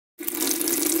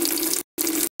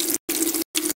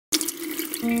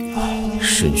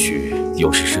甚许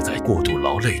有时是在过度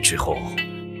劳累之后，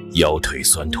腰腿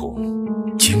酸痛，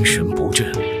精神不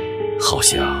振，好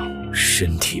像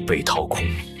身体被掏空。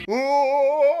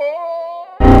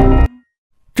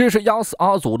这是压死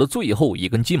阿祖的最后一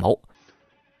根鸡毛。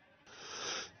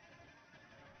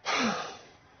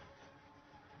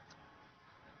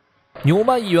纽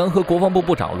曼议员和国防部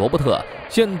部长罗伯特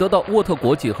现得到沃特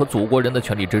国际和祖国人的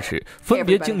全力支持，分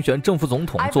别竞选正副总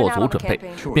统做足准备，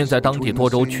并在当地多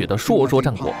州取得硕硕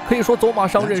战果，可以说走马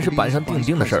上任是板上钉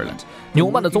钉的事了。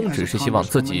纽曼的宗旨是希望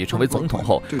自己成为总统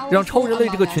后，让超人类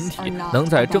这个群体能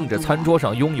在政治餐桌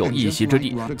上拥有一席之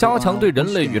地，加强对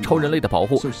人类与超人类的保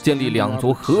护，建立两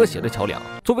族和谐的桥梁。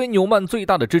作为纽曼最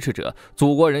大的支持者，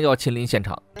祖国人要亲临现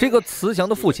场。这个慈祥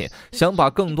的父亲想把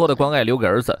更多的关爱留给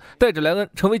儿子，带着莱恩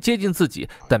成为接近自己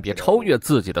但别超越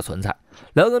自己的存在。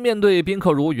莱恩面对宾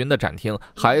客如云的展厅，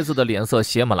孩子的脸色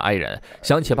写满了哀然，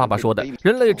想起爸爸说的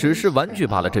人类只是玩具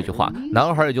罢了这句话，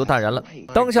男孩也就淡然了。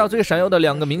当下最闪耀的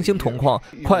两个明星铜矿，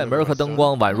快门和灯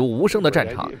光宛如无声的战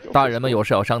场，大人们有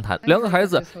事要商谈，两个孩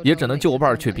子也只能就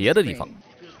伴去别的地方。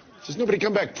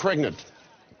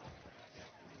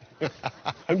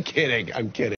I'm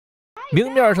kidding. 明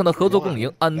面上的合作共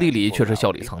赢，暗地里却是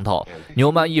笑里藏刀。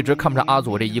纽曼一直看不上阿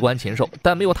祖这衣冠禽兽，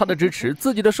但没有他的支持，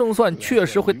自己的胜算确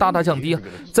实会大大降低。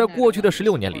在过去的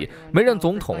16年里，每任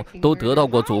总统都得到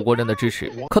过祖国人的支持，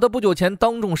可他不久前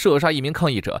当众射杀一名抗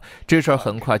议者，这事儿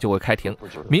很快就会开庭。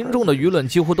民众的舆论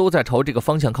几乎都在朝这个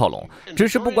方向靠拢。只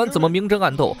是不管怎么明争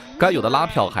暗斗，该有的拉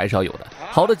票还是要有的，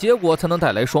好的结果才能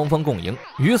带来双方共赢。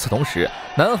与此同时，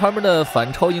男孩们的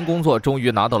反超英工作终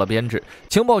于拿到了编制，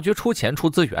情报局出钱出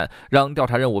资源，让调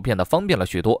查任务变得方便了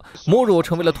许多。母乳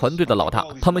成为了团队的老大，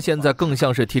他们现在更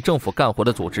像是替政府干活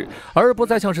的组织，而不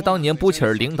再像是当年布切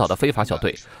尔领导的非法小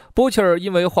队。布切尔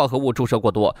因为化合物注射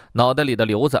过多，脑袋里的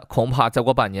瘤子恐怕再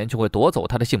过半年就会夺走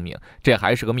他的性命，这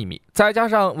还是个秘密。再加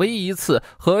上唯一一次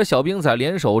和小兵仔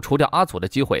联手除掉阿祖的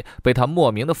机会，被他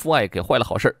莫名的父爱给坏了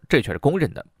好事，这却是公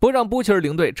认的。不让布切尔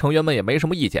领队，成员们也没什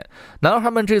么意见。男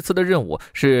孩们这次的任务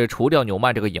是除掉纽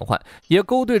曼这个隐患，也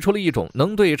勾兑出了一种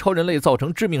能对超人类造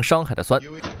成致命伤害的酸。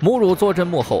母乳坐镇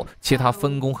幕后，其他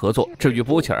分工合作。至于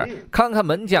布切尔，看看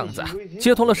门将子，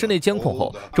接通了室内监控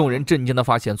后，众人震惊地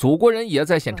发现祖国人也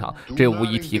在现场，这无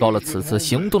疑提高了此次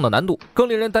行动的难度。更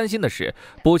令人担心的是，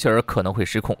布切尔可能会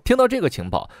失控。听到这个情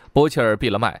报，布切尔闭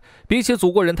了麦。比起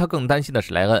祖国人，他更担心的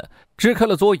是莱恩。支开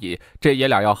了桌椅，这爷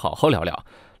俩要好好聊聊。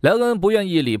莱恩不愿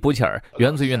意理布切尔，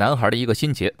源自于男孩的一个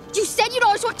心结。You said you'd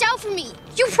always watch out for me.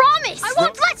 You promised. I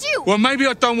won't let you. Well, maybe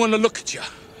I don't want to look at you.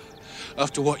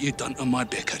 After what you've done to my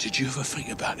Becca, did you ever think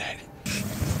about that?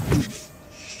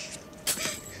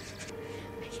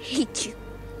 I hate you.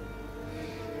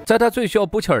 在他最需要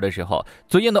布切尔的时候，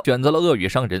嘴硬的选择了恶语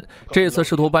伤人。这次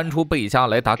试图搬出贝加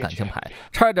来打感情牌，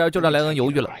差点就让莱恩犹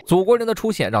豫了。祖国人的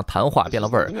出现让谈话变了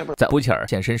味儿。在布切尔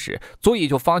现身时，佐伊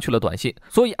就发去了短信，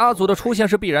所以阿祖的出现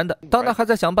是必然的。当他还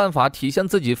在想办法体现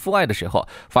自己父爱的时候，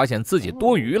发现自己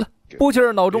多余了。布切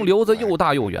尔脑中瘤子又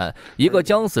大又圆，一个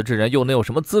将死之人又能有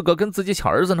什么资格跟自己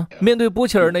抢儿子呢？面对布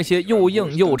切尔那些又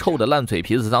硬又臭的烂嘴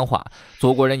皮子脏话，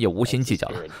祖国人也无心计较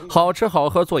了，好吃好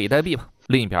喝坐以待毙吧。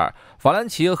另一边，法兰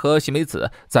奇和西梅子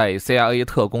在 CIA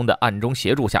特工的暗中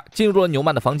协助下，进入了纽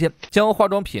曼的房间，将化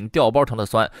妆品调包成了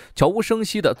酸，悄无声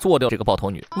息地做掉这个爆头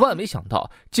女。万没想到，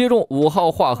接种5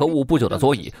号化合物不久的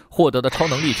佐伊获得的超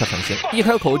能力却很行，一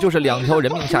开口就是2条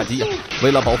人命下机。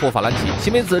为了保护法兰奇，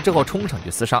西梅子只好冲上去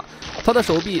厮杀，他的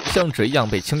手臂像纸一样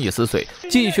被轻易撕碎。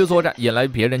继续作战引来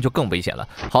别人就更危险了。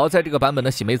好在这个版本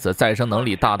的喜梅子再生能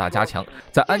力大大加强，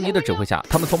在安妮的指挥下，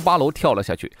他们从8楼跳了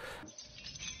下去。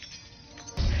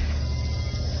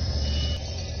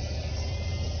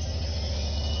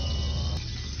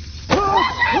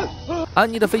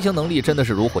安妮的飞行能力真的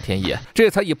是如虎添翼，这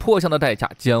才以破相的代价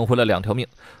捡回了2条命。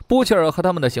布切尔和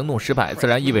他们的行动失败，自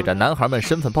然意味着男孩们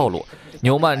身份暴露。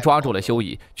纽曼抓住了休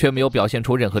伊，却没有表现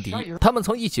出任何敌意。他们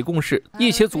曾一起共事，一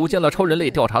起组建了超人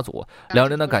类调查组，两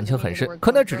人的感情很深，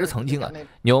可那只是曾经啊。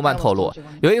纽曼透露，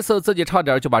有一次自己差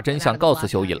点就把真相告诉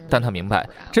休伊了，但他明白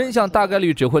真相大概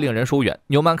率只会令人疏远。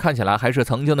纽曼看起来还是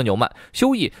曾经的纽曼，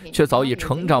休伊却早已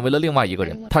成长为了另外一个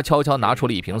人。他悄悄拿出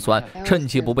了一瓶酸，趁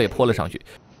其不备泼了上去。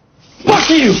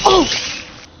Fuck you!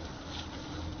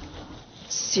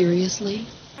 Seriously?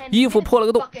 衣服破了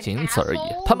个洞，仅此而已。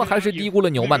他们还是低估了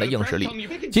纽曼的硬实力。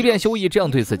即便休伊这样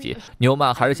对自己，纽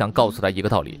曼还是想告诉他一个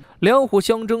道理：两虎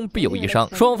相争必有一伤，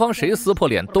双方谁撕破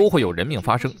脸都会有人命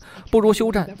发生，不如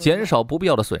休战，减少不必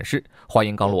要的损失。话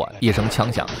音刚落，一声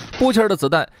枪响，布切尔的子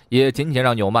弹也仅仅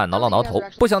让纽曼挠了挠头，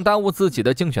不想耽误自己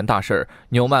的竞选大事。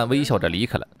纽曼微笑着离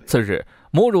开了。次日，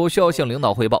母乳需要向领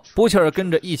导汇报，布切尔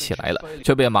跟着一起来了，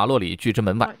却被马洛里拒之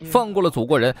门外，放过了祖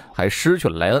国人，还失去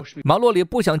了莱恩。马洛里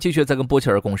不想继续再跟布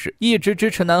切尔共事，一直支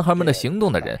持男孩们的行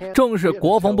动的人，正是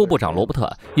国防部部长罗伯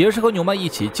特，也是和纽曼一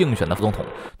起竞选的副总统。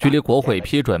距离国会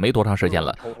批准没多长时间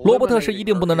了，罗伯特是一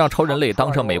定不能让超人类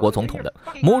当上美国总统的。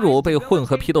母乳被混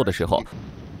合批斗的时候，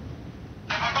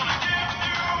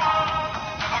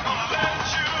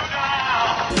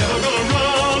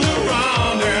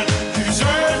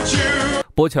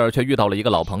波切尔却遇到了一个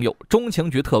老朋友，中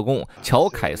情局特工乔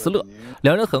凯斯勒，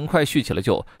两人很快叙起了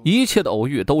旧，一切的偶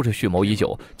遇都是蓄谋已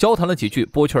久。交谈了几句，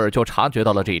波切尔就察觉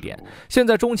到了这一点。现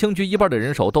在中情局一半的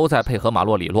人手都在配合马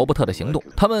洛里、罗伯特的行动，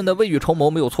他们的未雨绸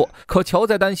缪没有错，可乔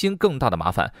在担心更大的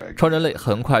麻烦。超人类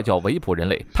很快就要围捕人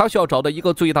类，他需要找到一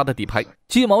个最大的底牌。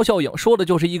鸡毛效应说的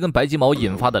就是一根白鸡毛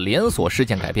引发的连锁事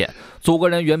件改变。祖国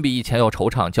人远比以前要惆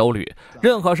怅焦虑，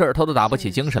任何事儿他都打不起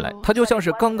精神来，他就像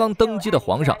是刚刚登基的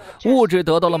皇上，物质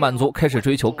得到了满足，开始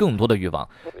追求更多的欲望。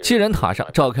7人塔上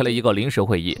召开了一个临时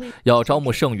会议，要招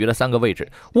募剩余的3个位置。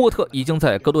沃特已经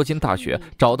在哥多金大学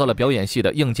找到了表演系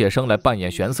的应届生来扮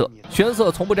演玄色，玄色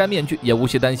从不摘面具，也无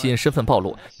需担心身份暴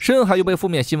露。深海又被负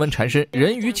面新闻缠身，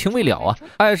人鱼情未了啊！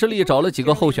艾什利找了几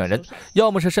个候选人，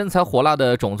要么是身材火辣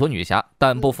的种族女侠，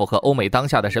但不符合欧美当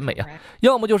下的审美啊；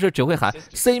要么就是只会喊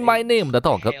Say My Name 的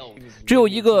道哥。只有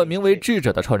一个名为智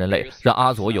者的超人类让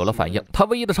阿佐有了反应，他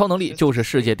唯一的超能力就是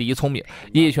世界第一聪明。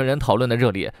一群人讨论的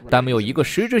热烈，但没有一个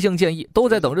实质性建议，都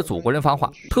在等着祖国人发话。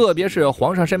特别是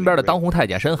皇上身边的当红太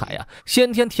监深海呀，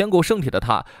先天舔狗圣体的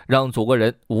他，让祖国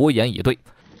人无言以对。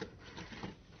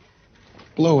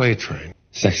Blow A train.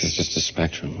 Sex is just a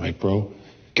spectrum, right, bro?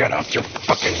 Get off your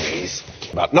fucking knees.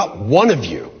 About not one of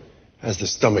you has the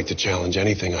stomach to challenge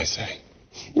anything I say.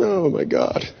 Oh my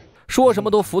God. 说什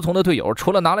么都服从的队友，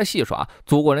除了拿来戏耍，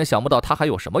祖国人想不到他还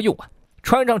有什么用啊！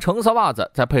穿上橙色袜子，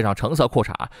再配上橙色裤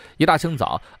衩，一大清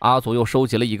早，阿祖又收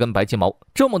集了一根白鸡毛，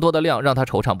这么多的量让他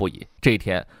惆怅不已。这一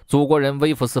天，祖国人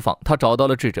微服私访，他找到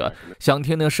了智者，想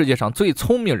听听世界上最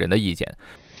聪明人的意见。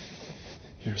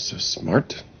You're so smart.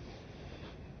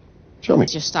 Show me.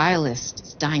 Your stylist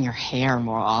is dyeing your hair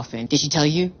more often. Did she tell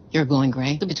you you're glowing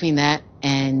gray? Between that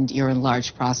and your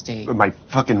enlarged prostate. My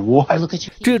fucking what? Look at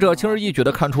you. 智者轻而易举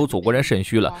地看出祖国人肾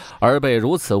虚了，而被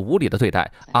如此无理的对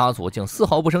待，阿祖竟丝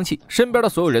毫不生气。身边的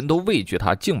所有人都畏惧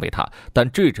他、敬畏他，但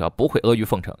智者不会阿谀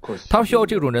奉承。他需要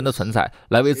这种人的存在，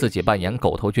来为自己扮演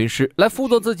狗头军师，来辅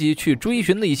佐自己去追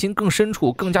寻内心更深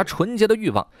处、更加纯洁的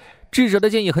欲望。智者的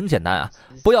建议很简单啊，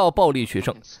不要暴力取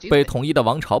胜。被统一的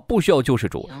王朝不需要救世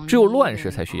主，只有乱世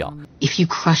才需要。If you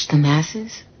crush the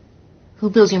masses,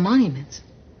 who builds your monuments?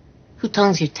 Who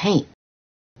tongues your taint?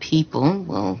 People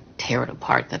will tear it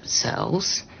apart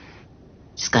themselves.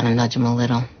 Just gotta nudge them a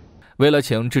little. 为了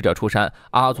请智者出山，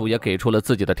阿祖也给出了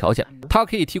自己的条件，他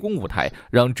可以提供舞台，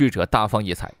让智者大放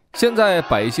异彩。现在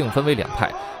百姓分为2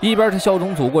派，一边是效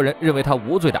忠祖国人，认为他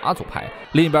无罪的阿祖派，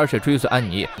另一边是追随安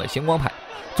妮的星光派。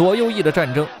左右翼的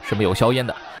战争是没有硝烟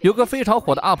的。有个非常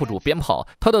火的 UP 主鞭炮，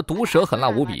他的毒舌狠辣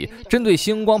无比，针对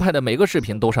星光派的每个视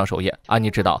频都上首页。安妮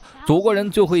知道祖国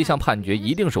人最后一项判决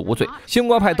一定是无罪，星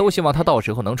光派都希望他到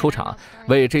时候能出场，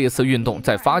为这一次运动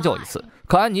再发酵一次。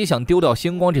可安妮想丢掉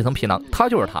星光这层皮囊，他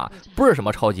就是他，不是什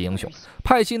么超级英雄。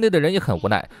派系内的人也很无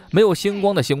奈，没有星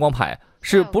光的星光派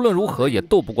是不论如何也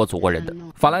斗不过祖国人的。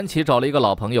法兰奇找了一个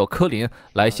老朋友科林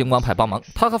来星光派帮忙，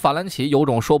他和法兰奇有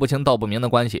种说不清道不明的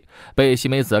关系，被西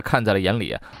梅子看在了眼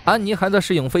里。安妮还在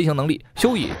适应飞行能力，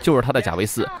休伊就是他的贾维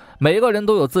斯。每个人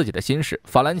都有自己的心事，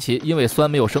法兰奇因为酸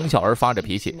没有生效而发着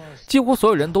脾气，几乎所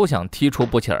有人都想踢出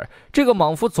布切尔。这个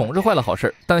莽夫总是坏了好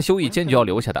事，但休伊坚决要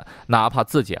留下的，哪怕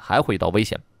自己还会遇到危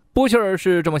险。布切尔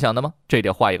是这么想的吗？这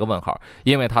得画一个问号，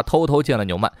因为他偷偷见了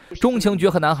纽曼，中情局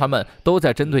和男孩们都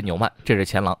在针对纽曼，这是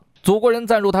前狼。祖国人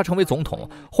赞助他成为总统，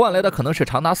换来的可能是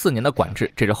长达4年的管制，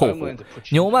这是后胡。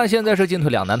纽曼现在是进退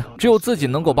两难的，只有自己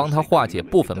能够帮他化解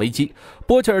部分危机。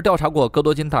波切尔调查过哥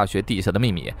多金大学地下的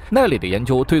秘密，那里的研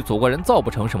究对祖国人造不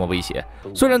成什么威胁，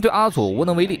虽然对阿祖无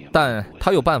能为力，但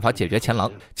他有办法解决前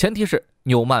狼，前提是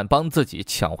纽曼帮自己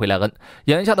抢回莱恩。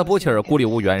眼下的波切尔孤立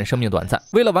无援，生命短暂，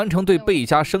为了完成对贝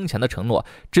加生前的承诺，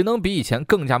只能比以前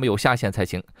更加没有下限才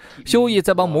行。休伊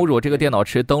在帮母乳这个电脑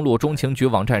池登录中情局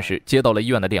网站时，接到了医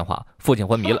院的电话，父亲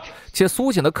昏迷了，且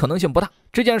苏醒的可能性不大。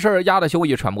这件事儿压得休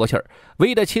伊喘不过气儿，唯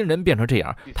一的亲人变成这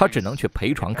样，他只能去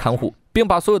陪床看护，并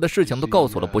把所有的事情都告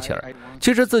诉了布切尔。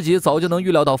其实自己早就能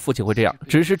预料到父亲会这样，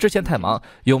只是之前太忙，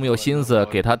又没有心思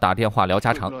给他打电话聊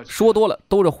家常，说多了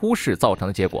都是忽视造成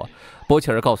的结果。波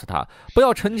切尔告诉他，不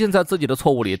要沉浸在自己的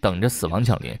错误里，等着死亡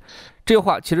降临。这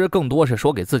话其实更多是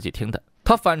说给自己听的。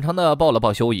他反常地抱了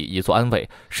抱休伊，以作安慰，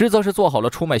实则是做好了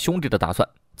出卖兄弟的打算。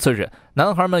次日，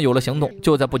男孩们有了行动。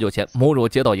就在不久前，母乳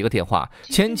接到一个电话，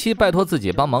前妻拜托自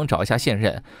己帮忙找一下现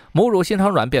任。母乳心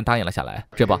肠软，便答应了下来。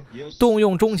这不，动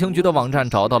用中情局的网站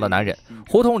找到了男人。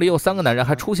胡同里有3个男人，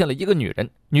还出现了一个女人，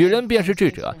女人便是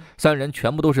智者。3人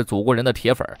全部都是祖国人的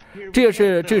铁粉，这也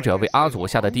是智者为阿祖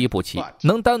下的第一步棋。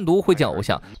能单独会见偶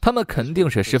像，他们肯定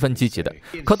是十分积极的。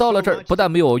可到了这儿，不但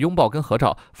没有拥抱跟合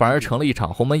照，反而成了一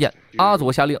场鸿门宴。阿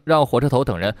祖下令让火车头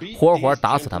等人活活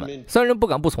打死他们，3人不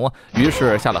敢不从，于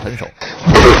是下了狠手。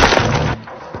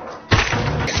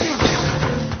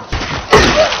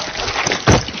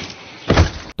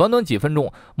短短几分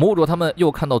钟，母主他们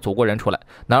又看到祖国人出来，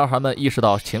男孩们意识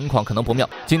到情况可能不妙。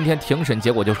今天庭审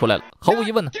结果就出来了，毫无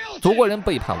疑问呢，祖国人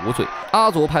被判无罪。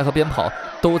阿祖派和鞭炮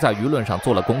都在舆论上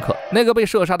做了功课。那个被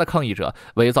射杀的抗议者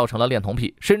伪造成了恋童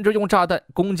癖，甚至用炸弹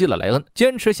攻击了莱恩，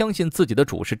坚持相信自己的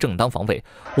主是正当防卫。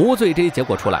无罪这一结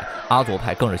果出来，阿祖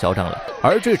派更是嚣张了，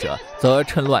而智者则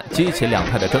趁乱激起2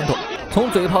派的争斗。从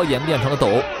嘴炮演变成了斗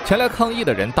殴，前来抗议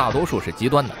的人大多数是极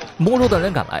端的，母主等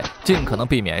人赶来，尽可能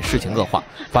避免事情恶化。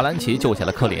法兰奇救下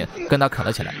了科林，跟他砍了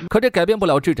起来，可这改变不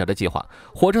了智者的计划。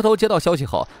火车头接到消息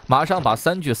后，马上把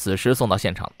3具死尸送到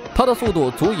现场，他的速度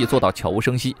足以做到悄无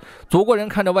声息。祖国人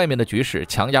看着外面的局势，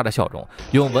强压着笑容，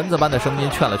用蚊子般的声音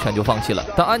劝了劝就放弃了。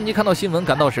当安妮看到新闻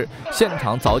赶到时，现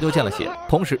场早就见了血，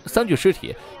同时3具尸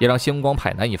体也让星光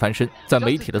派难以翻身。在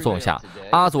媒体的作用下，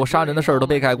阿祖杀人的事儿都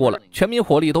被盖过了，全民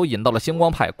火力都引到了星光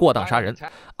派过当杀人。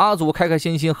阿祖开开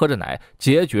心心喝着奶，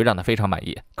结局让他非常满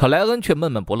意。可莱恩却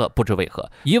闷闷不乐，不知为何。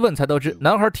一问才得知，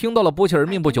男孩听到了布切尔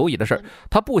命不久矣的事儿，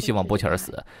他不希望布切尔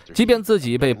死，即便自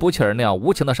己被布切尔那样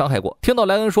无情的伤害过。听到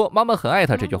莱恩说妈妈很爱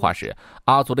他这句话时，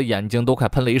阿祖的眼睛都快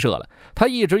喷镭射了。他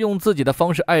一直用自己的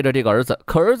方式爱着这个儿子，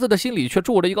可儿子的心里却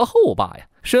住了一个后爸呀。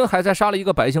深海在杀了一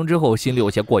个百姓之后，心里有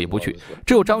些过意不去，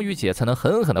只有张雨姐才能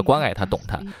狠狠地关爱他，懂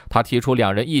他。他提出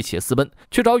2人一起私奔，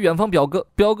去找远方表哥，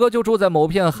表哥就住在某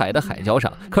片海的海礁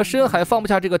上。可深海放不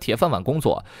下这个铁饭碗工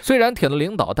作，虽然铁了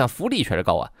领导，但福利却是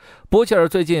高啊。伯切尔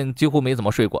最近几乎没怎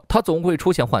么睡过，他总会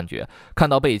出现幻觉，看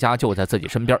到贝加就在自己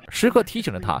身边，时刻提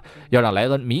醒着他要让莱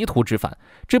恩迷途知返。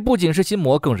这不仅是心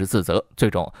魔，更是自责。最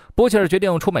终，伯切尔决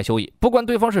定出卖休伊，不管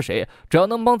对方是谁，只要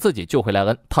能帮自己救回莱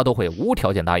恩，他都会无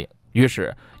条件答应。于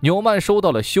是，纽曼收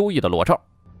到了休伊的裸照。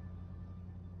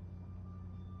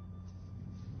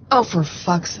Oh, for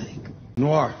fuck's sake.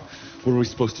 Noir, what are we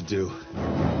supposed to do?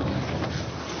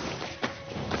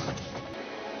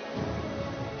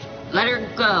 Let her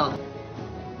go.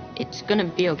 It's gonna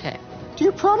be okay. Do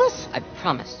you promise? I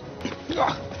promise.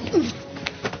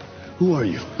 Who are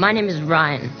you? My name is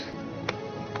Ryan.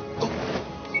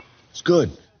 It's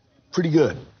good. Pretty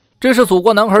good. 这是祖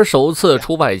国男孩首次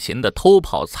出外勤的偷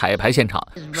跑彩排现场，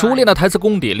熟练的台词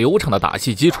功底，流畅的打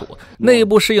戏基础，内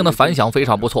部适应的反响非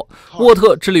常不错。沃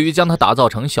特致力于将他打造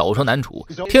成小说男主，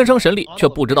天生神力，却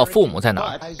不知道父母在哪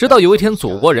儿。直到有一天，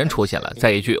祖国人出现了，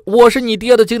在一句"我是你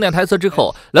爹"的经典台词之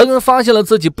后，莱恩发现了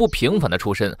自己不平凡的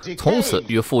出身，从此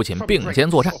与父亲并肩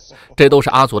作战。这都是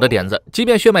阿祖的点子，即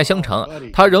便血脉相承，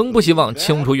他仍不希望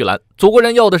青出于蓝。祖国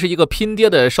人要的是一个拼爹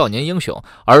的少年英雄，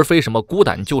而非什么孤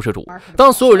胆救世主。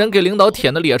当所有人给领导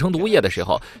舔的咧成毒液的时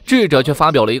候，智者却发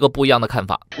表了一个不一样的看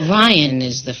法。Ryan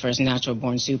is the first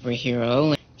natural-born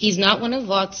superhero. He's not one of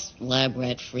Watt's lab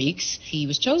rat freaks. He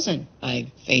was chosen by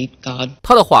fate, God.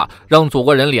 他的话让祖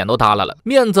国人脸都耷拉了，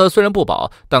面子虽然不保，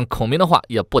但孔明的话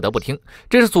也不得不听。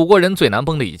这是祖国人最难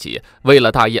崩的一集，为了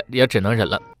大业也只能忍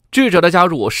了。智者的加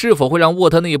入是否会让沃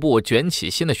特内部卷起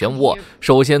新的漩涡？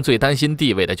首先最担心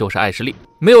地位的就是艾什利，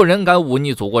没有人敢忤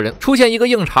逆祖国人，出现一个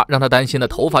硬茬，让他担心的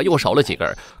头发又少了几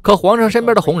根。可皇上身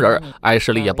边的红人，艾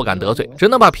什利也不敢得罪，只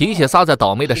能把脾气撒在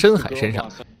倒霉的深海身上。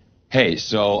Hey,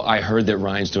 so I heard that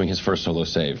Ryan's doing his first solo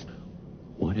save.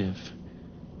 What if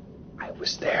I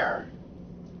was there?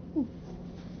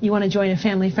 You want to join a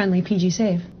family-friendly PG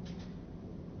save?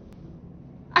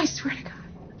 I swear to God.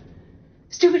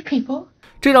 Stupid people.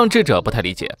 这让智者不太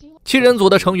理解，7人组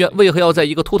的成员为何要在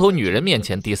一个秃头女人面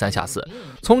前低三下四？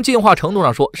从进化程度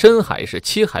上说，深海是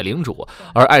7海领主，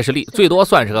而艾什利最多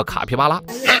算是个卡皮巴拉。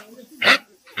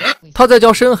他在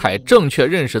教深海正确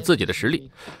认识自己的实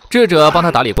力。智者帮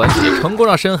他打理关系，成功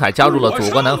让深海加入了祖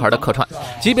国男孩的客串。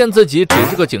即便自己只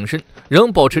是个警身，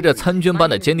仍保持着参军般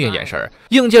的坚定眼神。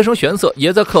应届生玄色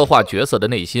也在刻画角色的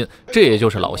内心，这也就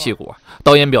是老戏骨。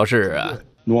导演表示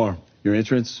Noir.Your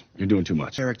entrance? You're doing too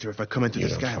much. Character, if I come into the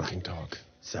skyline. Fucking talk.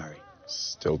 Sorry.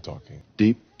 Still talking.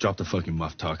 Deep, drop the fucking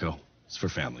muff, Taco. It's for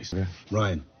families. Okay.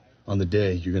 Ryan, on the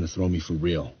day, you're gonna throw me for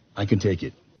real. I can take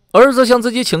it. 儿子向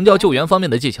自己请教救援方面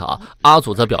的技巧，阿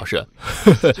祖则表示：“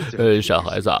傻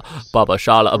孩子，爸爸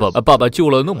杀了爸爸救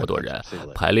了那么多人，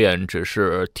排练只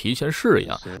是提前试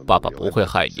验，爸爸不会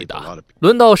害你的。”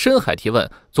轮到深海提问，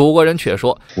祖国人却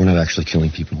说：“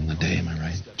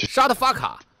杀的发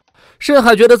卡。”深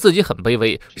海觉得自己很卑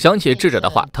微，想起智者的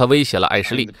话，他威胁了艾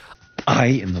什利。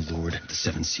I am the Lord of the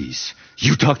Seven Seas.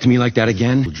 You talk to me like that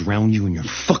again, we'll drown you in your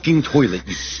fucking toilet,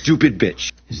 you stupid bitch.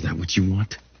 Is that what you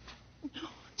want? No.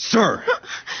 Sir!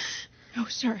 No,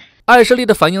 sir. 艾什利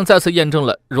的反应再次验证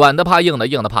了软的怕硬的，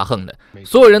硬的怕横的。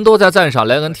所有人都在赞赏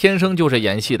莱恩天生就是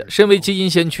演戏的，身为基因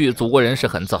先驱，祖国人是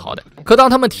很自豪的。可当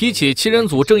他们提起七人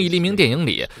组正义黎明电影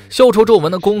里消除皱纹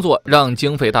的工作让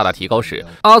经费大大提高时，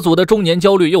阿祖的中年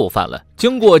焦虑又犯了。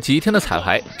经过几天的彩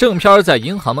排，正片在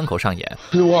银行门口上演。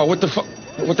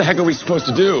What the heck are we supposed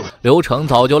to do? 流程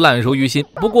早就烂熟于心，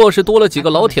不过是多了几个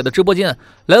老铁的直播间。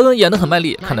莱恩演得很卖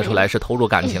力，看得出来是投入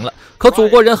感情了。可祖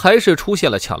国人还是出现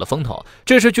了抢了风头，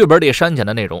这是剧本里删减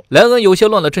的内容。莱恩有些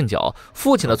乱了阵脚，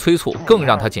父亲的催促更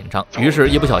让他紧张，于是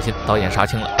一不小心导演杀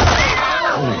青了。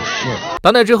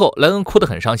打那之后，莱恩哭得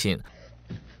很伤心。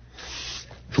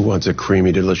Who wants a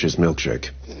creamy, delicious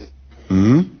milkshake?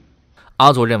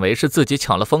 阿祖认为是自己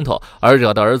抢了风头，而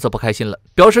惹得儿子不开心了，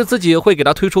表示自己会给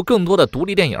他推出更多的独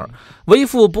立电影。为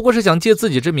父不过是想借自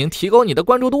己之名提高你的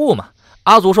关注度嘛。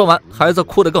阿祖说完，孩子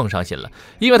哭得更伤心了，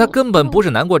因为他根本不是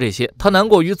难过这些，他难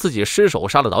过于自己失手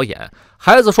杀了导演。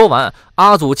孩子说完，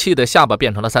阿祖气得下巴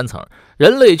变成了3层。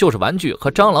人类就是玩具，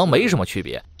和蟑螂没什么区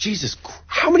别。 Jesus,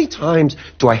 how many times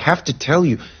do I have to tell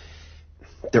you?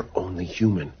 They're only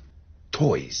human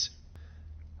toys.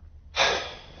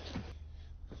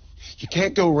 You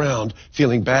can't go around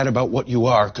feeling bad about what you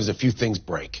are because a few things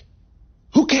break.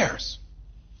 Who cares?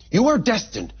 You are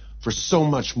destined for so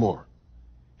much more.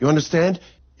 You understand?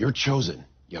 You're chosen,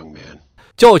 young man.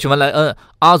 教训完莱恩，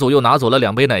阿祖又拿走了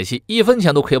2杯奶昔，1分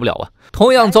钱都亏不了啊！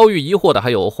同样遭遇疑惑的还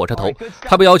有火车头，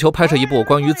他被要求拍摄一部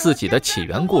关于自己的起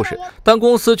源故事，但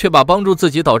公司却把帮助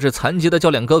自己导致残疾的教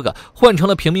练哥哥换成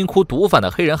了贫民窟毒贩的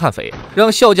黑人悍匪，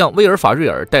让笑匠威尔法瑞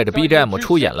尔带着 BGM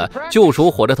出演了救赎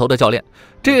火车头的教练。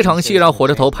这场戏让火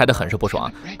车头拍得很是不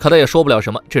爽，可他也说不了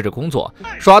什么，这是工作，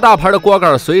耍大牌的锅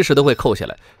盖随时都会扣下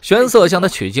来。玄色向他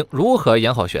取经，如何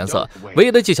演好玄色？唯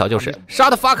一的技巧就是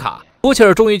杀的发卡。布切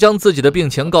尔终于将自己的病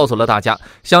情告诉了大家，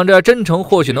想着真诚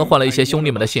或许能换来一些兄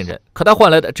弟们的信任，可他换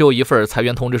来的只有一份裁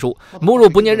员通知书。母乳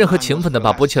不念任何情分的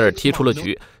把布切尔踢出了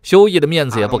局，休逸的面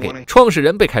子也不给，创始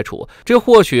人被开除，这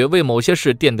或许为某些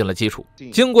事奠定了基础。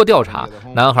经过调查，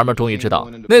男孩们终于知道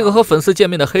那个和粉丝见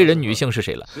面的黑人女性是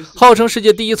谁了，号称世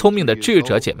界第一聪明的智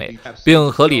者姐妹，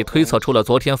并合理推测出了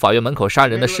昨天法院门口杀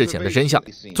人的事情的真相。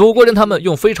祖国人他们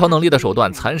用非超能力的手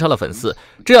段残杀了粉丝，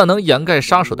这样能掩盖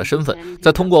杀手的身份，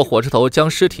再通过火车头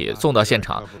将尸体送到现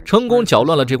场，成功搅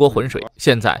乱了这锅浑水。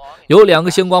现在有2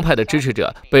个星光派的支持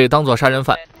者被当作杀人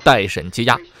犯待审羁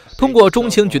押。通过中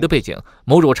情局的背景，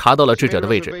某主查到了智者的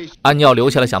位置，安妮要留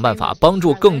下来想办法帮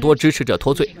助更多支持者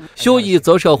脱罪，休逸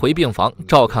则是要回病房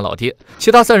照看老爹。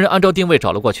其他3人按照定位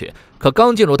找了过去，可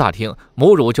刚进入大厅，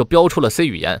某主就标出了 C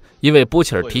语言，因为布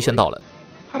切尔提前到了。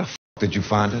Did you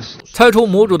find us? 猜出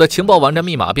母主的情报网站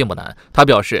密码并不难，他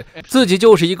表示自己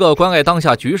就是一个关爱当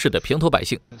下局势的平头百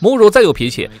姓。母主再有脾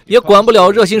气，也管不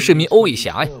了热心市民欧一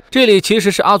侠呀。这里其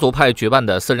实是阿祖派举办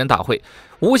的私人大会，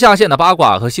无下限的八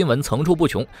卦和新闻层出不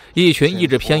穷。一群意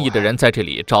志偏移的人在这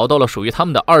里找到了属于他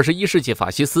们的21世纪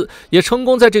法西斯，也成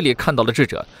功在这里看到了智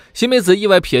者。新梅子意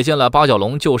外瞥见了八角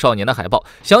笼救少年的海报，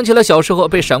想起了小时候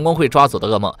被闪光会抓走的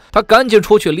噩梦，他赶紧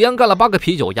出去连干了8个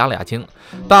啤酒，压了压惊。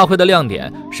大会的亮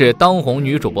点是当红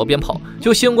女主播鞭炮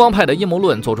就星光派的阴谋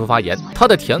论做出发言，他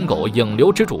的舔狗影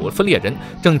流之主分裂人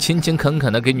正勤勤恳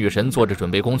恳地给女神做着准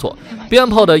备工作，鞭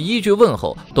炮的一句问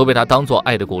候都被他当作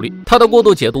爱的鼓励。他的过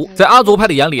度解读在阿祖派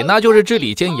的眼里那就是至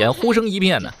理奸言，呼声一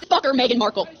片呢。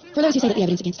For those who say that the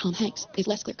evidence against Tom Hanks is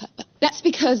less clear-cut, but that's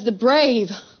because the brave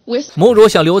whisper. 母主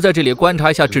想留在这里观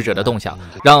察一下智者的动向，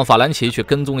让法兰奇去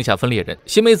跟踪一下分裂人。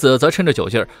新梅子则趁着酒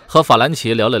劲儿和法兰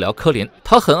奇聊了聊科林，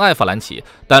他很爱法兰奇，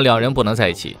但2人不能在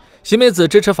一起。新梅子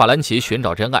支持法兰奇寻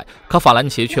找真爱，可法兰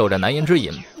奇却有着难言之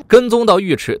隐。跟踪到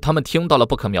浴池，他们听到了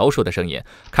不可描述的声音，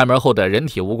开门后的人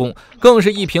体蜈蚣更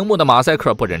是一屏幕的马赛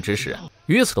克不忍直视。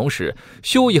与此同时，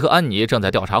休逸和安妮正在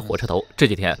调查火车头。这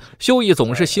几天，休逸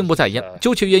总是心不在焉，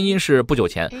究其原因是不久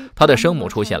前他的生母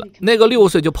出现了，那个6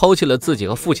岁就抛弃了自己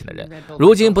和父亲的人，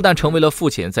如今不但成为了父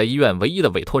亲在医院唯一的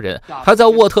委托人，还在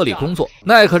沃特里工作，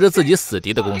那可是自己死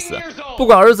敌的公司。不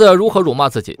管儿子如何辱骂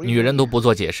自己，女人都不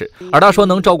做解释，而他说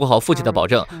能照顾好父亲的保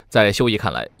证，在休逸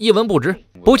看来一文不值，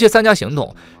不去参加行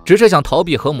动，只是想逃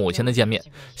避和母亲的见面。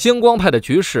星光派的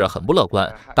局势很不乐观，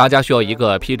大家需要一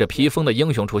个披着披风的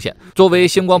英雄出现。作为为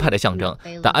星光派的象征，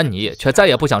但安妮却再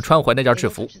也不想穿回那件制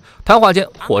服。谈话间，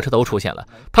火车头出现了，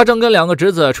他正跟2个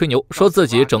侄子吹牛，说自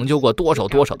己拯救过多少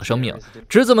的生命。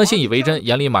侄子们信以为真，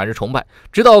眼里满是崇拜。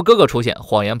直到哥哥出现，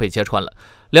谎言被揭穿了。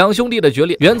2兄弟的决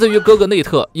裂源自于哥哥内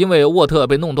特因为沃特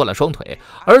被弄断了双腿，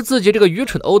而自己这个愚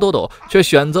蠢的欧兜兜却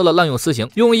选择了滥用私刑，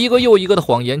用一个又一个的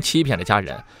谎言欺骗着家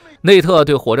人。内特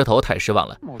对火车头太失望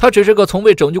了，他只是个从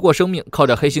未拯救过生命，靠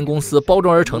着黑心公司包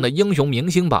装而成的英雄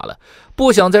明星罢了，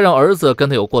不想再让儿子跟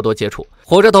他有过多接触。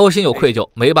火车头心有愧疚，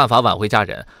没办法挽回家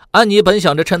人。安妮本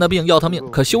想着趁他病要他命，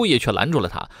可修义却拦住了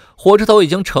他。火车头已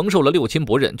经承受了6亲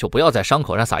不认，就不要在伤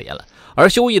口上撒盐了。而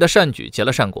修义的善举结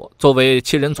了善果，作为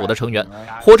7人组的成员，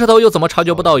火车头又怎么察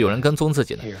觉不到有人跟踪自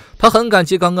己呢？他很感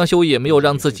激刚刚修义没有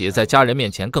让自己在家人面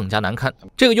前更加难堪。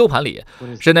这个 U 盘里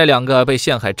是那2个被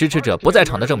陷害支持者不在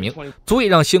场的证明，足以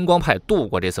让星光派度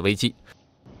过这次危机。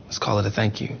 Let's call it a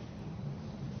thank you.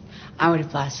 I would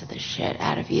have blasted the shit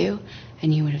out of you,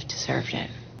 and you would have deserved it.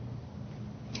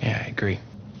 Yeah, I agree.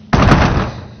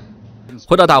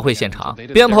 回到大会现场，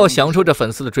鞭炮享受着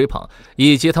粉丝的追捧，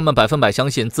以及他们100%相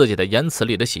信自己的言辞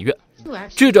里的喜悦。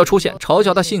智者出现，嘲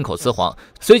笑他信口雌黄，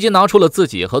随即拿出了自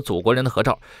己和祖国人的合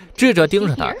照。智者盯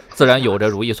着他，自然有着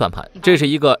如意算盘，这是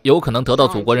一个有可能得到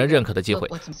祖国人认可的机会，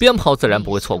鞭炮自然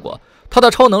不会错过。他的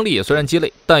超能力虽然鸡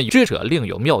肋，但智者另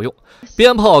有妙用。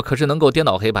鞭炮可是能够颠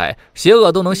倒黑白，邪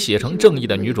恶都能写成正义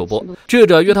的女主播。智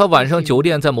者约他晚上酒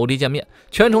店在某地见面，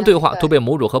全程对话都被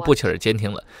母乳和布切尔监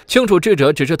听了，清楚智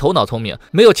者只是头脑聪明，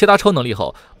没有其他超能力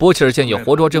后，布切尔建议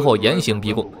活捉之后严刑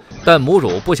逼供，但母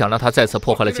乳不想让他再次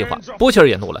破坏了计划。布切尔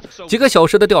也怒了，几个小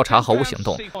时的调查毫无行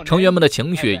动，成员们的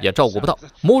情绪也照顾不到。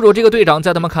母乳这个队长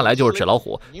在他们看来就是纸老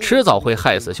虎，迟早会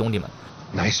害死兄弟们。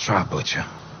 Nice try, Butcher,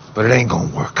 but it ain't gonna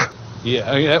work. Yeah,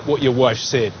 that's what your wife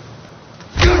said.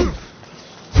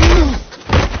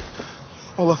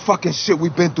 All the fucking shit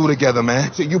we've been through together,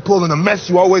 man. So you pulling a mess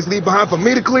you always leave behind for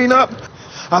me to clean up?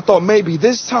 I thought maybe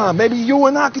this time, maybe you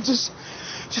and I could just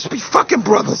be fucking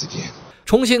brothers again.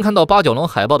 重新看到8角龙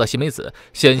海报的西美子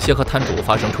险些和摊主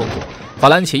发生冲突，法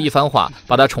兰奇一番话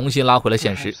把他重新拉回了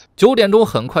现实。9点钟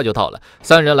很快就到了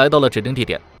，3人来到了指定地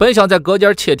点，本想在隔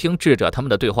间窃听智者他们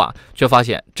的对话，却发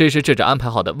现这是智者安排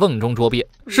好的瓮中捉鳖，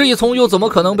失意从又怎么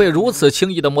可能被如此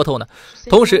轻易的摸透呢？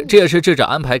同时，这也是智者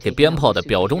安排给鞭炮的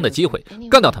表忠的机会，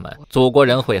干掉他们，祖国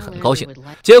人会很高兴。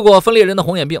结果分裂人的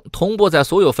红眼病同步在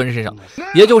所有分身上，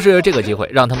也就是这个机会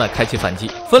让他们开启反击。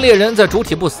分裂人在主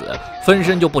体不死，分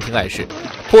身就不停碍事。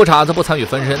破叉子不参与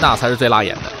分身，那才是最辣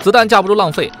眼的。子弹架不住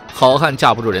浪费，好汉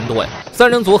架不住人多呀。3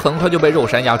人组很快就被肉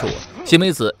山压住，西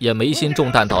美子也没心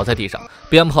中弹倒在地上。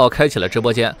鞭炮开启了直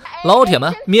播间，老铁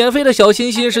们，免费的小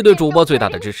心心是对主播最大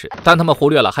的支持，但他们忽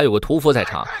略了还有个屠夫在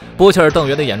场。布切尔瞪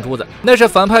圆的眼珠子，那是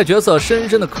反派角色深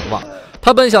深的渴望。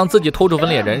他本想自己拖住分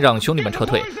裂人，让兄弟们撤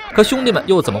退，可兄弟们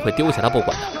又怎么会丢下他不管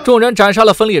呢？众人斩杀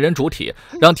了分裂人主体，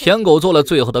让舔狗做了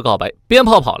最后的告白。鞭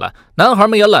炮跑了，男孩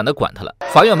们也懒得管他了。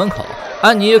法院门口，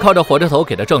安妮靠着火车头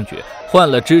给的证据换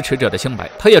了支持者的清白，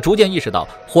他也逐渐意识到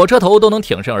火车头都能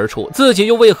挺身而出，自己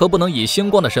又为何不能以星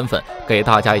光的身份给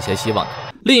大家一些希望呢？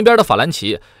另一边的法兰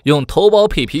奇用头孢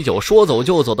配啤酒说走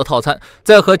就走的套餐，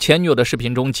在和前女友的视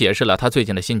频中解释了他最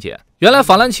近的心结。原来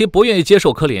法兰奇不愿意接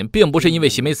受科林，并不是因为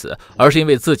西美死，而是因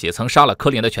为自己曾杀了科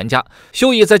林的全家。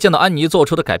修义在见到安妮做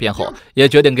出的改变后，也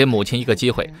决定给母亲一个机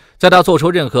会，在他做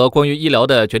出任何关于医疗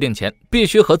的决定前，必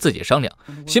须和自己商量。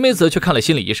西美子去看了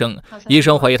心理医生，医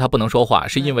生怀疑他不能说话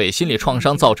是因为心理创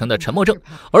伤造成的沉默症，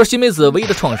而西美子唯一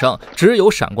的创伤只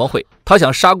有闪光会，他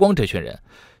想杀光这群人。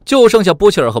就剩下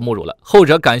波切尔和穆鲁了，后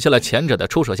者感谢了前者的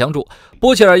出手相助，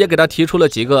波切尔也给他提出了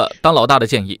几个当老大的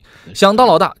建议。想当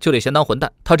老大就得先当混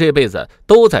蛋，他这辈子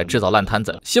都在制造烂摊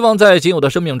子，希望在仅有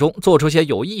的生命中做出些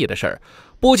有意义的事儿。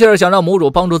波切尔想让母乳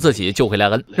帮助自己救回莱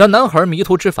恩，让男孩迷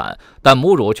途知返，但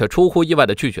母乳却出乎意外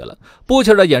的拒绝了。波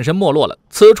切尔的眼神没落了，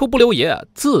此处不留爷，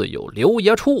自有留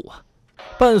爷处啊！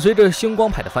伴随着星光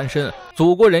派的翻身，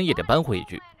祖国人也得扳回一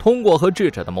局。通过和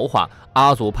智者的谋划，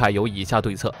阿祖派有以下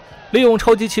对策：利用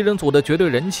超级7人组的绝对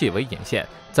人气为引线，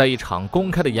在一场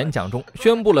公开的演讲中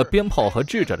宣布了鞭炮和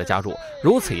智者的加入。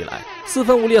如此一来，4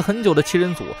分5裂很久的7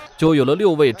人组就有了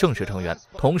6位正式成员，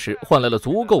同时换来了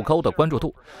足够高的关注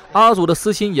度。阿祖的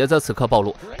私心也在此刻暴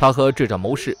露，他和智者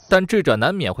谋事，但智者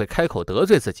难免会开口得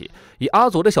罪自己。以阿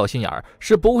祖的小心眼儿，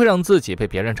是不会让自己被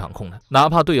别人掌控的，哪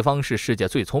怕对方是世界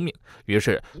最聪明。于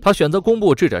是他选择公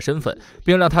布智者身份，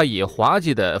并让他以滑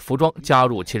稽的服装加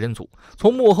入7人组，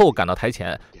从幕后赶到台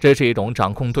前，这是一种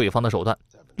掌控对方的手段。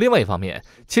另外一方面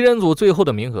，7人组最后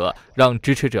的名额让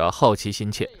支持者好奇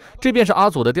心切，这便是阿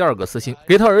祖的第2个私心，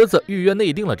给他儿子预约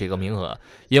内定了这个名额。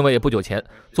因为不久前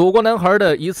祖国男孩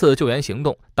的一次救援行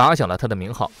动打响了他的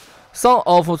名号， Son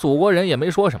of 祖国人也没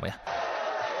说什么呀。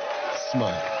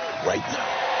Smile right now.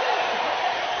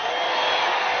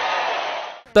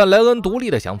 但莱恩独立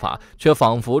的想法却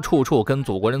仿佛处处跟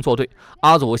祖国人作对。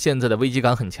阿祖现在的危机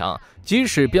感很强，即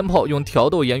使鞭炮用挑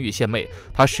逗言语献媚，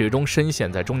他始终深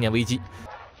陷在中年危机。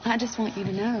I just want you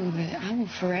to know that I will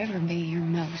forever be your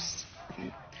most.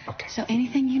 Okay. So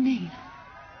anything you need,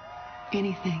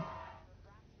 anything.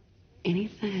 Okay.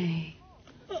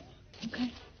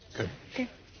 Good.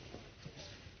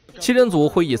 七人组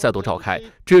会议再度召开，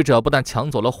智者不但抢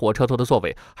走了火车头的座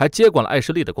位，还接管了艾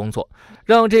什利的工作，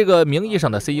让这个名义上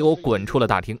的 CEO 滚出了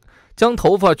大厅，将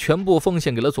头发全部奉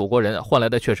献给了祖国人，换来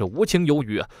的却是无情鱿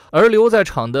鱼。而留在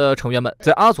场的成员们，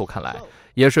在阿祖看来，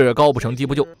也是高不成低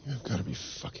不就。You've got to be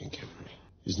fucking kidding me.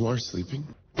 Is Noir sleeping?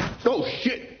 Oh,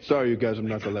 shit! Sorry, you guys, I'm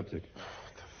narcoleptic.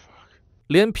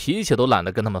 连脾气都懒得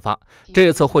跟他们发。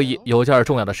这次会议有件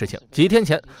重要的事情，几天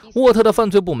前，沃特的犯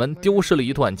罪部门丢失了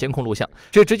一段监控录像，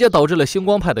这直接导致了星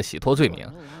光派的洗脱罪名。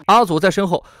阿祖在身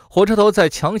后，火车头在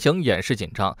强行掩饰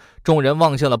紧张，众人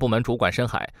望向了部门主管深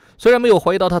海，虽然没有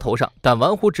怀疑到他头上，但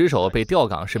玩忽职守被调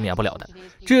岗是免不了的。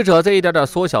智者在一点点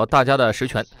缩小大家的实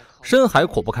权。深海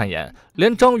苦不堪言，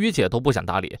连章鱼姐都不想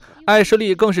搭理，艾什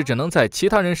利更是只能在其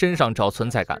他人身上找存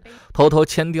在感，偷偷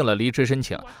签订了离职申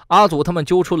请。阿祖他们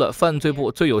揪出了犯罪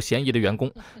部最有嫌疑的员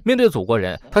工，面对祖国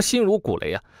人，他心如鼓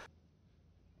雷啊。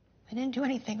I didn't do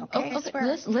anything, okay?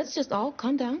 Let's just all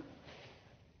calm down.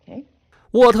 Okay.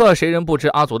 沃特谁人不知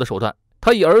阿祖的手段？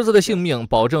他以儿子的性命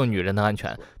保证女人的安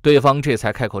全，对方这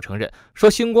才开口承认，说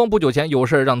星光不久前有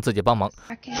事让自己帮忙。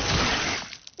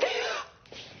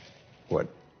What?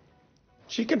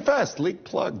 She confessed, leak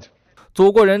plugged.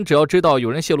 祖国人只要知道有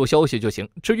人泄露消息就行，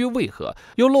至于为何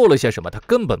又漏了些什么，他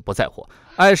根本不在乎。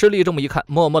艾什利这么一看，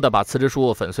默默地把辞职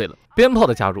书粉碎了。鞭炮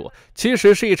的加入其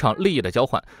实是一场利益的交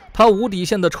换，他无底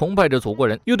线地崇拜着祖国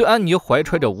人，又对安妮怀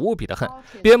揣着无比的恨。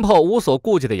鞭炮无所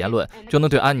顾忌的言论就能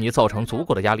对安妮造成足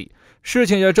够的压力。事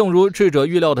情也正如智者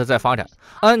预料的在发展，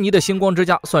安妮的星光之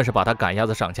家算是把他赶鸭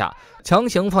子上架，强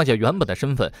行放下原本的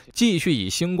身份，继续以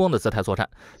星光的姿态作战。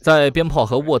在鞭炮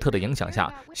和沃特的影响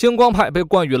下，星光派被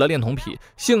冠以了恋童癖、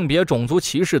性别、种族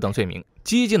歧视等罪名。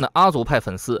激进的阿祖派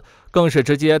粉丝更是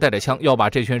直接带着枪要把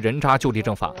这群人渣就地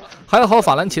正法。还好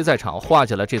法兰奇在场化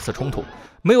解了这次冲突，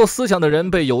没有思想的人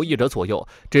被有意者左右，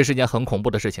这是件很恐怖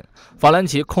的事情。法兰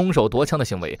奇空手夺枪的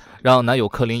行为让男友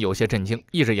科林有些震惊，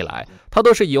一直以来他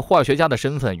都是以化学家的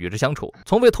身份与之相处，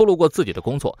从未透露过自己的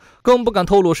工作，更不敢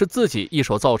透露是自己一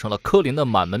手造成了科林的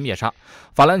满门灭杀。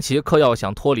法兰奇嗑药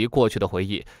想脱离过去的回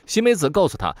忆，西梅子告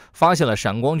诉他发现了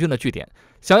闪光军的据点，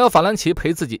想要法兰奇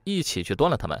陪自己一起去端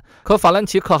了他们，可法兰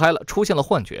奇嗑嗨了，出现了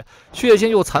幻觉，血腥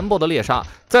又残暴的猎杀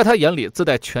在他眼里自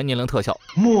带全年龄特效。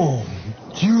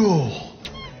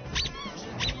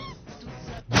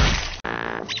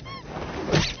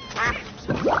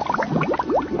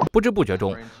不知不觉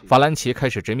中，法兰奇开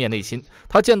始直面内心，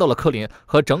他见到了科林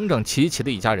和整整齐齐的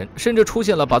一家人，甚至出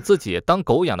现了把自己当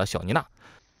狗养的小妮娜。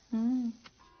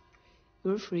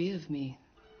You're free of me.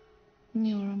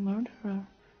 You're a murderer.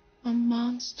 A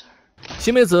monster.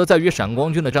 西梅子在与闪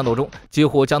光军的战斗中几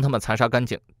乎将他们残杀干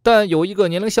净，但有一个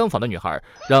年龄相仿的女孩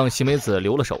让西梅子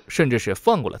留了手，甚至是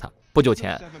放过了她。不久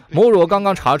前，母乳刚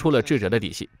刚查出了智者的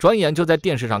底细，转眼就在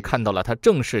电视上看到了他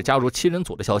正式加入7人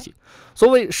组的消息。所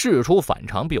谓事出反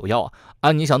常必有妖啊！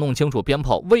安妮想弄清楚鞭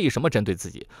炮为什么针对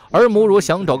自己，而母乳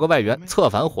想找个外援策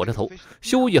反火车头。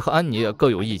修义和安妮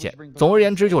各有意见，总而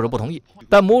言之就是不同意。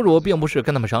但母乳并不是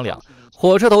跟他们商量，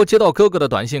火车头接到哥哥的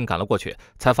短信赶了过去，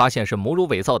才发现是母乳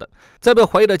伪造的。再被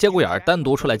怀疑的节骨眼单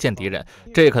独出来见敌人，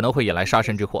这可能会引来杀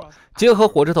身之祸。结合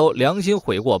火车头良心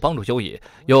悔过帮助修义，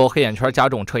有黑眼圈加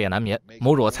重彻夜难眠。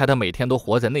母乳猜他每天都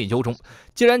活在内疚中，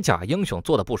既然假英雄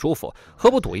做的不舒服，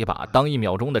何不赌一把当1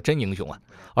秒钟的真英雄啊？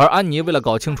而安妮为了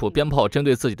搞清楚鞭炮针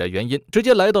对自己的原因，直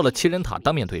接来到了7人塔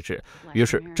当面对质，于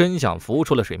是真相浮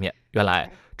出了水面。原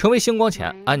来成为星光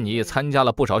前，安妮参加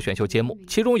了不少选秀节目，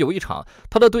其中有一场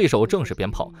她的对手正是鞭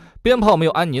炮。鞭炮没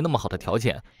有安妮那么好的条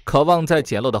件，渴望在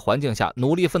简陋的环境下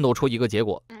努力奋斗出一个结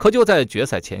果。可就在决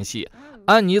赛前夕，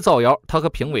安妮造谣她和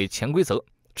评委潜规则，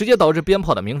直接导致鞭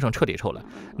炮的名声彻底臭了。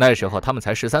那时候他们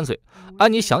才13岁，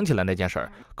安妮想起来那件事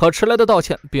儿，可迟来的道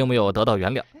歉并没有得到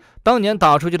原谅。当年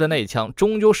打出去的那一枪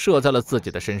终究射在了自己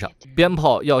的身上，鞭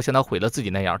炮要像他毁了自己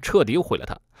那样彻底毁了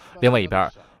他。另外一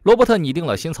边，罗伯特拟定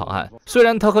了新草案，虽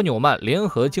然他和纽曼联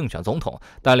合竞选总统，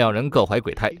但两人各怀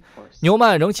鬼胎。纽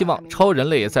曼仍希望超人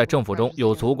类在政府中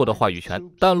有足够的话语权，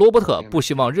但罗伯特不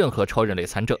希望任何超人类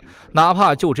参政，哪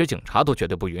怕就职警察都绝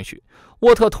对不允许。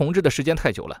沃特统治的时间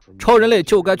太久了，超人类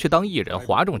就该去当艺人，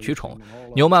哗众取宠。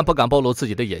纽曼不敢暴露自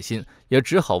己的野心，也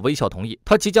只好微笑同意。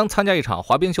他即将参加一场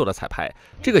滑冰秀的彩排，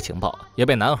这个情报也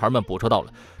被男孩们捕捉到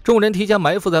了。众人提前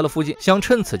埋伏在了附近，想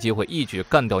趁此机会一举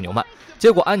干掉纽曼。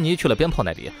结果安妮去了鞭炮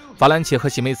那里，法兰奇和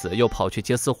西梅子又跑去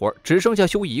接私活，只剩下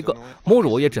休伊一个，母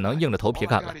乳也只能硬着头皮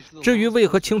干了。至于为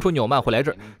何清楚纽曼会来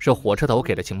这儿，是火车头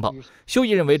给的情报。休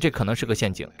伊认为这可能是个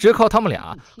陷阱，只靠他们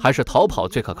俩还是逃跑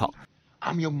最可靠。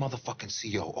I'm your motherfucking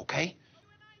CEO, okay?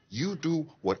 You do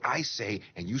what I say,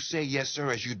 and you say yes,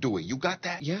 sir, as you do it. You got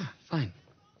that? Yeah, fine.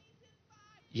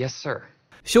 Yes, sir.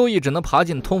 休伊只能爬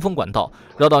进通风管道，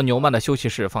绕到纽曼的休息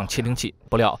室放窃听器。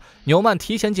不料纽曼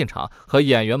提前进场，和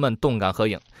演员们动感合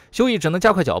影。休伊只能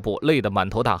加快脚步，累得满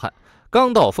头大汗。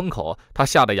刚到风口，他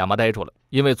吓得哑巴呆住了，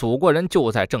因为祖国人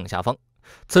就在正下方。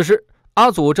此时阿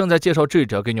祖正在介绍智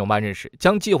者给纽曼认识，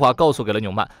将计划告诉给了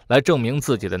纽曼，来证明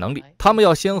自己的能力。他们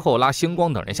要先后拉星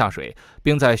光等人下水，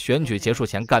并在选举结束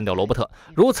前干掉罗伯特。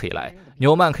如此一来，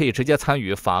纽曼可以直接参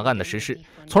与法案的实施，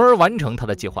从而完成他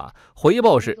的计划。回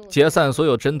报是解散所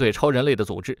有针对超人类的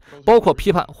组织，包括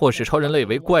批判或视超人类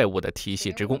为怪物的体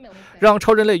系职工，让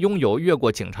超人类拥有越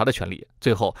过警察的权利。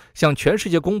最后向全世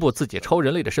界公布自己超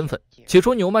人类的身份。起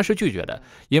初纽曼是拒绝的，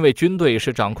因为军队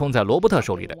是掌控在罗伯特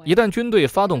手里的，一旦军队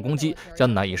发动攻击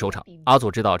将难以收场。阿祖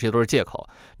知道这都是借口，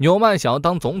纽曼想要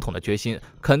当总统的决心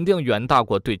肯定远大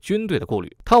过对军队的顾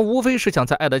虑。他无非是想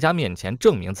在艾德加面前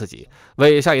证明自己，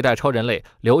为下一代超人类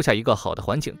留下一个好的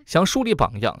环境。想树立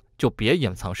榜样，就别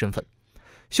隐藏身份。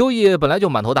休伊本来就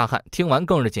满头大汗，听完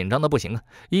更是紧张的不行啊！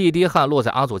一滴汗落在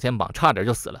阿祖肩膀，差点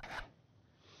就死了。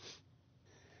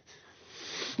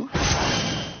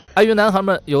碍于男孩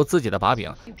们有自己的把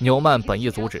柄，纽曼本意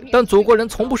阻止，但祖国人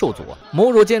从不受阻。母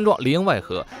乳见状里应外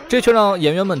合，这却让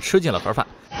演员们吃尽了盒饭。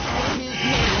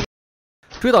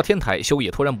追到天台，休伊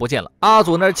突然不见了，阿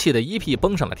祖那气得一屁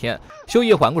崩上了天。休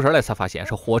伊缓过神来，才发现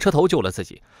是火车头救了自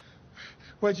己。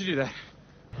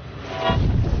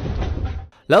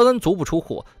莱恩足不出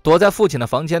户，躲在父亲的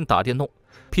房间打电动。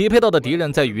匹配到的敌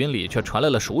人在语音里却传来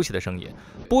了熟悉的声音。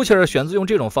布切尔选择用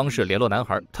这种方式联络男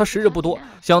孩，他时日不多，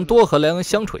想多和莱恩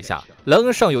相处一下。莱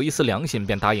恩尚有一丝良心，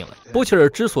便答应了。布切尔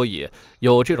之所以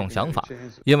有这种想法，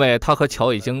因为他和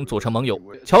乔已经组成盟友，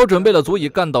乔准备了足以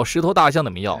干倒石头大象的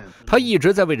迷药，他一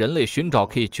直在为人类寻找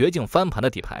可以绝境翻盘的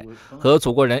底牌。和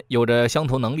祖国人有着相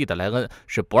同能力的莱恩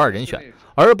是不二人选，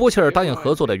而布切尔答应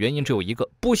合作的原因只有一个：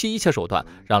不惜一切手段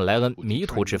让莱恩迷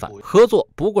途知返。合作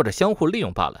不过是相互利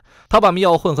用罢了。他把迷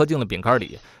药混合进了饼干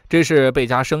里，这是贝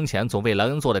加生前总为莱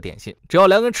恩做的点心，只要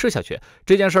莱恩吃下去，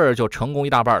这件事儿就成功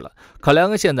一大半了。可莱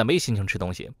恩现在没心情吃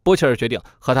东西，布切尔决定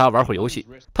和他玩会儿游戏。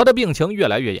他的病情越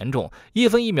来越严重，一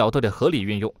分一秒都得合理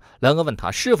运用。莱恩问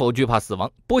他是否惧怕死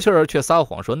亡，布切尔却撒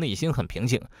谎说内心很平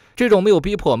静。这种没有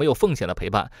逼迫、没有风险的陪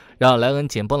伴，让莱恩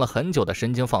紧绷了很久的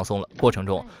神经放松了。过程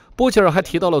中，布切尔还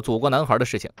提到了祖国男孩的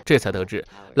事情，这才得知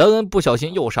莱恩不小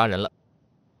心又杀人了。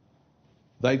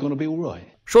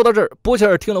说到这儿，布切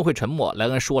尔听了会沉默，莱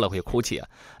恩说了会哭泣啊。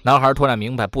男孩突然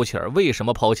明白布切尔为什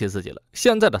么抛弃自己了，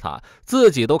现在的他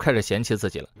自己都开始嫌弃自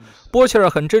己了。布切尔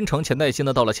很真诚且耐心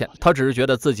地道了歉，他只是觉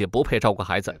得自己不配照顾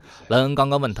孩子。莱恩刚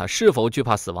刚问他是否惧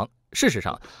怕死亡，事实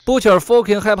上布切尔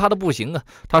fucking 害怕的不行啊，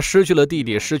他失去了弟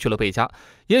弟，失去了贝加，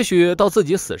也许到自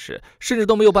己死时甚至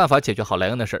都没有办法解决好莱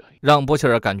恩的事，让布切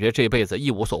尔感觉这辈子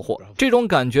一无所获。这种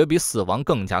感觉比死亡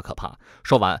更加可怕。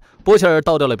说完，布切尔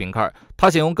倒掉了饼干，他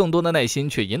想用更多的耐心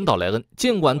去引导莱恩，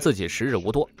尽管自己时日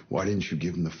无多。 Why didn't you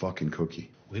give him the fucking cookie?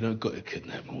 We don't got to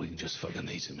kidnap him. We can just fucking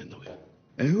eat him in the way.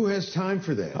 And who has time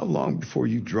for that? How long before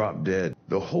you drop dead?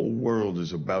 The whole world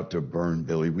is about to burn,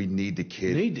 Billy. We need the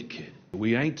kid. Need the kid.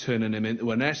 We ain't turning him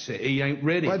into an asset. He ain't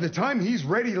ready. By the time he's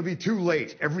ready, it'll be too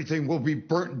late. Everything will be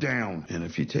burnt down. And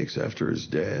if he takes after his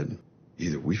dad,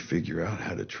 either we figure out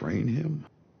how to train him,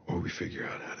 or we figure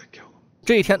out how to kill him.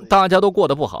 这一天大家都过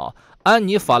得不好，安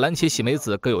妮、法兰奇、喜梅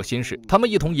子各有心事，他们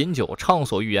一同饮酒，畅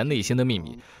所欲言内心的秘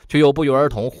密，却又不约而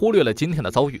同忽略了今天的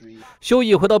遭遇。休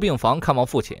伊回到病房看望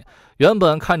父亲，原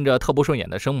本看着特不顺眼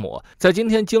的生母，在今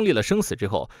天经历了生死之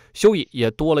后，休伊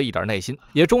也多了一点耐心，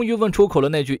也终于问出口了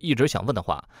那句一直想问的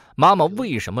话：妈妈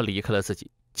为什么离开了自己？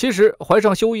其实怀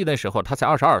上休伊那时候他才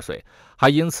22岁，还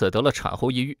因此得了产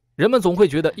后抑郁。人们总会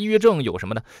觉得抑郁症有什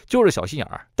么呢？就是小心眼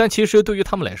儿。但其实对于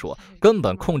他们来说，根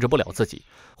本控制不了自己。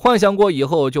幻想过以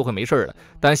后就会没事了，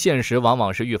但现实往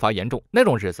往是愈发严重。那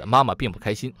种日子，妈妈并不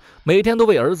开心，每天都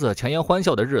为儿子强颜欢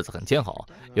笑的日子很煎熬。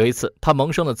有一次，她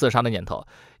萌生了自杀的念头，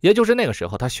也就是那个时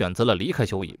候，她选择了离开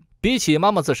修乙。比起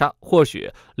妈妈自杀，或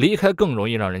许离开更容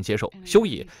易让人接受。修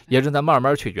乙也正在慢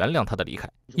慢去原谅她的离开。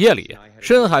夜里，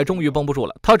深海终于绷不住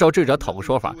了，他找智者讨个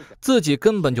说法，自己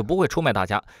根本就不会出卖大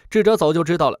家。智者早就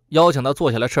知道了，邀请他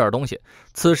坐下来吃点东西。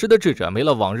此时的智者没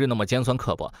了往日那么尖酸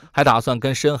刻薄，还打算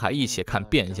跟深海一起看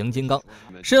变形金刚。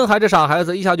深海这傻孩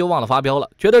子一下就忘了发飙了，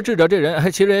觉得智者这人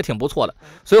其实也挺不错的。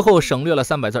随后省略了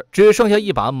300字，只剩下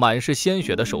一把满是鲜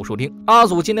血的手术钉。阿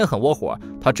祖今天很窝火，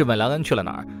他质问莱恩去了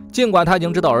哪儿。尽管他已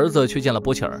经知道儿子去见了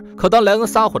波切尔，可当莱恩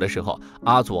撒谎的时候，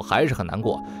阿祖还是很难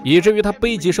过，以至于他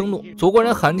悲极生怒。祖国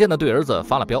人罕见的对儿子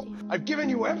发了飙。I've given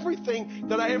you everything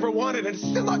that I ever wanted, and it's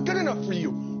still not good enough for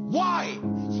you. Why?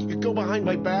 You go behind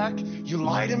my back? You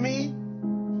lie to me?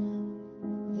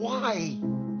 Why?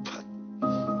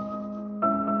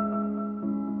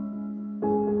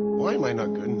 Why am I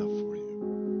not good enough for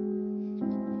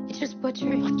you? It's just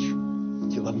butchery.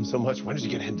 You love him so much. Why did you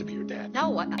get him to be your dad?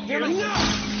 No, you're my...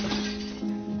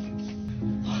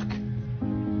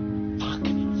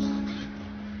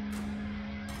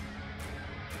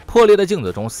破裂的镜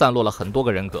子中散落了很多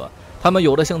个人格，他们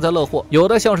有的幸灾乐祸，有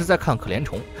的像是在看可怜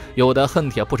虫，有的恨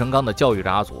铁不成钢地教育着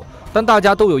阿祖，但大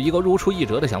家都有一个如出一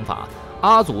辙的想法：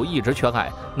阿祖一直缺爱，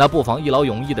那不妨一劳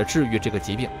永逸地治愈这个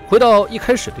疾病，回到一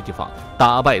开始的地方，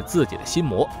打败自己的心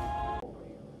魔。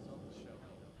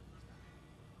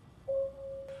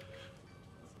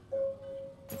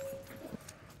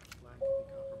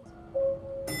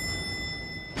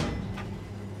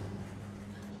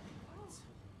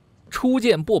初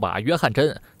见不把约翰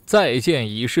真，再见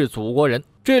已是祖国人。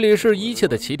这里是一切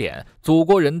的起点，祖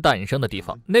国人诞生的地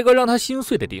方，那个让他心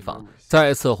碎的地方。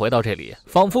再次回到这里，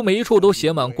仿佛每一处都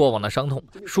写满过往的伤痛，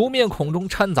熟面孔中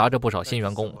掺杂着不少新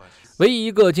员工。唯一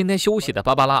一个今天休息的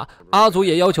芭芭拉，阿祖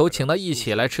也要求请他一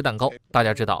起来吃蛋糕。大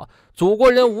家知道，祖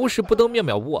国人无事不登妙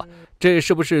妙屋啊，这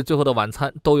是不是最后的晚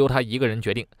餐都由他一个人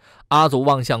决定？阿祖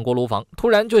望向锅炉房，突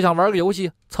然就想玩个游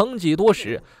戏。曾几多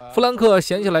时，弗兰克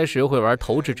闲下来时会玩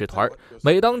投掷纸团，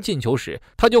每当进球时，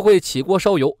他就会起锅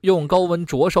烧油，用高温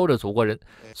灼烧着祖国人。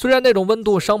虽然那种温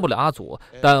度伤不了阿祖，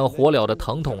但火燎的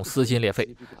疼痛撕心裂肺。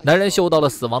男人嗅到了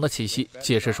死亡的气息，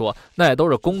解释说那都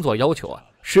是工作要求啊。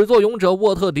始作俑者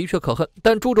沃特的确可恨，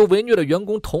但助纣为虐的员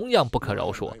工同样不可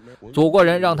饶恕。祖国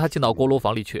人让他进到锅炉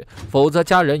房里去，否则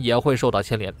家人也会受到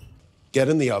牵连。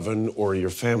 Get in the oven, or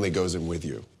your family goes in with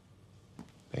you.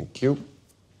 Thank you.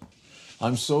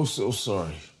 I'm so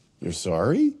sorry. You're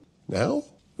sorry? Now?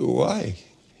 Why?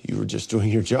 You were just doing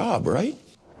your job, right?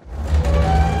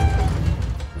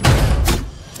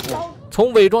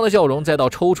 从伪装的笑容再到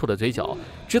抽搐的嘴角，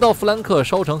直到弗兰克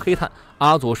烧成黑炭，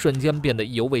阿祖瞬间变得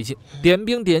意犹未尽。点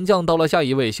兵点将到了下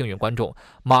一位幸运观众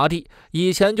马蒂，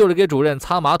以前就是给主任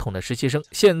擦马桶的实习生，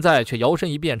现在却摇身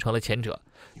一变成了前者。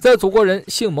在祖国人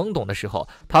性懵懂的时候，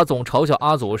他总嘲笑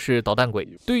阿祖是捣蛋鬼。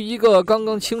对于一个刚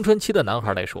刚青春期的男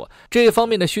孩来说，这方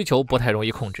面的需求不太容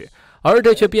易控制，而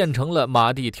这却变成了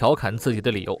马蒂调侃自己的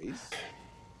理由。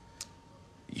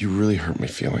You really hurt my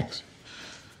feelings.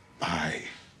 I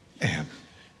am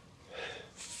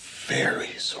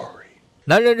very sorry.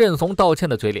 男人认怂道歉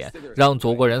的嘴脸让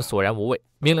祖国人索然无味，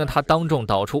命令他当众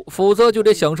导出，否则就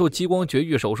得享受激光绝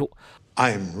育手术。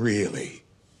I am really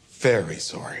very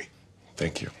sorry.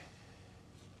 Thank you.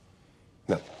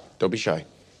 No, don't be shy.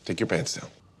 Take your pants down.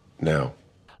 Now.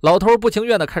 老头不情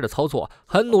愿地开始操作，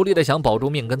很努力地想保住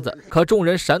命根子，可众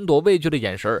人闪躲畏惧的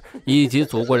眼神以及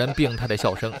祖国人病态的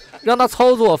笑声，让他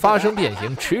操作发生变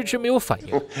形，迟迟没有反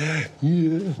应。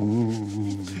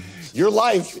Your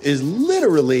life is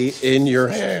literally in your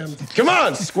hand. Come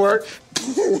on, squirt.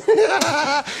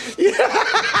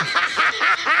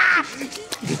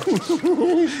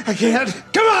 I can't.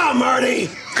 Come on, Marty.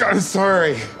 I'm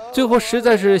sorry. 最后实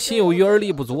在是心有余而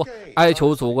力不足，哀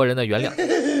求祖国人的原谅。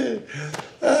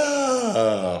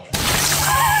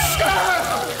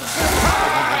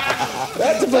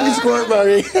That's a funny squirt,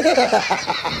 Marty.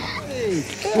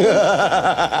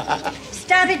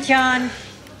 Stop it, John.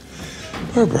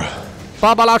 Barbara.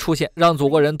 芭芭拉出现，让祖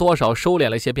国人多少收敛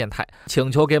了一些变态，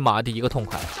请求给马蒂一个痛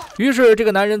快。于是，这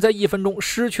个男人在1分钟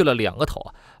失去了2个头。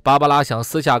芭芭拉想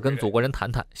私下跟祖国人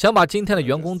谈谈，想把今天的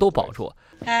员工都保住。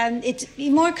It's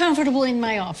more comfortable in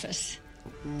my office.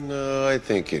 No, I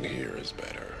think in here is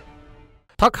better.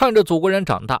 他看着祖国人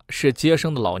长大，是接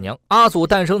生的老娘。阿祖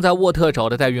诞生在沃特找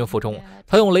的代孕腹中，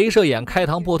他用镭射眼开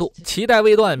膛破肚，脐带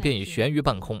未断便已悬于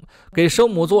半空，给生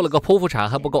母做了个剖腹产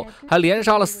还不够，还连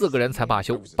杀了4个人才罢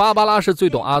休。芭芭拉是最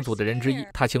懂阿祖的人之一，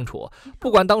他清楚，不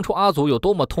管当初阿祖有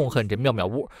多么痛恨这妙妙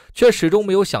屋，却始终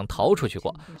没有想逃出去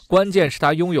过。关键是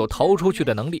他拥有逃出去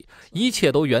的能力，一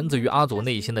切都源自于阿祖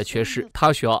内心的缺失，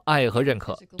他需要爱和认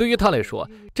可。对于他来说，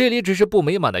这里只是不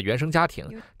美满的原生家庭，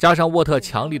加上沃特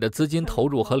强力的资金投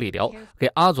入和理疗，给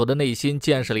阿祖的内心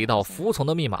建设了一道服从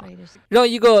的密码，让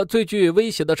一个最具威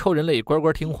胁的超人类乖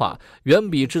乖听话，远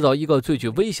比制造一个最具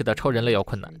威胁的超人类要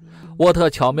困难。沃特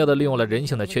巧妙地利用了人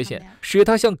性的缺陷，使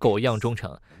他像狗一样忠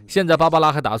诚。现在芭芭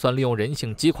拉还打算利用人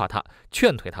性击垮他，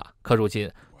劝退他。可如今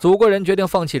祖国人决定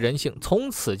放弃人性，从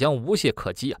此将无懈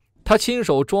可击啊！他亲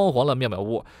手装潢了妙妙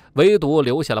屋，唯独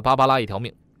留下了芭芭拉一条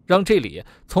命，让这里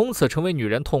从此成为女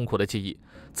人痛苦的记忆。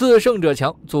自胜者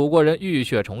强，祖国人浴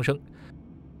血重生。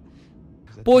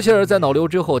波切尔在脑瘤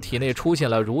之后，体内出现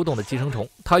了蠕动的寄生虫，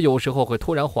他有时候会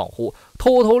突然恍惚，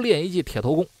偷偷练一记铁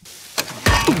头功。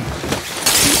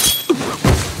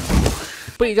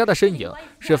贝加的身影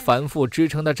是反复支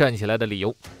撑他站起来的理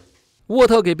由。沃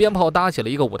特给鞭炮搭起了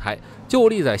一个舞台，就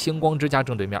立在星光之家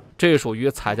正对面，这属于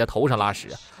踩在头上拉屎。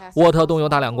沃特动用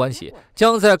大量关系，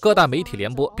将在各大媒体联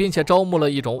播，并且招募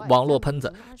了一种网络喷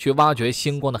子去挖掘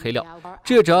星光的黑料。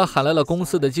智者喊来了公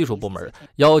司的技术部门，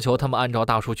要求他们按照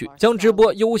大数据将直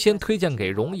播优先推荐给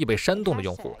容易被煽动的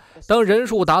用户，当人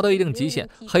数达到一定极限，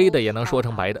黑的也能说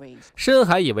成白的。深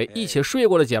海以为一起睡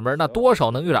过的姐们那多少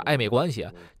能有点暧昧关系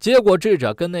啊，结果智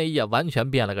者跟那一夜完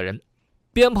全变了个人。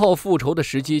鞭炮复仇的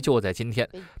时机就在今天，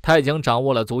他已经掌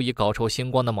握了足以搞臭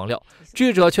星光的猛料，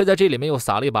智者却在这里面又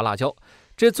撒了一把辣椒。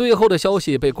这最后的消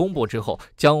息被公布之后，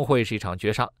将会是一场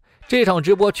绝杀。这场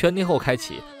直播全天候开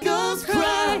启，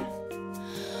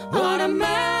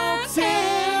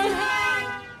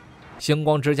星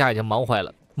光之家已经忙坏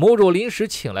了，母主临时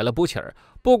请来了布切尔，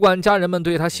不管家人们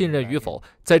对他信任与否，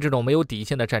在这种没有底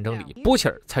线的战争里，布切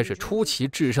尔才是出奇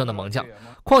制胜的猛将。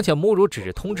况且母主只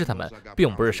是通知他们，并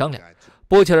不是商量。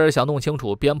布切尔想弄清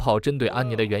楚鞭炮针对安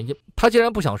妮的原因，他既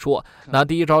然不想说，那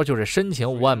第一招就是申请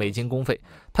5万美金公费。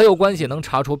他有关系能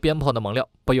查出鞭炮的猛料。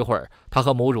不一会儿，他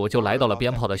和母主就来到了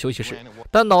鞭炮的休息室，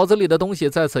但脑子里的东西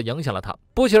再次影响了他。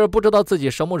布切尔不知道自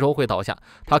己什么时候会倒下，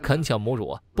他恳请母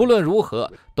主不论如何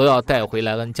都要带回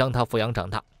莱恩，将他抚养长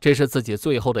大，这是自己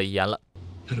最后的遗言了。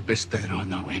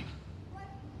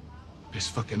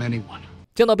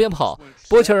见到鞭炮，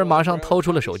波切尔马上掏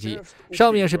出了手机，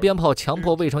上面是鞭炮强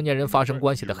迫未成年人发生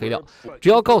关系的黑料，只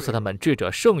要告诉他们智者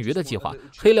剩余的计划，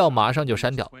黑料马上就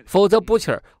删掉，否则波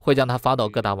切尔会将它发到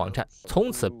各大网站，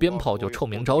从此鞭炮就臭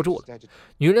名昭著了。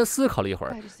女人思考了一会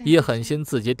儿，也狠心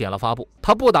自己点了发布，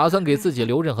她不打算给自己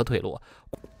留任何退路。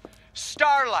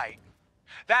 Starlight,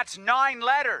 that's 9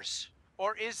 letters,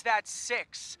 or is that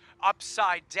 6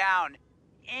 upside down?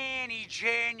 Any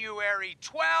January,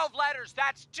 12 letters,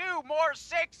 that's 2 more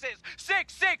 6s.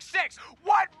 666.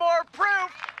 What more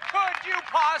proof could you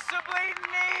possibly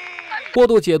need? 过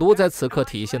度解读在此刻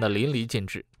体现的淋漓尽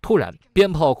致。突然，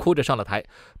鞭炮哭着上了台，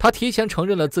他提前承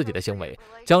认了自己的行为，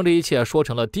将这一切说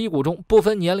成了低谷中不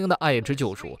分年龄的爱之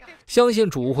救赎，相信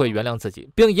主会原谅自己，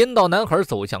并引导男孩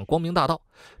走向光明大道。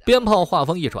鞭炮话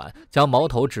锋一转，将矛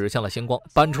头指向了星光，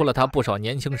搬出了他不少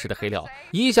年轻时的黑料，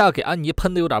一下给安妮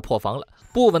喷得有点破防了。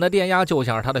不稳的电压就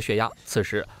像是他的血压。此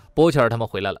时波切尔他们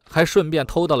回来了，还顺便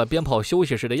偷到了鞭炮休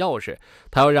息室的钥匙，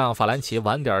他要让法兰奇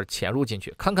晚点潜入进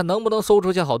去，看看能不能搜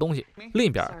出些好东西。另一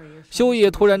边，修也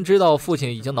突然知道父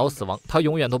亲已经脑死亡，他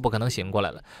永远都不可能醒过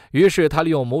来了，于是他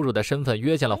利用母乳的身份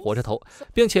约见了火车头，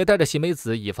并且带着喜美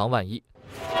子以防万一。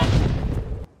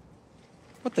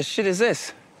 What the shit is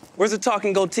this? Where's the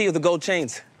talking goatee with the gold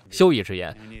chains? 修一直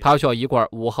言，他需要一罐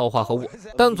5号化合物，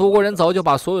但祖国人早就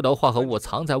把所有的化合物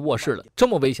藏在卧室了。这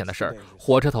么危险的事儿，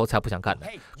火车头才不想干呢。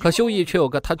可修一却有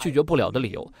个他拒绝不了的理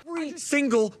由。Every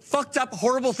single fucked up,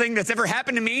 horrible thing that's ever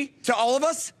happened to me, to all of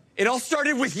us, it all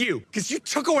started with you, because you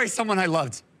took away someone I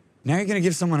loved. Now you're gonna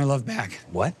give someone I love back.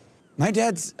 What? My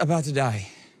dad's about to die.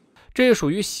 这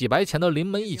属于洗白前的临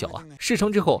门一脚啊！事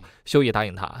成之后，修一答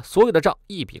应他，所有的账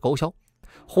一笔勾销。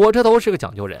 火车头是个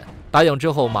讲究人，答应之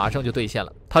后马上就兑现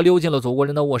了。他溜进了祖国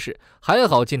人的卧室，还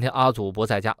好今天阿祖不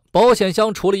在家，保险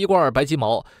箱除了一罐白鸡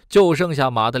毛，就剩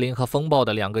下马德琳和风暴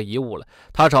的2个遗物了。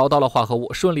他找到了化合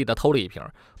物，顺利的偷了一瓶，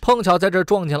碰巧在这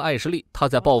撞见了艾什利。他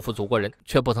在报复祖国人，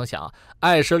却不曾想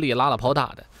艾什利拉了泡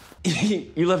大的。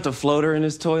You left a floater in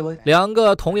his toilet? 2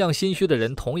个同样心虚的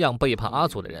人，同样背叛阿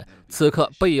祖的人，此刻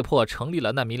被迫成立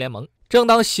了难民联盟。正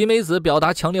当喜美子表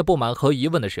达强烈不满和疑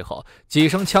问的时候，几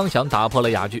声枪响打破了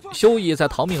哑剧。修一在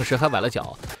逃命时还崴了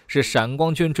脚，是闪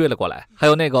光军追了过来，还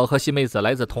有那个和喜美子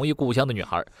来自同一故乡的女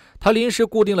孩。他临时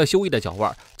固定了修一的脚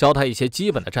腕，教他一些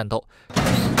基本的战斗。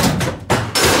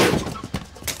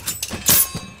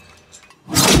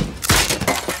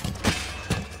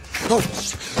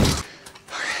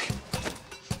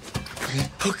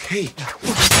Okay,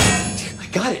 I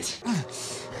got it.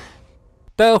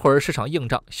 待会儿是场硬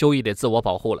仗，修一得自我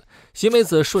保护了。喜美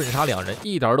子瞬杀两人，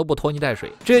一点都不拖泥带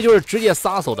水，这就是职业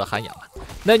杀手的涵养啊！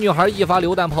那女孩一发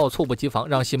榴弹炮，猝不及防，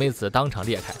让喜美子当场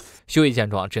裂开。修一见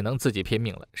状，只能自己拼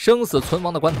命了。生死存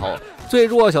亡的关头，最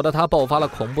弱小的他爆发了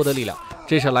恐怖的力量，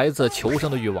这是来自求生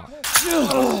的欲望。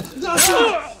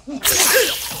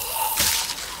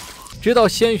直到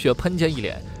鲜血喷溅一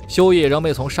脸，修一仍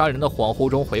没从杀人的恍惚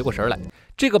中回过神来。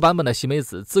这个版本的喜美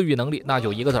子自愈能力那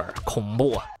就一个字儿：恐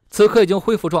怖啊！此刻已经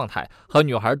恢复状态，和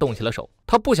女孩动起了手。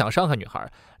他不想伤害女孩，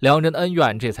两人的恩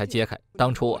怨这才揭开。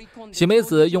当初喜美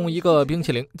子用一个冰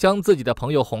淇淋将自己的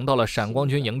朋友哄到了闪光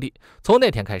军营地。从那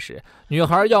天开始，女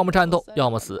孩要么战斗，要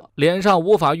么死，脸上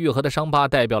无法愈合的伤疤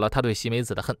代表了她对喜美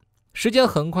子的恨。时间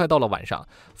很快到了晚上，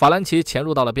法兰奇潜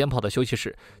入到了鞭炮的休息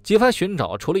室，几番寻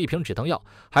找，除了一瓶止疼药，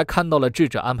还看到了智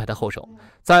者安排的后手。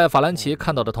在法兰奇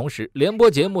看到的同时，联播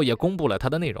节目也公布了他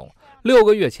的内容。6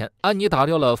个月前，安妮打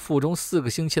掉了腹中4个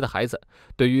星期的孩子。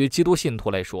对于基督信徒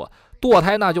来说，堕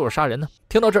胎那就是杀人呢。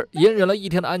听到这儿，隐忍了1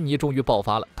天的安妮终于爆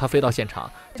发了，她飞到现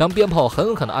场，将鞭炮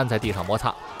狠狠地按在地上摩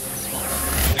擦。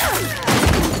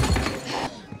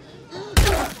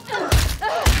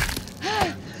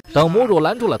等母乳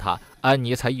拦住了他，安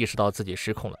妮才意识到自己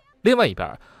失控了。另外一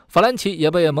边，法兰奇也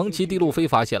被蒙奇蒂路菲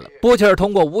发现了。波切尔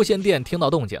通过无线电听到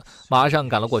动静，马上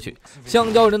赶了过去。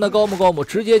橡胶人的高木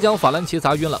直接将法兰奇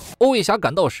砸晕了。欧伟侠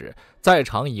赶到时，在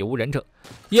场已无人证。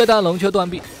液弹冷却断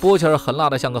臂，波切尔狠辣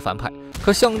的像个反派，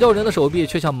可橡胶人的手臂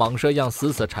却像蟒蛇一样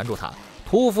死死缠住他。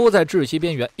屠夫在窒息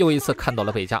边缘又一次看到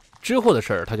了贝加，之后的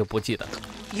事儿他就不记得了。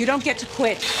You don't get to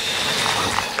quit.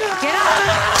 Get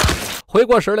up! 回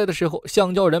过神来的时候，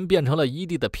橡胶人变成了一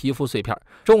地的皮肤碎片，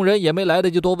众人也没来得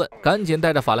及多问，赶紧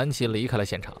带着法兰奇离开了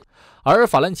现场。而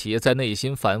法兰奇在内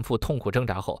心反复痛苦挣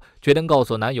扎后，决定告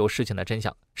诉男友事情的真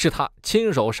相，是他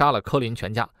亲手杀了科林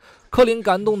全家。科林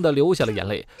感动地流下了眼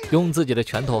泪，用自己的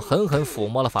拳头狠狠抚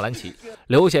摸了法兰奇，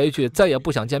留下一句再也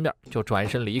不想见面，就转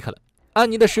身离开了。安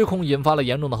妮的失控引发了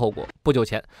严重的后果。不久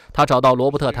前，他找到罗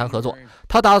伯特谈合作，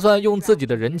他打算用自己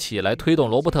的人气来推动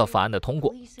罗伯特法案的通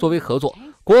过。作为合作，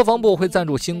国防部会赞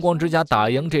助星光之家打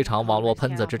赢这场网络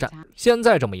喷子之战。现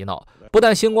在这么一闹，不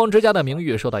但星光之家的名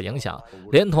誉受到影响，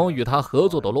连同与他合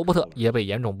作的罗伯特也被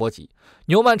严重波及。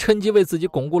纽曼趁机为自己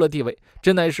巩固了地位，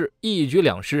真乃是一举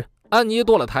两失。安妮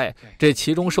堕了胎，这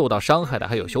其中受到伤害的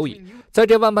还有修一。在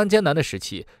这万般艰难的时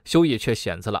期，修一却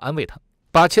选择了安慰他，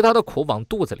把其他的苦往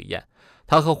肚子里咽。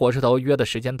他和火石头约的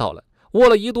时间到了，窝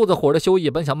了一肚子火的修一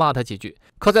本想骂他几句，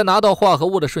可在拿到化合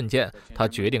物的瞬间，他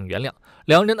决定原谅，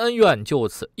两人恩怨就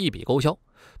此一笔勾销。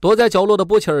躲在角落的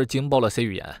波切尔惊爆了 C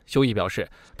语言，修一表示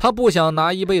他不想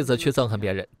拿一辈子去憎恨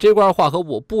别人，这罐化合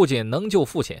物不仅能救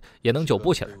父亲，也能救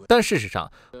波切尔。但事实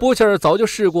上，波切尔早就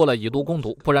试过了以毒攻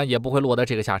毒，不然也不会落得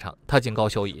这个下场。他警告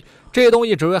修一，这东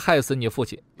西只会害死你父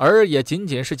亲，而也仅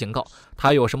仅是警告，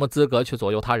他有什么资格去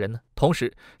左右他人呢？同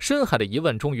时，深海的疑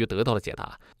问终于得到了解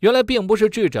答，原来并不是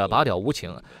智者拔屌无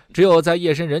情，只有在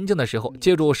夜深人静的时候，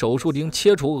借助手术钉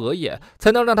切除额叶，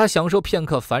才能让他享受片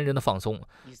刻凡人的放松。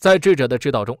在智者的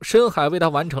指导中，深海为他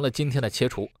完成了今天的切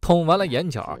除，捅完了眼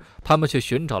角，他们去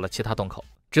寻找了其他洞口。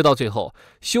直到最后，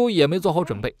修一也没做好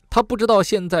准备，他不知道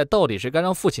现在到底是该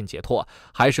让父亲解脱，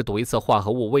还是赌一次化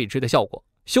合物未知的效果。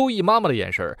修一妈妈的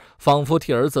眼神仿佛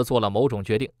替儿子做了某种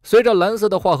决定，随着蓝色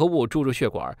的化合物注入血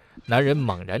管，男人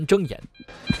猛然睁眼。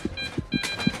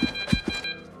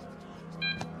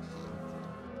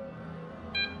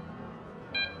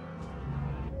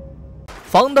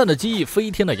防弹的鸡，飞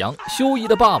天的羊，修一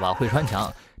的爸爸会穿墙，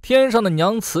天上的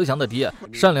娘，慈祥的爹，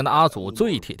善良的阿祖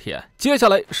最体贴。接下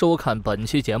来收看本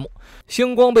期节目。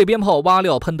星光被鞭炮挖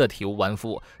料喷得体无完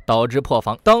肤，导致破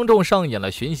防，当众上演了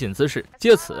寻衅滋事。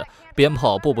借此，鞭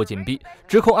炮步步紧逼，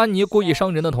指控安妮故意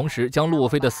伤人的同时，将路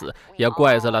飞的死也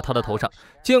怪在了他的头上。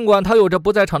尽管他有着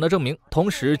不在场的证明，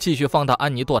同时继续放大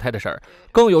安妮堕胎的事儿，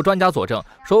更有专家佐证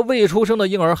说未出生的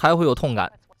婴儿还会有痛感。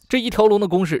这一条龙的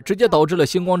攻势直接导致了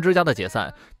星光之家的解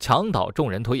散，墙倒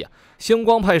众人推呀。星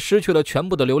光派失去了全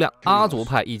部的流量，阿祖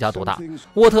派一家独大。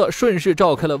沃特顺势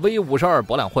召开了 V52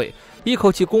 博览会，一口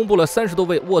气公布了30多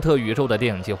位沃特宇宙的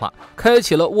电影计划，开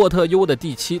启了沃特 U 的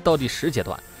第7到第10阶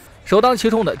段。首当其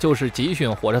冲的就是集训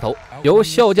火车头，由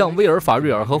笑匠威尔·法瑞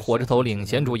尔和火车头领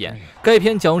衔主演。该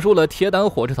片讲述了铁胆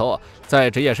火车头在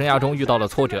职业生涯中遇到了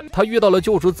挫折，他遇到了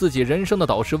救赎自己人生的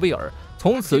导师威尔，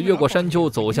从此越过山丘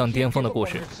走向巅峰的故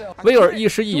事。威尔亦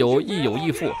师亦友，亦友亦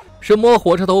父，是摸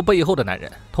火车头背后的男人，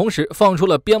同时放出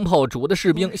了鞭炮主的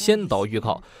士兵先导预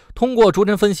告。通过逐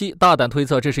帧分析，大胆推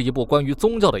测这是一部关于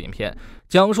宗教的影片，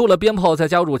讲述了鞭炮在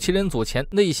加入7人组前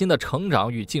内心的成长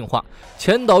与进化。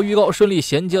前导预告顺利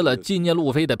衔接了纪念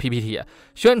路飞的 PPT，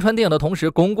 宣传电影的同时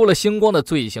巩固了星光的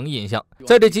罪行印象。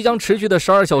在这即将持续的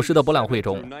12小时的博览会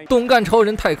中，动感超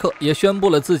人泰克也宣布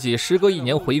了自己时隔1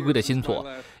年回归的新作，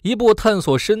一部探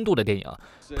索深度的电影。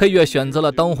配乐选择了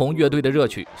当红乐队的热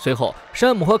曲，随后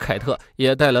山姆和凯特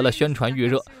也带来了宣传预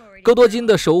热。哥多金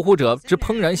的守护者之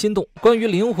怦然心动，关于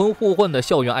灵魂互换的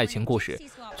校园爱情故事。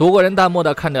祖国人淡漠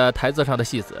地看着台子上的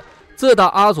戏子。自打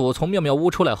阿祖从妙妙屋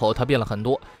出来后，他变了很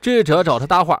多。智者找他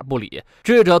搭话不理，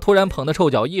智者突然捧的臭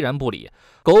脚依然不理。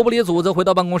狗不理祖则回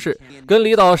到办公室，跟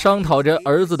李导商讨着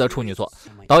儿子的处女作。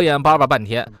导演叭叭半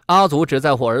天，阿祖只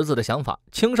在乎儿子的想法。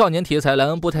青少年题材莱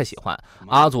恩不太喜欢，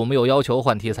阿祖没有要求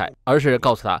换题材，而是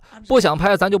告诉他不想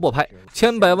拍咱就不拍，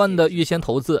千百万的预先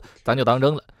投资咱就当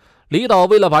真了。李导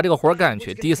为了把这个活干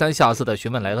去，低三下四的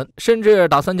询问莱恩，甚至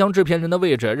打算将制片人的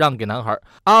位置让给男孩。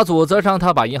阿祖则让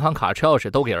他把银行卡、车钥匙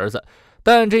都给儿子，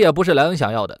但这也不是莱恩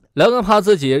想要的。莱恩怕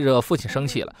自己惹父亲生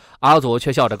气了，阿祖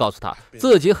却笑着告诉他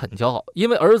自己很骄傲，因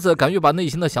为儿子敢于把内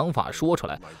心的想法说出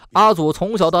来。阿祖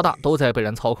从小到大都在被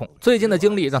人操控，最近的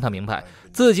经历让他明白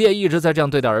自己也一直在这样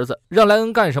对待儿子，让莱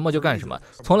恩干什么就干什么，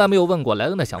从来没有问过莱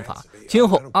恩的想法。今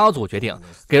后阿祖决定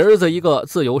给儿子一个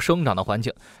自由生长的环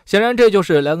境，显然这就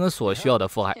是莱恩所需要的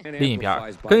父爱。另一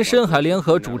边，跟深海联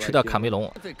合主持的卡梅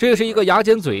隆，这是一个牙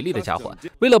尖嘴利的家伙，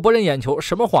为了博人眼球，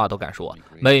什么话都敢说，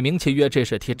美名其曰这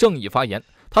是替正义发言。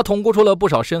他统估出了不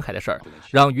少深海的事儿，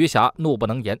让余霞怒不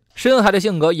能言。深海的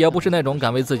性格也不是那种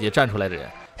敢为自己站出来的人，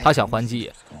他想还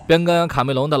击，便跟卡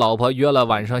梅隆的老婆约了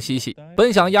晚上嬉戏，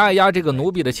本想压一压这个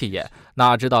奴婢的气焰，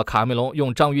哪知道卡梅隆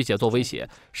用章鱼姐做威胁，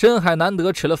深海难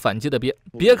得吃了反击的鳖。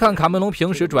别看卡梅隆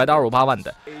平时拽的2、5、8万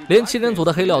的，连7人组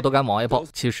的黑料都敢往外爆，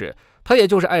其实他也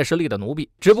就是艾什利的奴婢，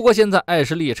只不过现在艾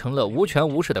什利成了无权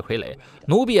无势的傀儡，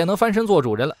奴婢也能翻身做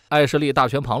主人了。艾什利大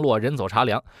权旁落，人走茶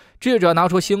凉。智者拿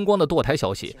出星光的堕胎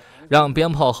消息，让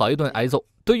鞭炮好一顿挨揍。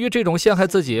对于这种陷害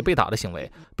自己被打的行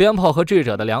为，鞭炮和智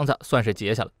者的梁子算是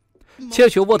结下了。窃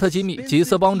取沃特机密，几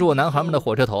次帮助男孩们的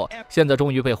火车头，现在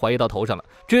终于被怀疑到头上了。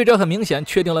智者很明显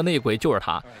确定了内鬼就是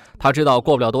他，他知道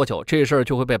过不了多久这事儿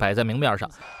就会被摆在明面上，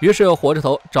于是火车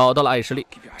头找到了艾什利，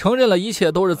承认了一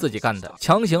切都是自己干的，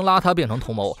强行拉他变成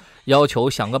同谋，要求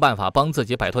想个办法帮自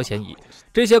己摆脱嫌疑。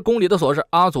这些宫里的琐事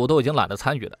阿祖都已经懒得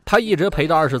参与了，他一直陪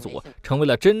着20组，成为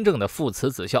了真正的父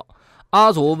慈子孝。阿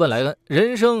祖问莱恩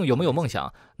人生有没有梦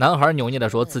想，男孩扭捏地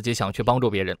说自己想去帮助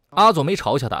别人。阿祖没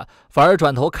嘲笑他，反而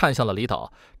转头看向了李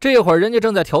导。这会儿人家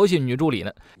正在调戏女助理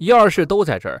呢，1、2事都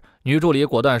在这儿。女助理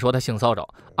果断说她性骚扰，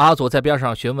阿祖在边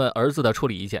上询问儿子的处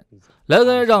理意见。莱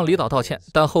恩让李导道歉，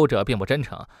但后者并不真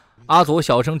诚。阿祖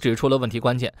小声指出了问题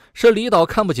关键，是李导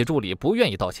看不起助理，不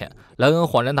愿意道歉。莱恩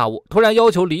恍然大悟，突然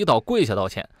要求李导跪下道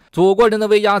歉。祖国人的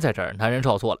威压在这儿，男人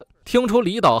照做了。听出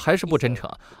李导还是不真诚，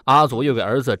阿祖又给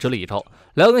儿子支了一招。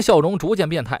莱恩笑容逐渐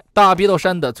变态，大鼻头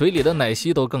扇的嘴里的奶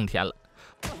昔都更甜了。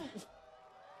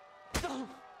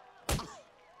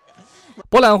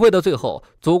博览会的最后，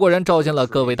祖国人召见了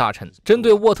各位大臣，针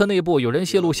对沃特内部有人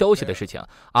泄露消息的事情，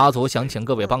阿祖想请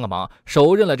各位帮个忙，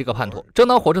手刃了这个叛徒。正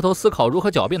当火车头思考如何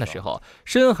狡辩的时候，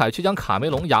深海却将卡梅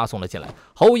隆押送了进来。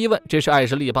毫无疑问，这是艾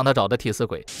什利帮他找的替死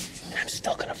鬼。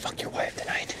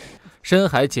深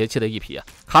海解气的一批，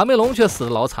卡梅隆却死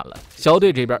得老惨了。小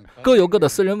队这边各有各的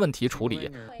私人问题处理，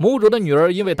母主的女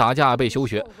儿因为打架被休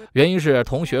学，原因是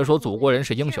同学说祖国人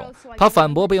是英雄，他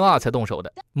反驳被骂才动手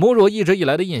的。母主一直以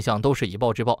来的印象都是以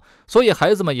暴制暴，所以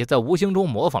孩子们也在无形中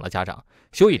模仿了家长。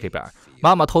修乙这边，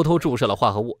妈妈偷偷注射了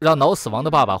化合物，让脑死亡的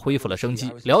爸爸恢复了生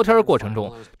机。聊天过程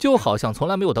中就好像从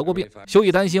来没有得过病，修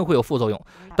乙担心会有副作用，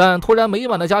但突然美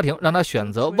满的家庭让他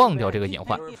选择忘掉这个隐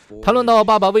患。谈论到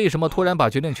爸爸为什么突然把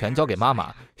决定权交给妈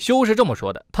妈，修是这么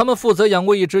说的：他们负责养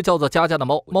过一只叫做佳佳的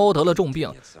猫，猫得了重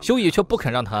病，修乙却不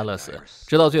肯让它安乐死，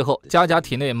直到最后佳佳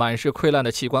体内满是溃烂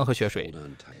的器官和血水。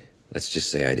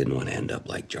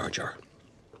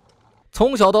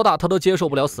从小到大他都接受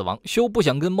不了死亡，修不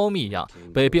想跟猫咪一样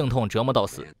被病痛折磨到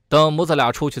死。等母子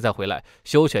俩出去再回来，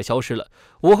修却消失了。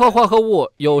5号化合物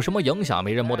有什么影响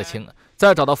没人摸得清。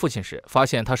再找到父亲时，发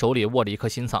现他手里握着一颗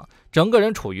心脏，整个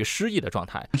人处于失忆的状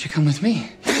态。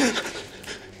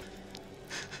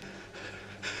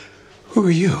Who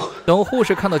are you? 等护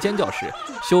士看到尖叫时，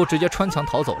修直接穿墙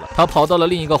逃走了，他跑到了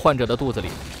另一个患者的肚子里，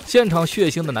现场血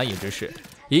腥的难以直视。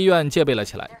医院戒备了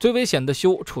起来，最危险的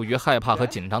修处于害怕和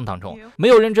紧张当中，没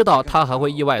有人知道他还会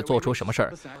意外做出什么事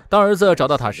儿。当儿子找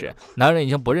到他时，男人已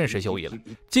经不认识修义了，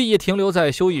记忆停留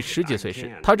在修义10几岁时，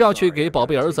他正要去给宝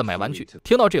贝儿子买玩具。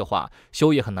听到这话，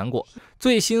修义很难过，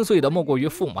最心碎的莫过于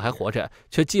父母还活着，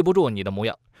却记不住你的模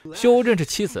样。修认识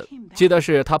妻子，记得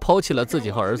是他抛弃了自己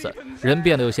和儿子，人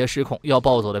变得有些失控，要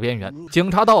暴走的边缘。警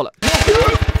察到了，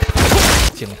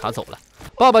警察走了。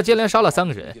爸爸接连杀了3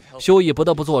个人，修义不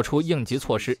得不做出应急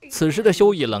措施。此时的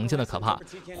修义冷静的可怕，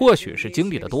或许是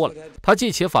经历的多了，他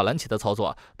记起法兰奇的操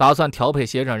作，打算调配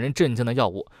些让人震惊的药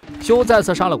物。修再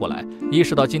次杀了过来，意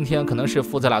识到今天可能是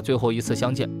父子俩最后一次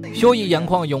相见，修义眼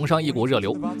眶涌上一股热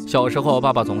流。小时候，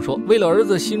爸爸总说，为了儿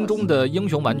子心中的英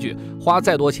雄玩具，花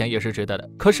再多钱也是值得的。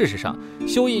可事实上，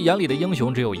修义眼里的英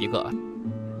雄只有一个。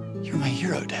You're my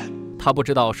hero, Dad. 他不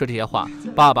知道说这些话，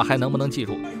爸爸还能不能记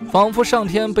住？仿佛上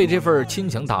天被这份亲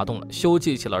情打动了，修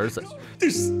记起了儿子。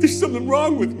There's something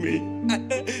wrong with me.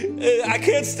 I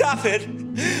can't stop it.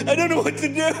 I don't know what to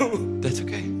do. That's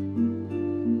okay.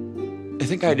 I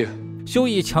think I do. 修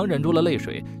义强忍住了泪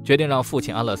水，决定让父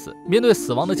亲安乐死。面对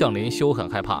死亡的降临，修很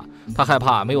害怕，他害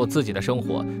怕没有自己的生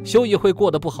活，修义会过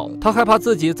得不好，他害怕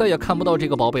自己再也看不到这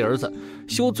个宝贝儿子。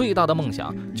修最大的梦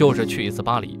想就是去一次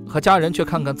巴黎，和家人去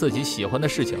看看自己喜欢的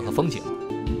事情和风景。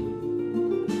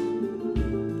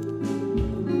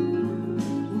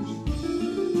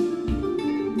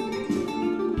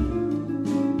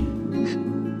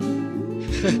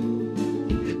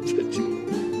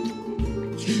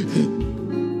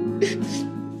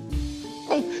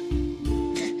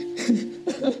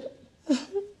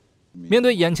面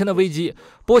对眼前的危机，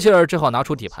波切尔只好拿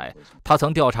出底牌。他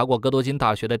曾调查过哥多金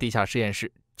大学的地下实验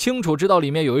室，清楚知道里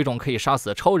面有一种可以杀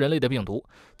死超人类的病毒。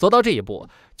走到这一步，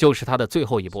就是他的最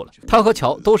后一步了。他和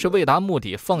乔都是为达目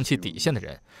的放弃底线的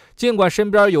人，尽管身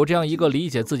边有这样一个理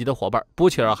解自己的伙伴，波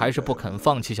切尔还是不肯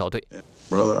放弃小队。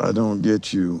Brother, I don't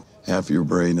get you. Half your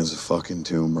brain is a fucking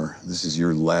tumor. This is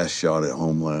your last shot at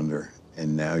Homelander,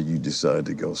 and now you decide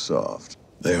to go soft.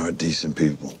 They are decent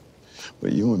people.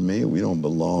 But you and me, we don't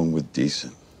belong with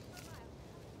decent.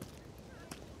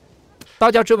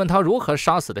 大家质问他如何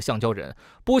杀死的橡胶人，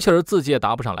布切尔自己也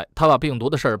答不上来。他把病毒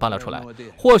的事儿搬了出来，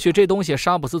或许这东西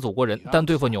杀不死祖国人，但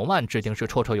对付纽曼指定是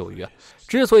绰绰有余。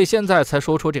之所以现在才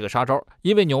说出这个杀招，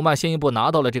因为纽曼先一步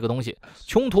拿到了这个东西。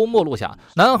穷途末路下，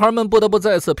男孩们不得不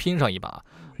再次拼上一把。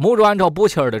母主按照布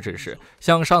切尔的指示，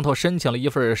向上头申请了一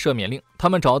份赦免令。他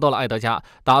们找到了艾德加，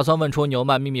打算问出纽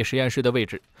曼秘密实验室的位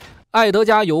置。艾德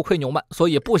加有愧纽曼，所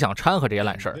以不想掺和这些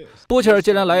烂事儿。布切尔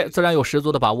既然来，自然有十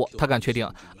足的把握。他敢确定，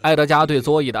艾德加对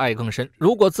佐伊的爱更深。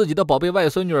如果自己的宝贝外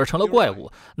孙女儿成了怪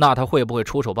物，那他会不会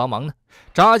出手帮忙呢？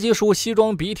炸鸡叔西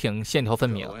装笔挺，线条分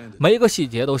明，每一个细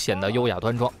节都显得优雅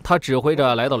端庄。他指挥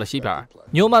着来到了西边，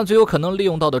纽曼最有可能利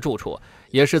用到的住处，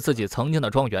也是自己曾经的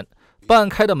庄园。半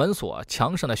开的门锁，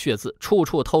墙上的血渍，处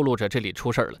处透露着这里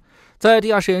出事了。在地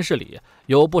下实验室里，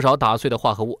有不少打碎的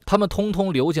化合物，它们通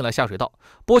通流进了下水道。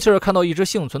波切尔看到一只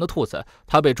幸存的兔子，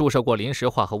它被注射过临时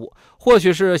化合物，或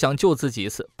许是想救自己一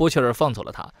次，波切尔放走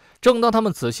了它。正当他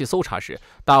们仔细搜查时，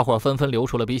大伙纷纷流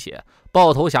出了鼻血。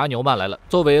爆头侠纽曼来了，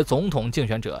作为总统竞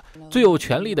选者，最有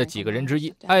权力的几个人之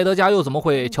一，艾德加又怎么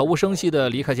会悄无声息地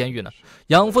离开监狱呢？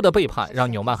养父的背叛让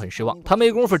纽曼很失望，他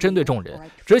没工夫针对众人，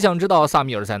只想知道萨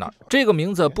米尔在哪儿。这个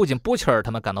名字不仅波切尔他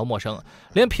们感到陌生，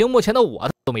连屏幕前的我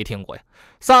都没听过呀。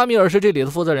萨米尔是这里的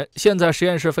负责人，现在实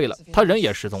验室废了，他人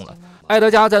也失踪了。艾德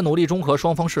加在努力中和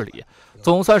双方势力，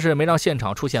总算是没让现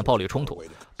场出现暴力冲突。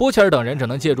波切尔等人只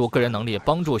能借助个人能力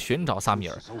帮助寻找萨米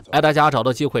尔。艾德加找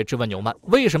到机会质问纽曼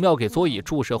为什么要给佐伊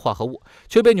注射化合物，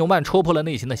却被纽曼戳破了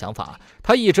内心的想法。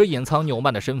他一直隐藏纽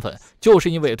曼的身份，就是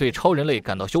因为对超人类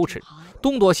感到羞耻，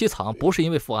东躲西藏不是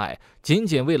因为父爱，仅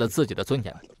仅为了自己的尊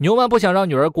严。纽曼不想让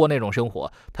女儿过那种生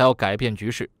活，他要改变局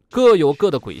势。各有各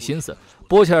的鬼心思，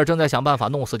波切尔正在想办法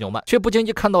弄死纽曼，却不经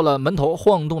意看到了门头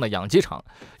晃动的养鸡场，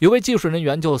有位技术人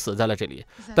员就死在了这里。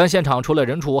但现场除了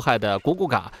人畜无害的咕咕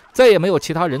嘎，再也没有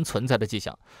其他人存在的迹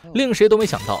象，令谁都没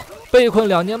想到，被困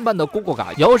2年半的咕咕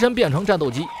嘎摇身变成战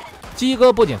斗机。鸡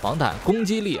哥不仅防弹，攻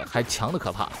击力还强得可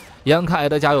怕。眼看艾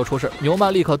德加又出事，纽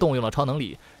曼立刻动用了超能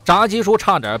力，炸鸡叔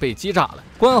差点被击炸了。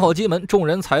关好机门，众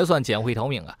人才算捡回一条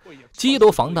命啊！鸡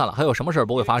都防弹了，还有什么事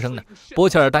不会发生呢？波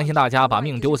切尔担心大家把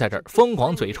命丢在这儿，疯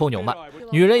狂嘴抽纽曼。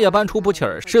女人也搬出波切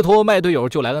尔试图卖队友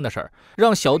救莱恩的事儿，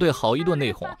让小队好一顿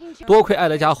内讧。多亏艾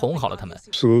德加哄好了他们。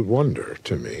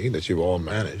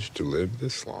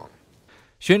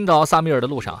寻找萨米尔的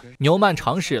路上，纽曼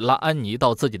尝试拉安妮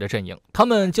到自己的阵营。他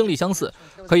们经历相似，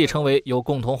可以成为有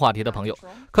共同话题的朋友。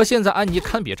可现在安妮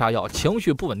堪比炸药，情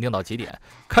绪不稳定到极点，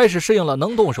开始适应了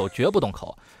能动手绝不动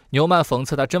口。纽曼讽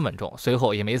刺他真稳重，随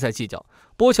后也没再计较。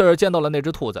波切尔见到了那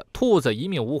只兔子，兔子一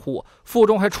命呜呼，腹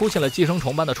中还出现了寄生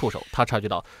虫般的触手。他察觉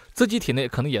到自己体内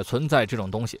可能也存在这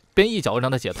种东西，便一脚让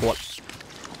他解脱了。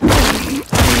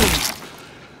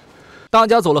大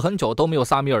家走了很久都没有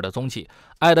萨米尔的踪迹，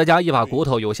埃德加一把骨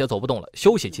头有些走不动了。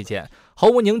休息期间，毫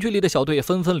无凝聚力的小队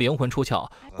纷纷灵魂出窍，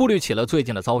顾虑起了最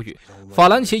近的遭遇。法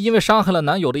兰奇因为杀害了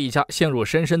男友的一家，陷入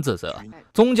深深自责。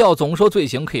宗教总说罪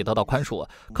行可以得到宽恕，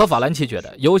可法兰奇觉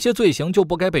得有些罪行就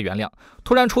不该被原谅。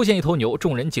突然出现一头牛，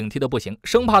众人警惕的不行，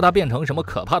生怕它变成什么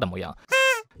可怕的模样。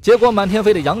结果满天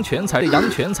飞的羊群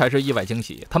才是意外惊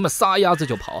喜，他们撒丫子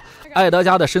就跑。艾德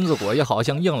加的身子骨也好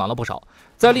像硬朗了不少。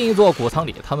在另一座谷仓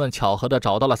里，他们巧合地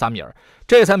找到了萨米尔，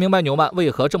这才明白纽曼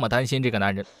为何这么担心这个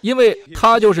男人，因为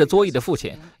他就是佐伊的父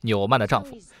亲，纽曼的丈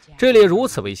夫。这里如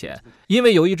此危险，因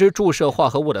为有一只注射化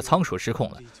合物的仓鼠失控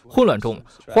了。混乱中，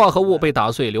化合物被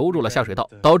打碎流入了下水道，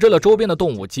导致了周边的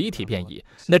动物集体变异。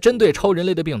那针对超人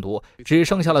类的病毒只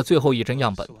剩下了最后一针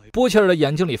样本。波切尔的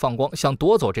眼睛里放光，想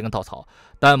夺走这根稻草，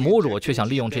但母乳却想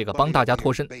利用这个帮大家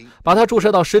脱身，把它注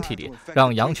射到尸体里，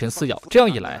让羊群撕咬。这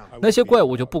样一来，那些怪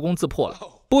物就不攻自破了。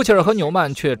布切尔和纽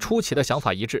曼却出奇的想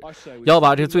法一致，要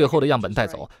把这最后的样本带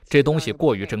走。这东西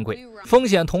过于珍贵，风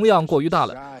险同样过于大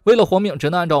了。为了活命，只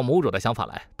能按照母乳的想法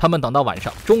来。他们等到晚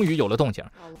上，终于有了动静，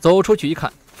走出去一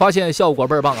看，发现效果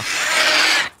倍儿棒啊！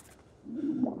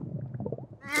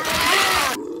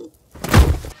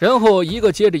然后一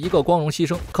个接着一个光荣牺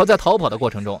牲，可在逃跑的过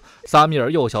程中，萨米尔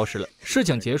又消失了。事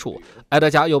情结束，埃德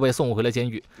加又被送回了监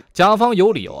狱。甲方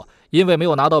有理由，因为没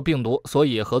有拿到病毒，所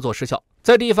以合作失效。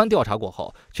在这一番调查过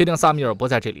后，确定萨米尔不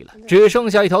在这里了，只剩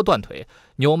下一条断腿。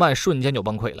纽曼瞬间就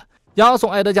崩溃了。押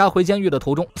送埃德加回监狱的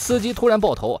途中，司机突然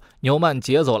爆头，纽曼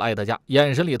劫走了埃德加，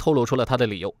眼神里透露出了他的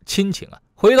理由：亲情啊。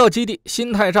回到基地，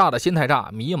心态炸的心态炸，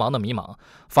迷茫的迷茫。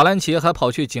法兰奇还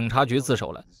跑去警察局自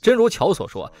首了。真如乔所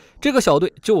说，这个小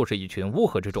队就是一群乌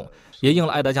合之众，也应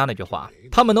了埃德加那句话：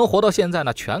他们能活到现在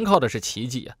呢，全靠的是奇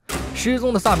迹啊。失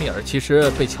踪的萨米尔其实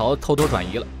被乔偷偷转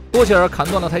移了，波切尔砍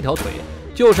断了他一条腿，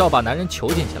就是要把男人囚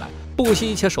禁起来，不惜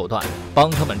一切手段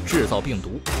帮他们制造病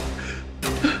毒。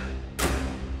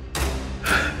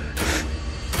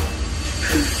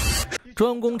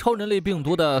专攻超人类病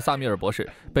毒的萨米尔博士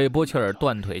被波切尔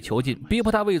断腿囚禁，逼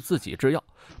迫他为自己制药。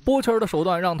波切尔的手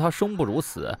段让他生不如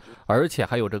死，而且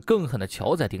还有着更狠的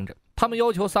乔在盯着。他们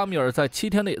要求萨米尔在7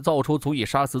天内造出足以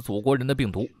杀死祖国人的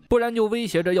病毒，不然就威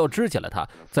胁着要肢解了他，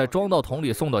再装到桶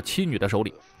里送到妻女的手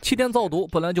里。7天造毒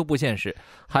本来就不现实，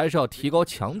还是要提高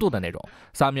强度的那种。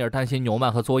萨米尔担心纽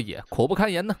曼和佐伊苦不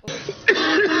堪言呢。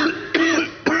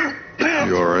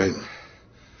You all right?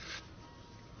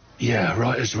 Yeah,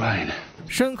 right as rain.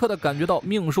 深刻地感觉到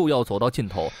命数要走到尽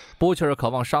头，波切尔渴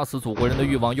望杀死祖国人的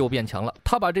欲望又变强了。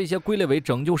他把这些归类为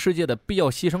拯救世界的必要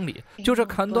牺牲里，就是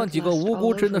砍断几个无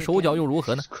辜之人的手脚又如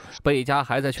何呢？贝加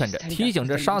还在劝着、提醒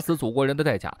着杀死祖国人的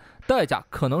代价，代价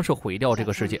可能是毁掉这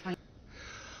个世界。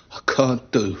I can't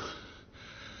do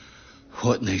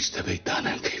what needs to be done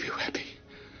and keep you happy.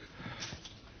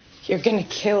 You're gonna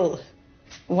kill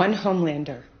one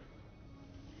Homelander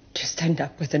just end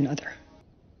up with another.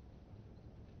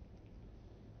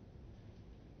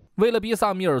 为了逼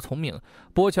萨米尔从命，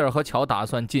波切尔和乔打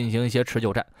算进行一些持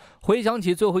久战。回想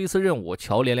起最后一次任务，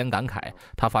乔连连感慨，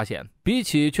他发现比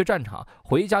起去战场，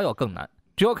回家要更难。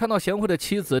只要看到贤惠的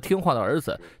妻子、听话的儿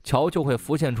子，乔就会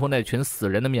浮现出那群死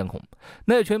人的面孔，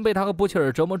那群被他和波切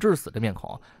尔折磨致死的面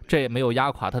孔。这没有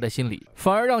压垮他的心理，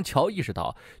反而让乔意识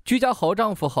到，居家好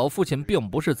丈夫、好父亲并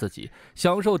不是自己，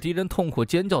享受敌人痛苦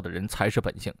尖叫的人才是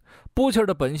本性。波切尔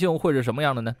的本性会是什么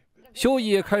样的呢？修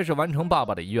义开始完成爸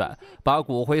爸的遗愿，把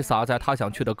骨灰撒在他想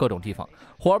去的各种地方。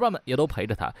伙伴们也都陪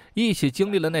着他，一起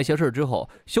经历了那些事之后，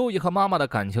修义和妈妈的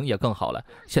感情也更好了。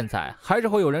现在还是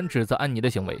会有人指责安妮的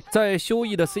行为，在修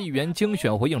义的 C 语言精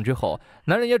选回应之后，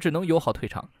男人也只能友好退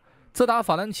场。自打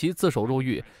法兰奇自首入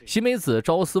狱，西梅子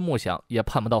朝思暮想，也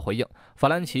盼不到回应。法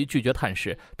兰奇拒绝探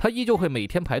视，他依旧会每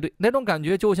天排队，那种感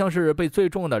觉就像是被最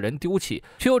重要的人丢弃，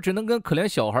却又只能跟可怜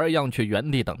小孩一样去原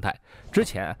地等待。之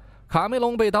前卡梅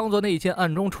隆被当作内奸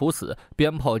暗中处死，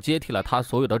鞭炮接替了他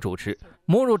所有的主持。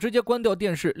母乳直接关掉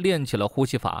电视，练起了呼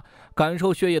吸法，感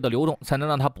受血液的流动，才能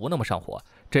让他不那么上火。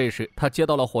这时他接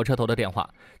到了火车头的电话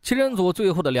，7人组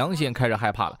最后的良心开始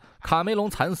害怕了。卡梅隆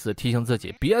惨死，提醒自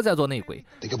己别再做内鬼。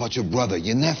 Think about your brother,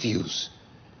 your nephews.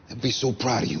 I'd be so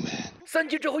proud of you, man. 3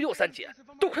集之后又3集，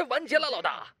都快完结了，老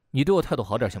大，你对我态度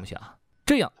好点行不行？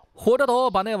这样火车头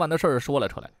把那晚的事儿说了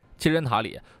出来。七人塔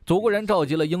里，祖国人召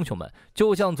集了英雄们，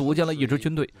就像组建了一支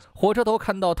军队。火车头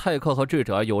看到泰克和智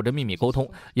者有着秘密沟通，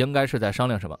应该是在商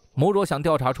量什么。母主想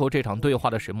调查出这场对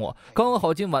话的始末，刚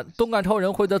好今晚动感超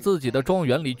人会在自己的庄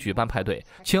园里举办派对，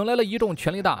请来了一众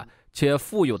权力大且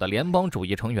富有的联邦主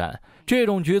义成员。这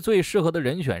种局最适合的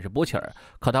人选是波切尔，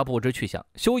可他不知去向，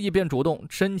休伊便主动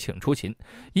申请出勤。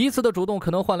一次的主动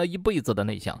可能换来一辈子的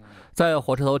内向。在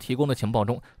火车头提供的情报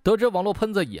中，得知网络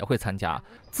喷子也会参加。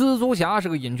蜘蛛侠是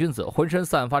个瘾君子，浑身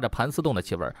散发着盘丝洞的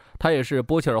气味，他也是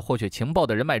波切尔获取情报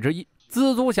的人脉之一。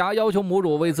蜘蛛侠要求母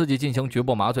主为自己进行局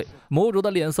部麻醉，母主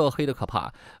的脸色黑得可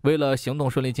怕。为了行动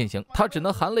顺利进行，他只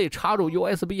能含泪插入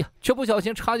USB， 却不小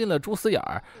心插进了蛛丝眼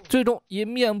儿，最终以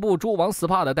面部蛛网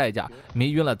SPA 的代价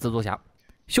迷晕了蜘蛛侠。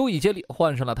休伊接力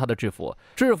换上了他的制服，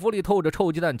制服里透着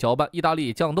臭鸡蛋搅拌意大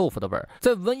利酱豆腐的味儿，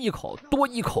再闻一口多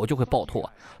一口就会爆吐，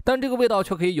但这个味道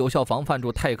却可以有效防范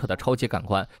住泰克的超级感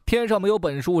官。天上没有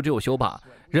本书，只有修霸。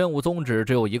任务宗旨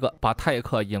只有一个，把泰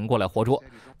克引过来活捉。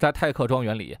在泰克庄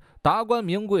园里，达官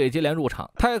名贵接连入场。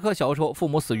泰克小时候父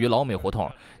母死于老美胡同，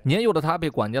年幼的他被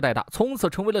管家带大，从此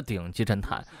成为了顶级侦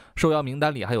探。受邀名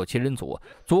单里还有7人组，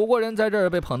祖国人在这儿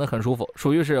被捧得很舒服，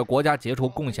属于是国家杰出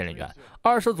贡献人员。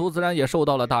20组自然也受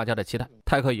到了大家的期待。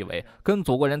泰克以为跟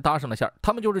祖国人搭上了线，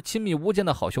他们就是亲密无间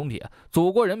的好兄弟。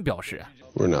祖国人表示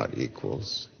We're not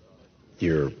equals.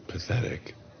 You're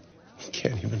pathetic. You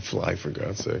can't even fly, for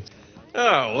God's sake.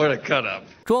 Oh, what a cut up.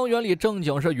 庄园里正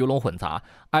经是鱼龙混杂，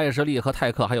艾什利和泰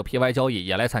克还有 PY 交易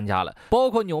也来参加了，包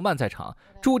括纽曼在场，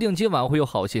注定今晚会有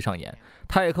好戏上演。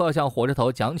泰克向火车头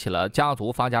讲起了家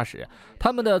族发家史，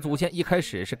他们的祖先一开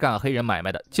始是干黑人买卖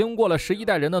的，经过了11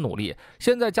代人的努力，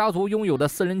现在家族拥有的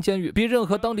私人监狱比任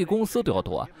何当地公司都要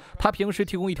多。他平时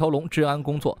提供一条龙治安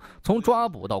工作，从抓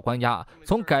捕到关押，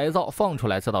从改造放出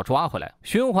来再到抓回来，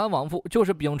循环往复，就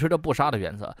是秉持着不杀的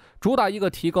原则，主打一个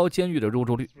提高监狱的入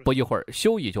住率。不一会儿，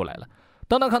休伊就来了。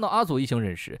当他看到阿祖一行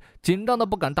人时，紧张的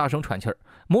不敢大声喘气儿。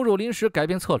母主临时改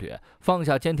变策略，放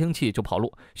下监听器就跑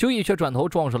路，休伊却转头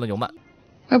撞上了纽曼。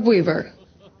Web Weaver.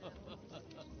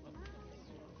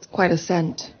 It's quite a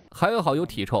scent. 还好有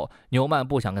体臭，纽曼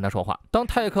不想跟他说话。当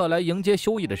泰克来迎接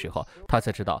休伊的时候，他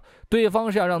才知道对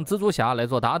方是要让蜘蛛侠来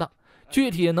做搭档。具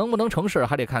体能不能成事，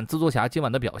还得看蜘蛛侠今晚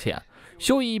的表现。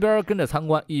休伊一边跟着参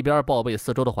观，一边报备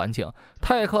四周的环境。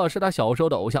泰克是他小时候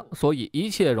的偶像，所以一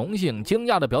切荣幸、惊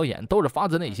讶的表演都是发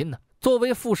自内心的。作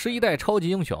为副11代超级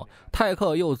英雄，泰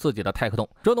克又有自己的泰克洞，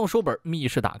折动书本，密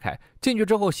室打开，进去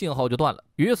之后信号就断了。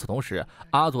与此同时，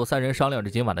阿祖3人商量着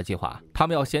今晚的计划，他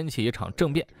们要掀起一场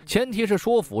政变，前提是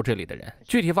说服这里的人，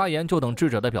具体发言就等智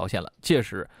者的表现了。届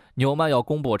时，纽曼要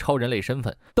公布超人类身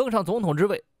份，登上总统之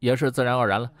位也是自然而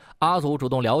然了。阿祖主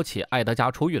动聊起艾德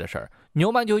加出狱的事儿，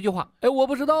纽曼就一句话：“哎，我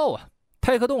不知道啊。”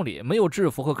泰克洞里没有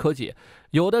制服和科技，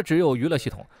有的只有娱乐系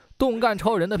统。动干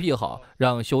超人的癖好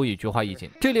让休伊菊花一紧。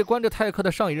这里关着泰克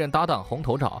的上一任搭档红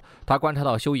头罩，他观察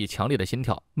到休伊强烈的心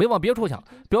跳，没往别处想，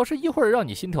表示一会儿让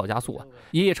你心跳加速啊。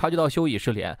一察觉到休伊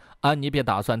失联，安妮便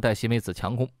打算带西梅子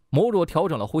强攻。母主调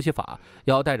整了呼吸法，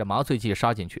要带着麻醉剂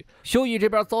杀进去。休伊这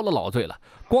边遭了老罪了，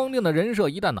光腚的人设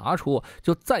一旦拿出，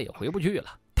就再也回不去了。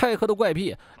泰克的怪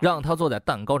癖让他坐在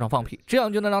蛋糕上放屁，这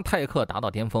样就能让泰克达到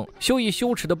巅峰。休伊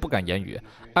羞耻的不敢言语。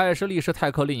艾什利是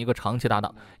泰克另一个长期搭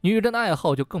档，女人的爱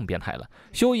好就更变态了。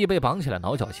休伊被绑起来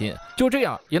挠脚心，就这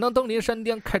样也能登临山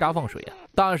巅开闸放水啊！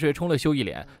大水冲了休伊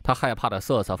脸，他害怕的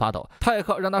瑟瑟发抖。泰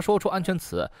克让他说出安全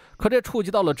词，可这触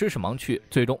及到了知识盲区，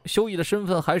最终休伊的身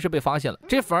份还是被发现了，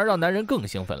这反而让男人更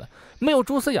兴奋了。没有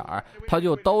蛛丝眼儿，他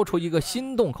就叨出一个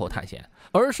新洞口探险。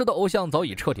儿时的偶像早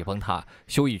已彻底崩塌，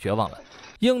休伊绝望了。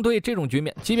应对这种局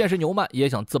面，即便是牛曼也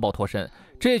想自爆脱身。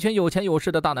这群有钱有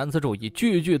势的大男子主义，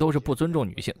句句都是不尊重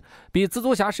女性，比蜘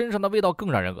蛛侠身上的味道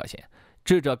更让人恶心。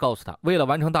智者告诉他，为了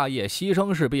完成大业，牺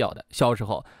牲是必要的。小时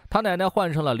候，他奶奶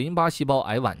患上了淋巴细胞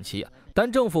癌晚期，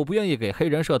但政府不愿意给黑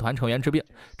人社团成员治病。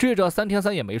智者3天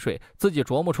3夜没睡，自己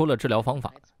琢磨出了治疗方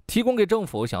法，提供给政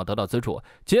府，想要得到资助，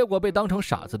结果被当成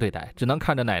傻子对待，只能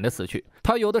看着奶奶死去。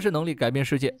他有的是能力改变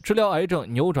世界，治疗癌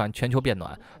症，扭转全球变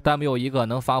暖，但没有一个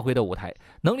能发挥的舞台。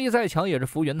能力再强也是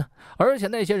浮云呢。而且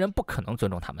那些人不可能尊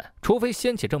重他们，除非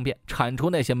掀起政变，铲除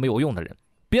那些没有用的人。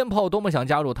鞭炮多么想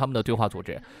加入他们的对话组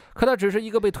织，可他只是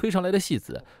一个被推上来的戏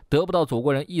子，得不到祖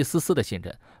国人一丝丝的信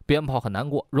任。鞭炮很难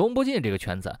过，融不进这个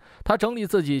圈子。他整理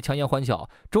自己，强颜欢笑，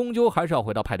终究还是要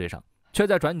回到派对上，却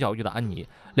在转角遇到安妮，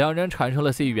两人产生了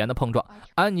C 语言的碰撞。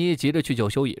安妮急着去救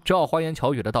休伊，只好花言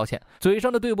巧语的道歉，嘴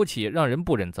上的对不起让人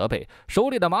不忍责备，手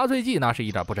里的麻醉剂那是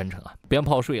一点不真诚啊。鞭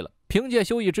炮睡了，凭借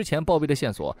修一之前报备的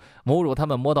线索，母乳他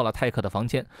们摸到了泰克的房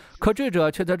间，可智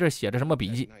者却在这写着什么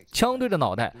笔记，枪对着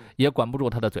脑袋也管不住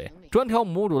他的嘴，专挑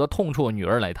母乳的痛处女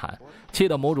儿来谈，气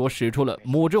得母乳使出了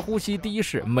母之呼吸第一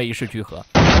式美式聚合。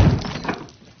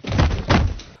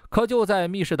可就在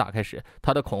密室打开时，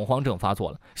他的恐慌症发作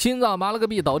了，心脏麻了个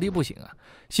逼，倒地不醒啊！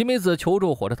西梅子求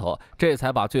助火车头，这才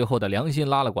把最后的良心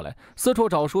拉了过来，四处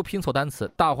找书拼凑单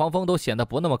词，大黄蜂都显得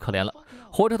不那么可怜了。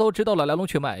火车头知道了来龙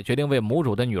去脉，决定为母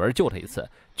乳的女儿救她一次。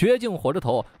绝境火车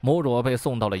头，母乳被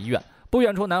送到了医院。不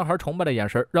远处男孩崇拜的眼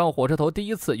神让火车头第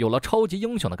一次有了超级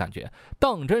英雄的感觉，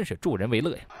当真是助人为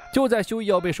乐呀！就在修一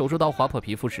要被手术刀划破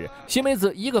皮肤时，西梅子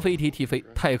一个飞踢踢飞，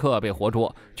泰克被活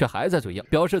捉，却还在嘴硬，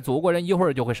表示祖国人一会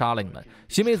儿就会杀了你们。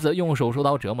西梅子用手术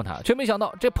刀折磨他，却没想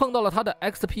到这碰到了他的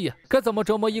XP 啊，该怎么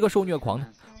折磨一个受虐狂呢？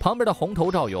旁边的红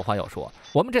头罩有话要说，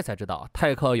我们这才知道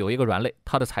泰克有一个软肋，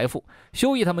他的财富，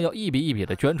修一他们要一笔一笔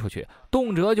的捐出去，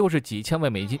动辄就是几千万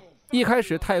美金。一开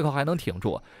始泰克还能挺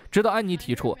住，直到安妮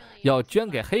提出要捐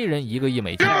给黑人1个亿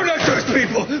美金，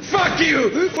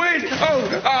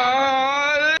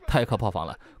泰克破防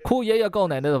了，哭爷爷告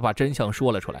奶奶的把真相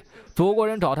说了出来。祖国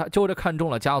人找他就是看中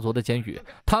了家族的监狱，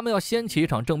他们要掀起一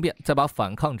场政变，再把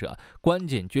反抗者关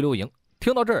进拘留营。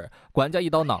听到这儿，管家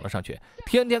一刀攮了上去，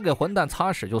天天给混蛋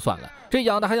擦屎就算了，这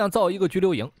养的还想造一个拘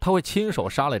留营，他会亲手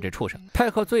杀了这畜生。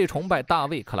泰克最崇拜大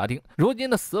卫·克拉丁，如今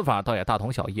的死法倒也大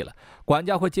同小异了。管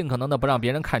家会尽可能的不让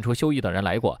别人看出修一等人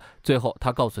来过，最后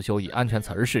他告诉修一安全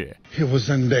词儿是 It was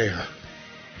in there.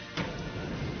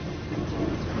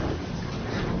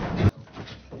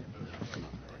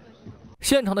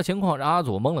 现场的情况让阿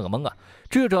祖懵了个懵啊！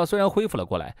智者虽然恢复了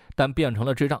过来，但变成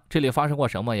了智障，这里发生过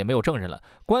什么也没有证人了。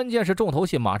关键是重头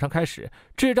戏马上开始，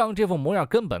智障这副模样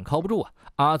根本靠不住啊！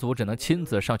阿祖只能亲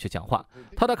自上去讲话，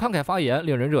他的慷慨发言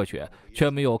令人热血，却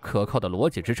没有可靠的逻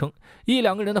辑支撑，一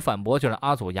两个人的反驳就让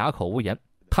阿祖哑口无言。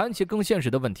谈起更现实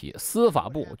的问题，司法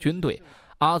部、军队，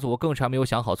阿祖更是还没有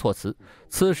想好措辞。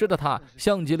此时的他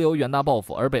像极了有远大抱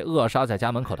负而被扼杀在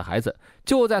家门口的孩子。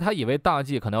就在他以为大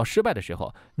计可能要失败的时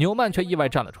候，纽曼却意外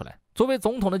站了出来。作为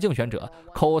总统的竞选者，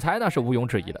口才那是毋庸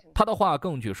置疑的，他的话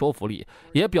更具说服力，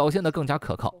也表现得更加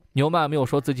可靠。纽曼没有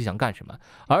说自己想干什么，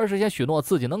而是先许诺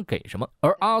自己能给什么，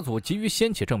而阿祖急于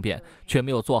掀起政变，却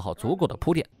没有做好足够的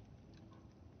铺垫。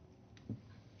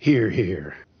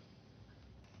Here.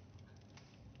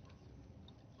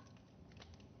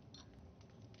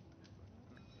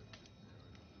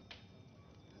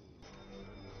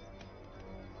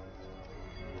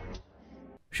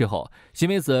 事后，西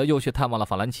梅子又去探望了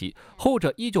法兰奇，后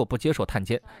者依旧不接受探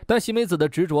监，但西梅子的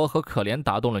执着和可怜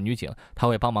打动了女警，她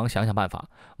会帮忙想想办法。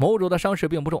某主的伤势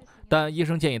并不重，但医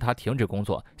生建议他停止工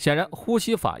作，显然呼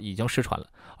吸法已经失传了。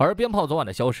而鞭炮昨晚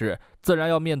的消失，自然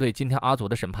要面对今天阿祖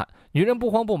的审判。女人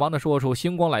不慌不忙地说出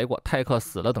星光来过、泰克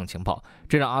死了等情报，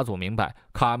这让阿祖明白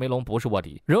卡梅隆不是卧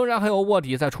底，仍然还有卧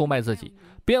底在出卖自己。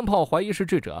鞭炮怀疑是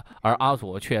智者，而阿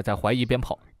祖却在怀疑鞭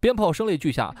炮。鞭炮声泪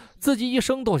俱下，自己一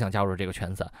生都想加入这个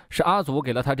圈子，是阿祖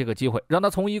给了他这个机会，让他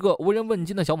从一个无人问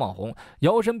津的小网红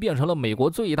摇身变成了美国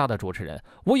最大的主持人。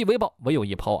无以为报，唯有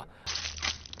一抛啊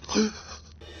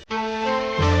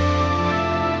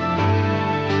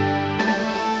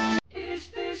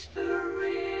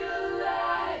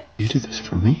！You did this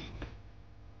for me?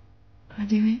 I'd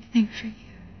do anything for you.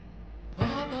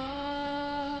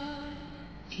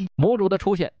 母乳的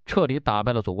出现彻底打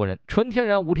败了祖国人，纯天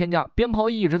然无添加，鞭炮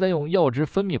一直在用药汁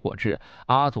分泌果汁，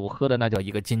阿祖喝的那叫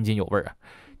一个津津有味啊！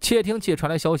窃听器传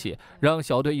来消息，让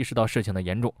小队意识到事情的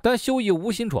严重，但修义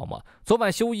无心琢磨。昨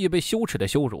晚修义被羞耻的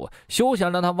羞辱，休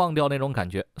想让他忘掉那种感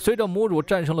觉。随着母乳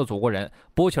战胜了祖国人，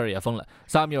波切尔也疯了。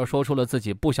萨米尔说出了自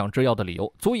己不想制药的理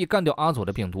由，足以干掉阿祖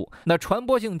的病毒，那传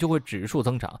播性就会指数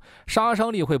增长，杀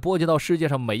伤力会波及到世界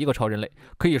上每一个超人类。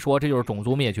可以说这就是种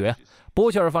族灭绝。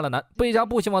波切尔犯了难，贝加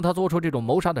不希望他做出这种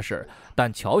谋杀的事，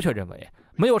但乔却认为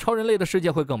没有超人类的世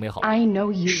界会更美好。I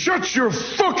know you. Shut your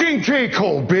fucking cake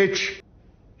hole, bitch.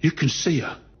 You can see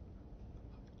her.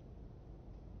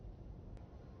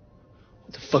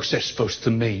 What the fuck's that supposed to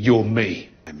mean? You're me.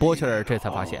 波切尔这才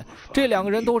发现，这两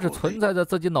个人都是存在在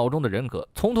自己脑中的人格，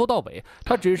从头到尾，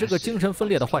他只是个精神分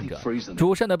裂的患者。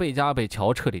主审的贝加被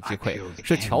乔彻底击溃，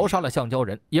是乔杀了橡胶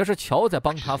人，也是乔在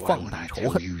帮他放大仇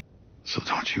恨。So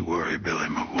don't you worry, Billy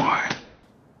McGuire.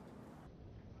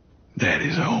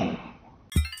 Daddy's home.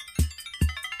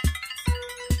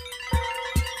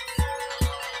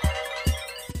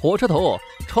 火车头，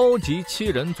超级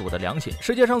7人组的良心，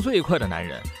世界上最快的男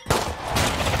人。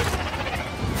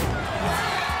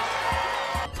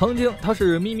曾经他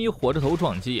是咪咪火车头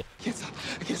撞击，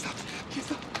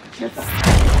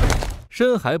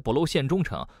深海捕捞线忠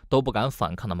诚都不敢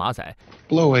反抗的马仔。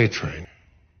Blow A train.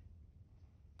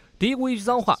 嘀咕一句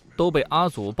脏话都被阿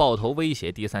祖爆头威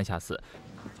胁低三下四。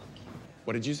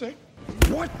What did you say?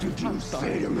 What did you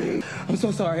say to me? I'm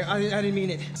so sorry. I didn't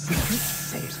mean it.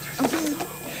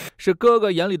 是哥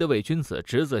哥眼里的伪君子，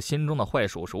侄子心中的坏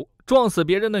叔叔，撞死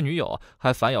别人的女友，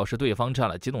还反咬是对方占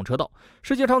了机动车道。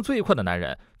世界上最快的男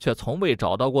人，却从未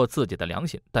找到过自己的良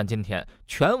心。但今天，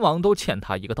全网都欠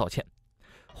他一个道歉。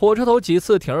火车头几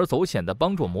次铤而走险的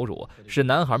帮助母乳，使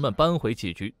男孩们扳回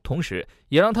棋局，同时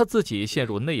也让他自己陷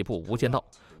入内部无间道。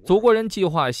祖国人计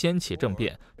划掀起政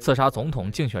变，刺杀总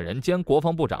统竞选人兼国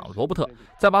防部长罗伯特，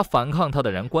再把反抗他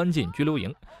的人关进拘留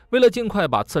营。为了尽快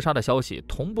把刺杀的消息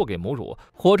同步给母乳，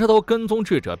火车头跟踪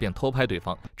智者并偷拍对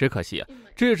方。只可惜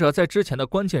智者在之前的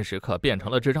关键时刻变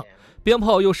成了智障，鞭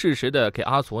炮又适时的给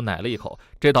阿祖奶了一口，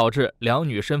这导致两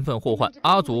女身份互换，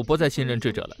阿祖不再信任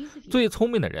智者了。最聪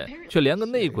明的人却连个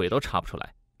内鬼都查不出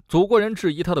来，祖国人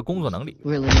质疑他的工作能力。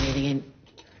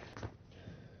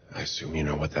I assume you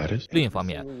know what that is. 另一方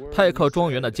面，泰克庄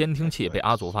园的监听器被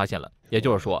阿祖发现了，也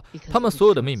就是说，他们所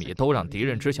有的秘密都让敌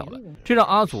人知晓了，这让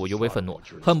阿祖尤为愤怒，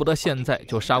恨不得现在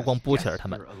就杀光布切尔他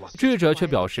们。智者却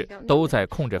表示都在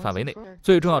控制范围内，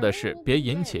最重要的是别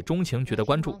引起中情局的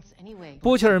关注。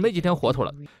布切尔没几天活头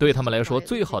了，对他们来说，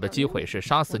最好的机会是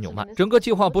杀死纽曼，整个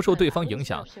计划不受对方影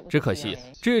响。只可惜，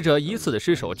智者一次的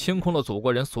失手清空了祖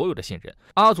国人所有的信任。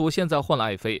阿祖现在换了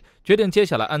爱妃，决定接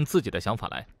下来按自己的想法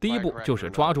来。第一步就是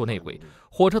抓住内鬼。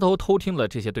火车头偷听了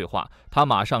这些对话，他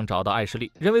马上找到艾什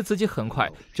利，认为自己很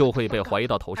快就会被怀疑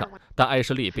到头上。但艾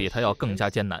什利比他要更加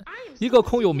艰难，一个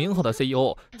空有名号的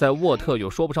CEO， 在沃特又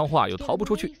说不上话，又逃不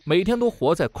出去，每天都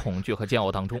活在恐惧和煎熬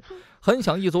当中，很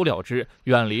想一走了之，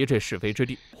远离这是非之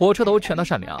地。火车头劝他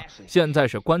善良，现在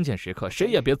是关键时刻，谁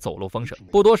也别走漏风声。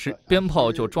不多时，鞭炮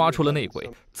就抓出了内鬼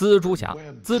蜘蛛侠。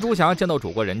蜘蛛侠见到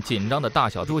主国人，紧张的大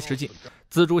小猪吃劲。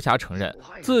蜘蛛侠承认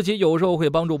自己有时候会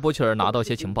帮助布切尔拿到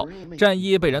些情报，战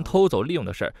衣被人偷走利用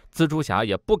的事儿，蜘蛛侠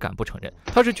也不敢不承认。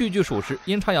他是句句属实，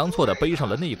阴差阳错的背上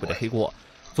了内鬼的黑锅。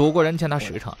祖国人欠他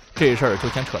实诚，这事儿就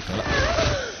先扯平了。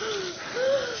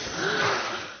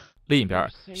另一边，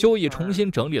修义重新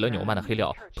整理了纽曼的黑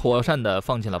料，妥善地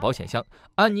放进了保险箱。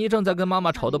安妮正在跟妈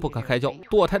妈吵得不可开交，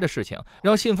堕胎的事情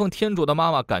让信奉天主的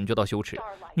妈妈感觉到羞耻。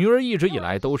女儿一直以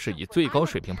来都是以最高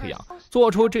水平培养，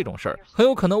做出这种事儿很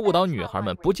有可能误导女孩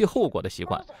们不计后果的习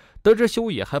惯。得知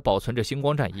修义还保存着星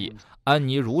光战衣，安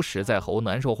妮如鲠在喉，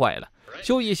难受坏了。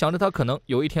修义想着他可能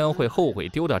有一天会后悔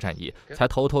丢掉战衣，才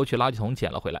偷偷去垃圾桶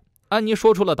捡了回来。安妮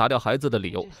说出了打掉孩子的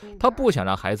理由，她不想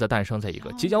让孩子诞生在一个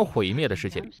即将毁灭的世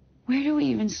界里。Where do we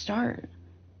even start?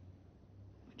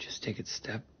 Just take it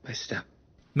step by step.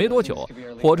 没多久，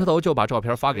火车头就把照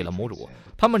片发给了母乳，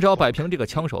他们只要摆平这个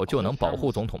枪手，就能保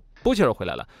护总统。布切尔回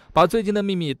来了，把最近的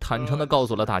秘密坦诚地告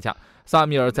诉了大家。萨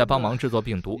米尔在帮忙制作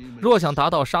病毒，若想达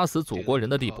到杀死祖国人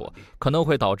的地步，可能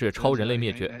会导致超人类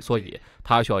灭绝，所以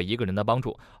他需要一个人的帮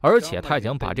助，而且他已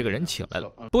经把这个人请来了。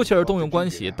布切尔动用关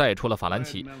系带出了法兰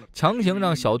奇，强行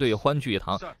让小队欢聚一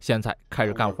堂，现在开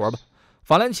始干活吧。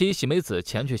法兰奇、喜梅子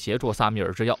前去协助萨米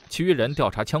尔制药，其余人调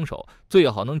查枪手，最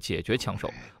好能解决枪手。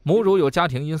母乳有家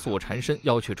庭因素缠身，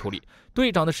要去处理。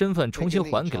队长的身份重新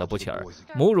还给了布切尔。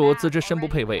母乳自知身不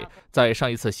配位，在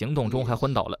上一次行动中还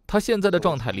昏倒了。他现在的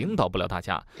状态领导不了大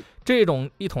家，这种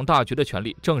一统大局的权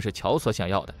利正是乔所想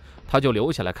要的，他就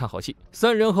留下来看好戏。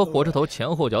三人和火车头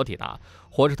前后脚抵达。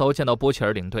火车头见到波切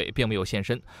尔领队，并没有现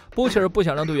身。波切尔不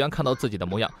想让队员看到自己的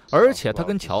模样，而且他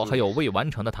跟乔还有未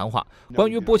完成的谈话。关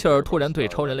于波切尔突然对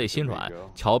超人类心软，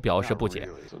乔表示不解。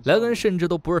莱恩甚至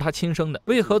都不是他亲生的，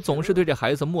为何总是对这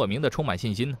孩子莫名的充满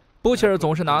信心呢？波切尔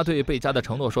总是拿对贝加的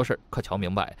承诺说事，可乔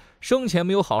明白，生前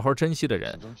没有好好珍惜的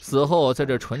人，死后在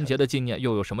这纯洁的纪念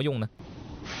又有什么用呢？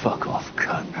 Fuck off,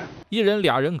 cut. 一人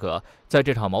俩人格，在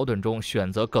这场矛盾中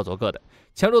选择各走各的。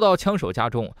潜入到枪手家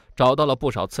中，找到了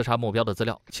不少刺杀目标的资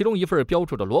料，其中一份标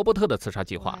注着罗伯特的刺杀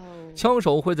计划。枪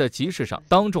手会在集市上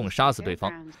当众杀死对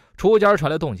方。厨家传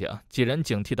来动静，几人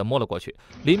警惕地摸了过去，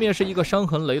里面是一个伤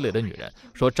痕累累的女人，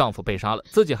说丈夫被杀了，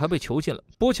自己还被囚禁了。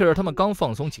布切尔他们刚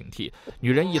放松警惕，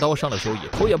女人一刀伤了修义，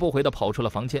头也不回地跑出了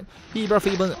房间，一边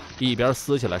飞奔一边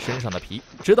撕下了身上的皮，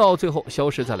直到最后消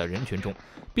失在了人群中。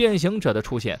变形者的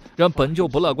出现让本就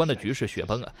不乐观的局势雪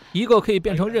崩啊！一个可以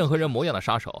变成任何人模样的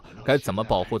杀手，该怎么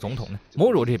保护总统呢？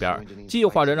母乳这边计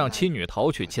划着让妻女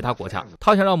逃去其他国家，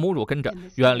他想让母乳跟着，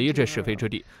远离这是非之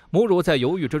地。母乳在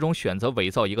犹豫之中选择伪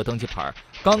造一个登记牌，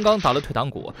刚刚打了退堂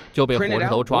鼓，就被火车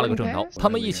头抓了个正着。他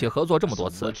们一起合作这么多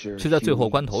次，却在最后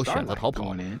关头选择逃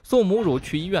跑。送母乳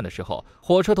去医院的时候，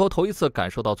火车头头一次感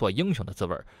受到做英雄的滋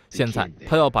味。现在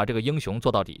他要把这个英雄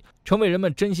做到底，成为人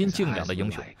们真心敬仰的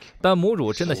英雄。但母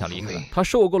乳真的想离开了，他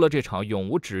受够了这场永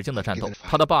无止境的战斗。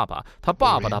他的爸爸，他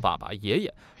爸爸的爸爸，爷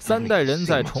爷，3代人人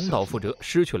在重蹈覆辙，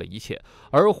失去了一切。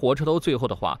而火车头最后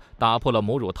的话打破了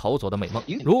母乳逃走的美梦：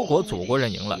如果祖国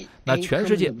人赢了，那全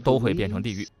世界都会变成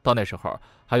地狱。到那时候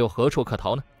还有何处可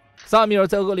逃呢？萨米尔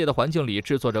在恶劣的环境里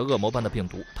制作着恶魔般的病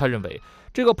毒，他认为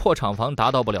这个破厂房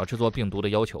达到不了制作病毒的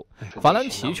要求。法兰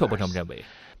奇却不这么认为，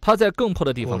他在更破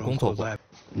的地方工作过。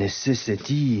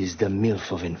Necessity is the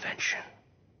milk of invention.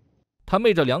 他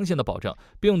昧着良心的保证，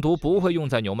病毒不会用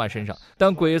在纽曼身上，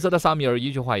但鬼子的萨米尔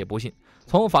一句话也不信。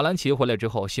从法兰奇回来之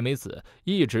后，西梅子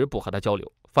一直不和他交流。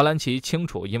法兰奇清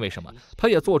楚因为什么，他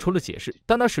也做出了解释，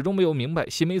但他始终没有明白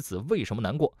西梅子为什么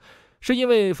难过。是因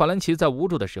为法兰奇在无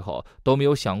助的时候都没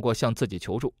有想过向自己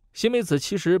求助。西梅子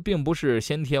其实并不是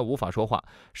先天无法说话，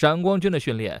闪光军的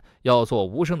训练要做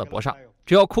无声的搏杀，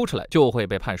只要哭出来就会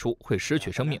被判输，会失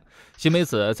去生命。西梅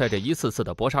子在这一次次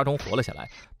的搏杀中活了下来，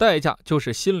代价就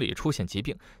是心理出现疾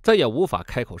病，再也无法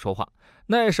开口说话。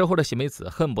那时候的西梅子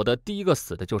恨不得第一个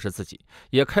死的就是自己，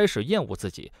也开始厌恶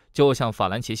自己，就像法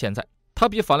兰奇现在，他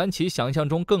比法兰奇想象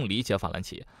中更理解法兰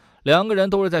奇。两个人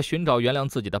都是在寻找原谅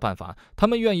自己的办法，他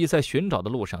们愿意在寻找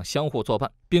的路上相互作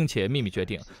伴，并且秘密决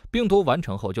定病毒完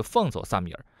成后就放走萨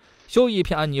米尔。休伊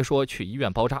骗安妮说去医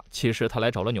院包扎，其实他来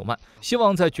找了纽曼，希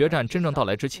望在决战真正到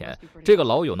来之前，这个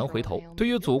老友能回头。对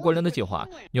于祖国人的计划，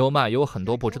纽曼有很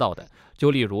多不知道的，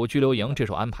就例如拘留营这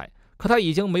手安排，可他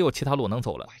已经没有其他路能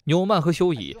走了。纽曼和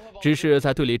休伊只是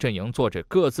在对立阵营做着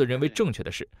各自认为正确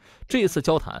的事，这一次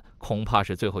交谈恐怕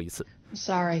是最后一次。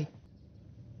 Sorry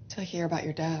to hear about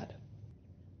your dad.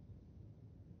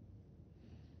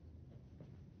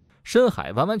 深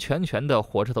海完完全全的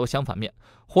火车头相反面，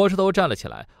火车头站了起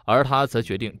来，而他则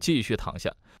决定继续躺下。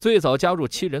最早加入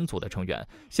7人组的成员，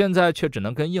现在却只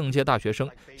能跟应届大学生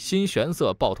新玄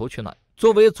色抱头取暖。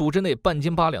作为组织内半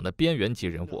斤八两的边缘级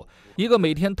人物，一个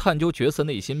每天探究角色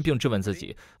内心并质问自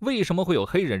己为什么会有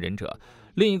黑人忍者，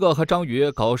另一个和章鱼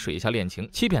搞水下恋情，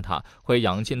欺骗他会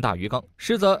养进大鱼缸，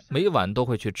实则每晚都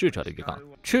会去智者的鱼缸，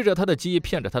吃着他的鸡，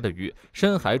骗着他的鱼。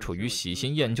深海处于喜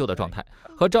新厌旧的状态，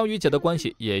和章鱼姐的关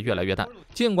系也越来越淡。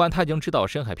尽管他已经知道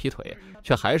深海劈腿，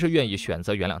却还是愿意选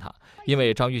择原谅他，因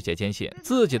为章鱼姐坚信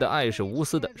自己的爱是无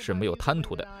私的，是没有贪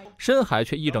图的。深海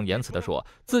却义正言辞地说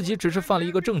自己只是犯了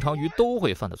一个正常鱼都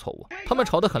会犯的错误。他们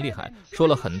吵得很厉害，说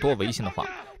了很多违心的话，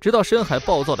直到深海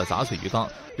暴躁地砸碎鱼缸，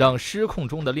让失控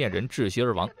中的恋人窒息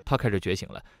而亡。他开始觉醒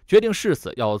了，决定誓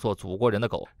死要做祖国人的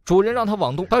狗。主人让他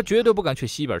往东，他绝对不敢去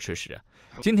西边吃屎。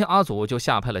今天阿祖就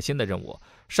下派了新的任务，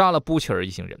杀了布切尔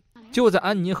一行人。就在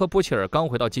安妮和布切尔刚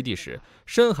回到基地时，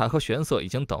深海和玄色已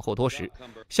经等候多时，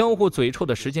相互嘴臭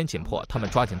的时间紧迫，他们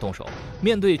抓紧动手。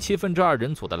面对2/7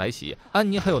人组的来袭，安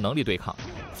妮还有能力对抗，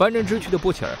凡人之躯的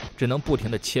布切尔只能不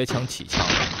停地切枪起枪。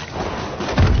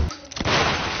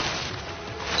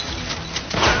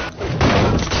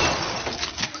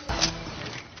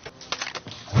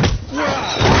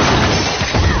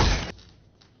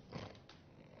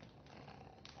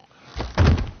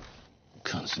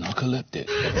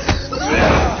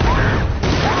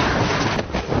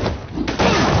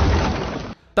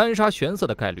单杀玄色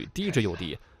的概率低之又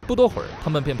低，不多会儿，他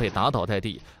们便被打倒在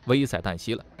地，危在旦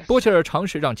夕了。波切尔尝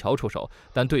试让乔出手，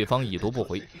但对方已读不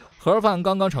回。盒饭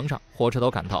刚刚盛上，火车头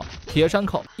赶到，铁山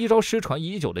靠一招失传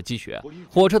已久的积雪。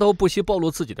火车头不惜暴露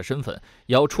自己的身份，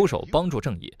也要出手帮助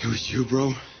正义。It was you,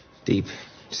 bro. Deep,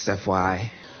 just FYI,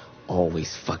 always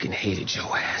fucking hated your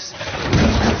ass.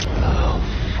 Oh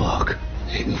fuck,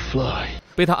 he can fly.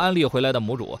 被他安利回来的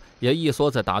母乳也一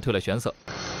梭子打退了玄色。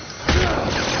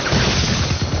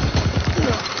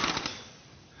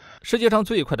世界上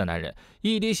最快的男人，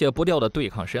一滴血不掉的对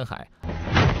抗深海。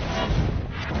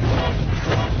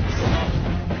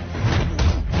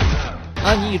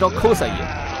安妮一招抠塞野，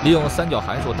利用三角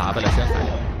函数打败了深海。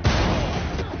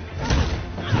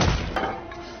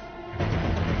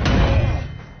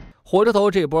火车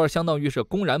头这波相当于是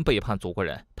公然背叛祖国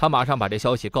人，他马上把这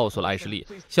消息告诉了艾什莉，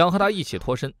想和他一起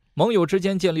脱身。盟友之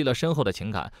间建立了深厚的情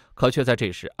感，可却在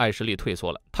这时艾什莉退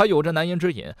缩了，他有着难言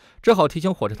之隐，只好提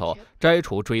醒火车头摘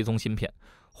除追踪芯片。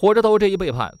火车头这一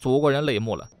背叛，祖国人泪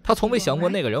目了，他从未想过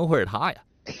那个人会是他呀。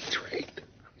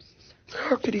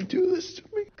How could he do this to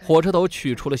me? 火车头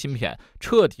取出了芯片，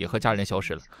彻底和家人消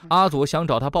失了。阿祖想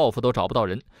找他报复都找不到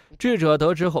人。智者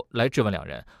得知后来质问两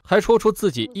人，还说出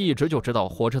自己一直就知道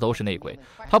火车头是内鬼，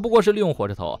他不过是利用火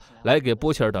车头来给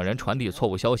波切尔等人传递错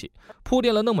误消息，铺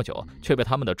垫了那么久，却被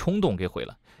他们的冲动给毁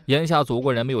了。眼下祖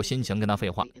国人没有心情跟他废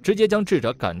话，直接将智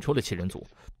者赶出了7人组。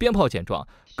鞭炮见状，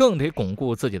更得巩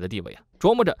固自己的地位啊！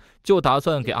琢磨着就打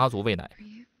算给阿祖喂奶。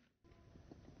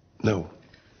No.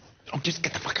 Oh, just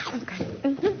get the fuck out.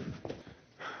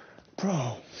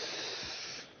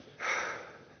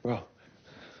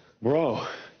 Bro.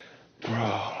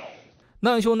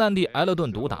 难兄难弟挨了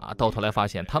顿毒打，到头来发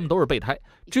现他们都是备胎，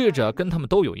智者跟他们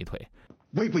都有一腿。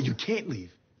Wait, but you can't leave.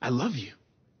 I love you.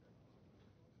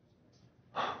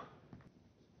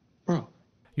 Bro.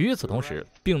 与此同时，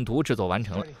病毒制作完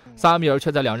成了，萨米尔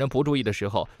却在两人不注意的时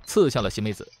候刺向了西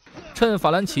梅子。趁法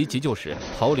兰奇急救时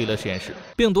逃离了实验室，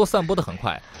病毒散播得很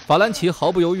快，法兰奇毫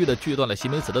不犹豫地锯断了西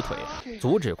梅子的腿，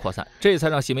阻止扩散，这才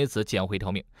让西梅子捡回一条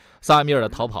命。萨米尔的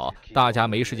逃跑，大家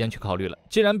没时间去考虑了。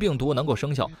既然病毒能够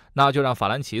生效，那就让法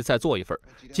兰奇再做一份，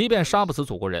即便杀不死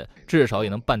祖国人，至少也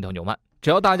能办掉纽曼。只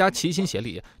要大家齐心协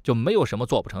力，就没有什么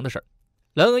做不成的事儿。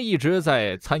莱恩一直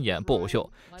在参演布偶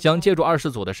秀，想借助24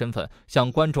组的身份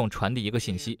向观众传递一个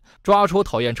信息：抓出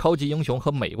讨厌超级英雄和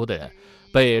美国的人，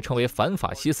被称为反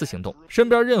法西斯行动。身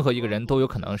边任何一个人都有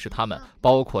可能是他们，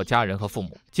包括家人和父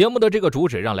母。节目的这个主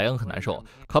旨让莱恩很难受，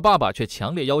可爸爸却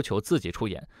强烈要求自己出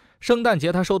演。圣诞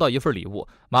节他收到一份礼物，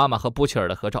妈妈和布切尔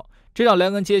的合照，这让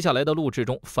莱恩接下来的录制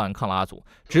中反抗了阿祖。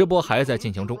直播还在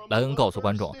进行中，莱恩告诉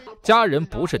观众，家人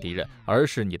不是敌人，而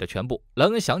是你的全部。莱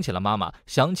恩想起了妈妈，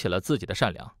想起了自己的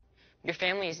善良。 Your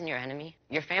family isn't your enemy.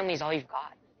 Your family is all you've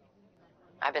got.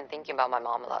 I've been thinking about my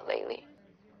mom a lot lately.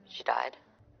 She died,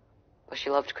 but she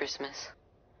loved Christmas.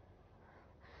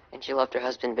 And she loved her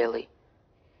husband, Billy.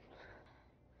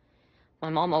 My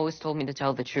mom always told me to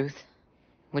tell the truth,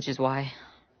 which is why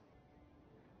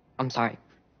I'm sorry.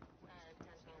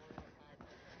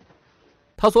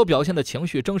 他所表现的情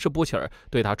绪正是布切尔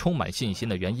对他充满信心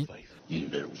的原因。You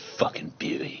little fucking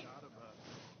beauty.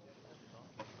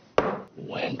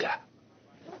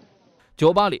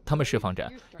 酒吧里，他们释放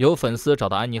着，有粉丝找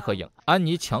到安妮合影，安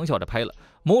妮强笑着拍了。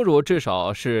母乳至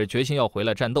少是决心要回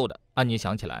来战斗的。安妮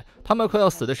想起来，他们快要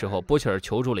死的时候，布切尔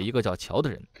求助了一个叫乔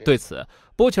的人。对此，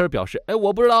布切尔表示：“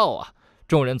我不知道啊。”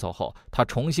众人走后，他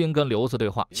重新跟刘子对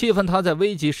话，气愤他在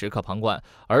危急时刻旁观，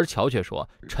而乔却说：“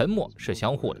沉默是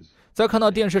相互的。”在看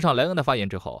到电视上莱恩的发言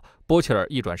之后，波切尔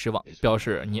一转失望，表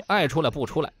示你爱出来不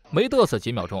出来。没嘚瑟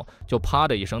几秒钟，就啪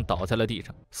的一声倒在了地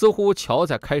上，似乎乔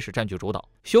在开始占据主导。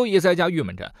修义在家郁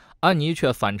闷着，安妮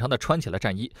却反常地穿起了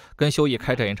战衣，跟修义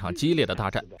开展一场激烈的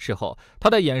大战。事后，他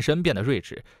的眼神变得睿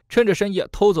智，趁着深夜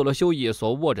偷走了修义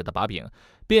所握着的把柄。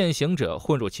变形者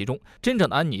混入其中，真正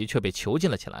的安妮却被囚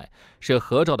禁了起来。是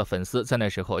合照的粉丝在那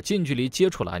时候近距离接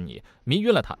触了安妮，迷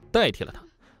晕了她，代替了她。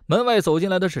门外走进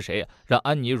来的是谁，让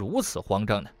安妮如此慌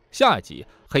张呢？下一集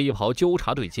黑袍纠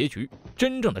察队结局，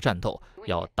真正的战斗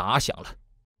要打响了。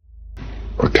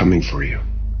 We're coming for you.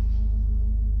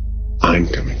 I'm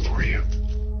coming for you.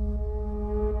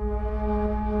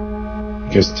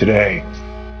 Because today,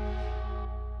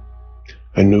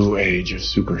 a new age of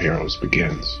superheroes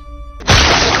begins.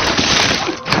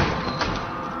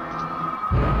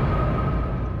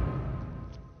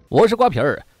 我是瓜皮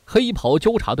儿。黑袍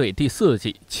纠察队第4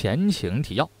季前情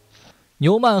提要：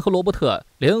纽曼和罗伯特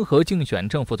联合竞选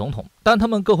正副总统，但他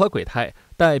们各怀鬼胎，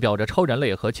代表着超人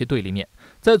类和其对立面。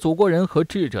在祖国人和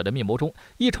智者的密谋中，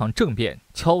一场政变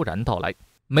悄然到来。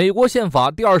美国宪法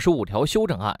第25条修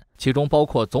正案，其中包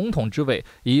括总统之位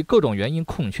以各种原因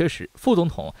空缺时，副总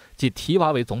统即提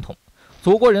拔为总统。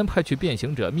祖国人派去变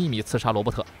形者秘密刺杀罗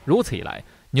伯特，如此一来，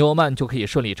纽曼就可以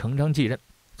顺理成章继任，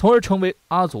从而成为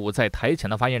阿祖在台前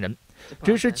的发言人。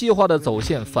只是计划的走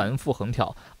线反复横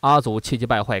跳，阿祖气急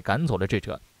败坏赶走了智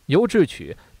者，由智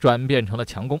取转变成了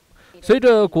强攻。随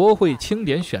着国会清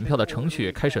点选票的程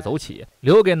序开始走起，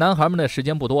留给男孩们的时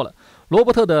间不多了。罗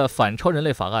伯特的反超人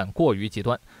类法案过于极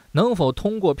端，能否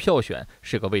通过票选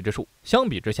是个未知数。相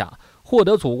比之下，获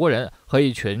得祖国人和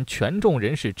一群权重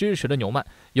人士支持的纽曼，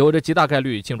有着极大概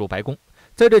率进入白宫。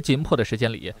在这紧迫的时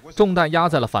间里，重担压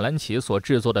在了法兰奇所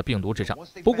制作的病毒之上。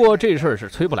不过这事儿是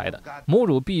催不来的，母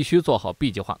乳必须做好 B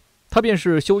计划。他便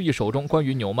是修义手中关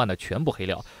于纽曼的全部黑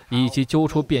料，以及揪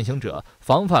出变形者，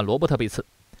防范罗伯特被刺。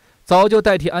早就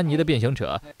代替安妮的变形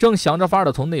者正想着法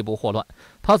的从内部祸乱，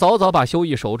他早早把修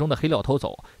义手中的黑料偷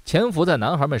走，潜伏在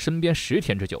男孩们身边10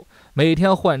天之久，每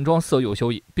天换装色诱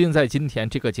修义，并在今天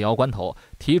这个紧要关头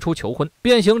提出求婚。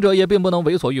变形者也并不能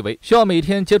为所欲为，需要每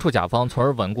天接触甲方，从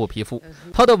而稳固皮肤。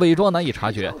他的伪装难以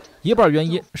察觉，一半原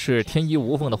因是天衣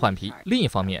无缝的换皮，另一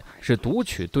方面是读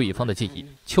取对方的记忆。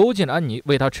囚禁安妮，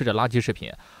喂她吃着垃圾食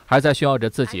品，还在炫耀着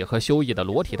自己和修义的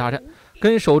裸体大战，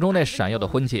跟手中那闪耀的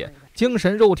婚戒。精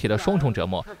神肉体的双重折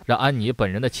磨让安妮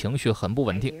本人的情绪很不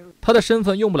稳定，她的身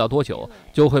份用不了多久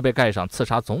就会被盖上刺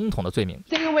杀总统的罪名。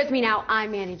 Sing it with me now. I'm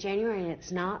Annie January, and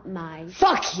it's not my.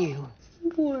 Fuck you.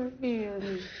 Poor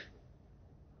Annie.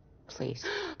 Please.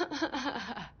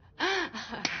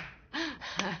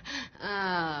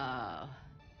 Oh.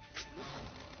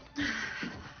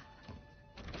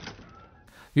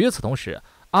 与此同时，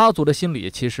阿祖的心里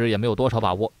其实也没有多少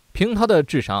把握。凭他的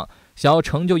智商，想要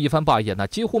成就一番霸业，那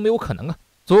几乎没有可能啊！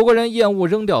祖国人厌恶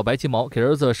扔掉白鸡毛，给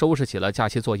儿子收拾起了假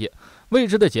期作业。未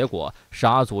知的结果使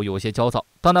阿祖有些焦躁。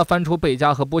当他翻出贝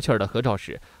加和波切尔的合照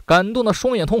时，感动的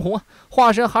双眼通红啊！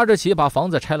化身哈士奇把房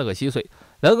子拆了个稀碎。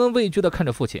莱恩畏惧地看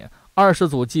着父亲，二世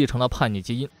祖继承了叛逆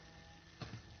基因。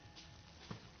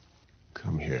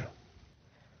Come here.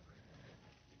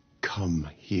 Come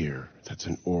here. That's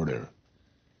an order.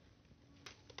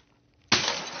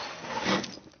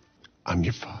 I'm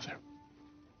your father.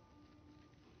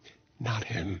 Not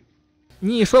him.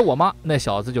 你一摔我妈，那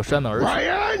小子就摔门而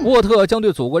去。沃特将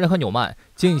对祖国人和纽曼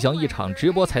进行一场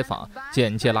直播采访，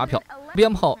简介拉票。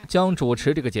鞭炮将主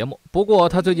持这个节目，不过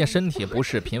他最近身体不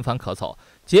适，频繁咳嗽，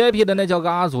洁癖的那叫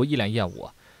个阿祖一脸厌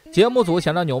恶。节目组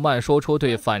想让纽曼说出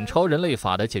对反超人类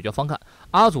法的解决方案，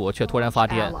阿祖却突然发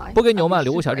癫，不给纽曼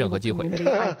留下任何机会。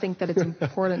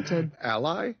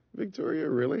Ally, Victoria,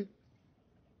 really?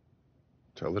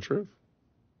 Tell the truth.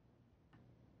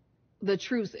 The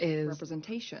truth is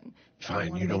representation.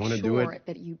 Fine, you don't want to do it.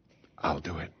 I'll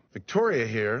do it. Victoria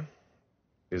here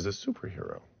is a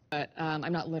superhero. But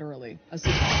I'm not literally a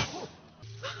superhero.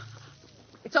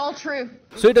 It's all true.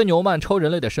 随着纽曼超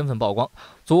人类的身份曝光，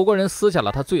祖国人撕下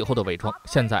了他最后的伪装。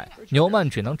现在纽曼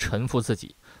只能臣服自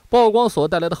己。曝光所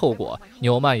带来的后果，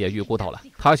纽曼也预估到了。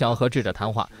他想和智者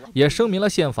谈话，也声明了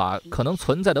宪法可能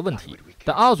存在的问题。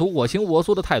但阿祖我行我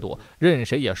素的态度，任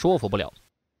谁也说服不了。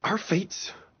Our fates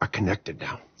are connected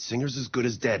now. Singer's as good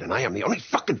as dead, and I am the only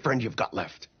fucking friend you've got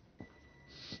left.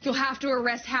 You'll have to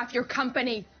arrest half your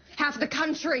company, half the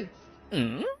country.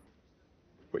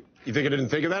 Wait, you think I didn't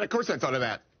think of that? Of course I thought of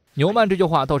that. 纽曼这句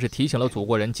话倒是提醒了祖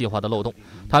国人计划的漏洞。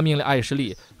他命令艾什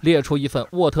利列出一份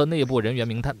沃特内部人员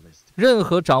名单，任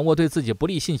何掌握对自己不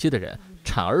利信息的人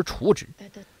铲而除之。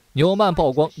纽曼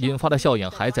曝光引发的效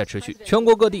应还在持续，全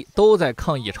国各地都在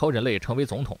抗议超人类成为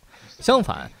总统。相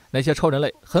反，那些超人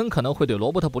类很可能会对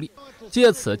罗伯特不利，借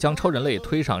此将超人类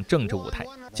推上政治舞台。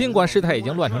尽管事态已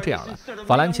经乱成这样了，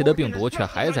法兰奇的病毒却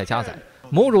还在加载。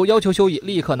母乳要求休伊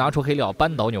立刻拿出黑料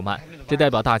扳倒纽曼，这代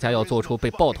表大家要做出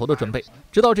被爆头的准备。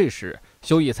直到这时，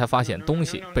休伊才发现东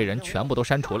西被人全部都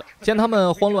删除了。见他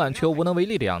们慌乱却又无能为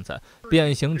力的样子，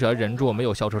变形者忍住没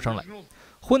有笑出声来。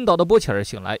昏倒的波切尔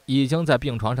醒来，已经在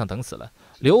病床上等死了。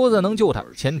刘子能救他，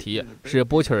前提是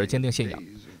波切尔坚定信仰，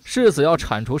誓死要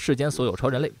铲除世间所有超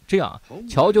人类，这样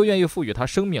乔就愿意赋予他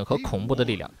生命和恐怖的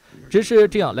力量。只是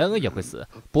这样，莱恩也会死，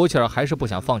波切尔还是不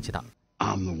想放弃他。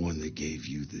I'm the one that gave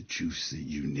you the juice that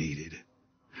you needed,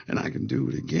 and I can do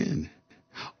it again.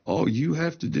 All you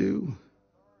have to do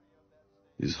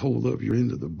is hold up your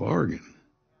end of the bargain.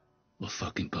 What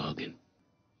fucking bargain?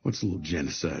 What's a little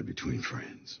genocide between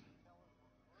friends?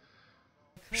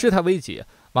 事态危急，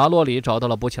马洛里找到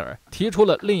了波切尔，提出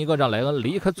了另一个让莱恩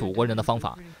离开祖国人的方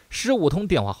法。15通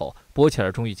电话后，波切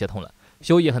尔终于接通了。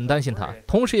休伊很担心他，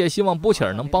同时也希望波切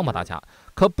尔能帮大家。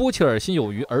可波切尔心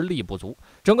有余而力不足，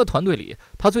整个团队里，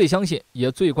他最相信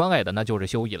也最关爱的那就是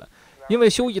休伊了，因为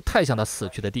休伊太像他死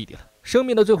去的弟弟了。生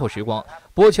命的最后时光，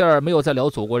波切尔没有再聊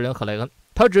祖国人和莱恩，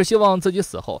他只希望自己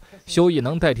死后，休伊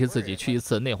能代替自己去一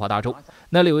次内华达州，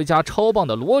那里有一家超棒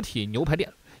的裸体牛排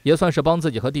店，也算是帮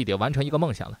自己和弟弟完成一个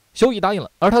梦想了。休伊答应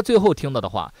了，而他最后听到的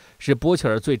话是波切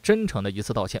尔最真诚的一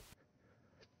次道歉。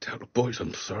Tell the boys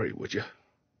I'm sorry, would you?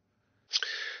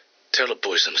 Tell the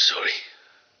boys I'm sorry.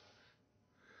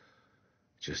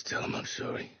 Just tell them I'm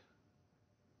sorry.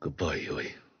 Goodbye,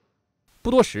 Huey. 不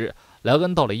多时，莱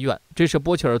恩到了医院，这是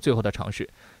波切尔最后的尝试。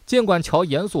尽管乔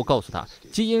严肃告诉他，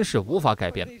基因是无法改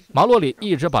变的，马洛里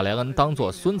一直把莱恩当作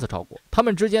孙子照顾，他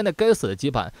们之间那该死的羁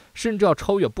绊甚至要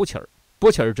超越波切尔。波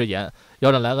切尔直言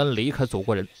要让莱恩离开祖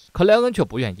国人，可莱恩却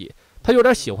不愿意，他有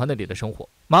点喜欢那里的生活。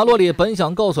马洛里本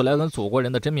想告诉莱恩祖国人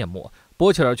的真面目，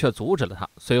波切尔却阻止了他。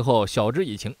随后晓之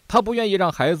以情，他不愿意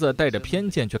让孩子带着偏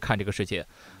见去看这个世界。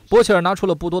波切尔拿出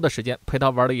了不多的时间陪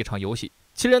他玩了一场游戏。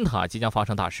7人塔即将发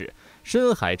生大事，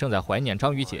深海正在怀念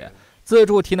章鱼姐。自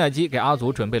助提奶机给阿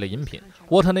祖准备了饮品。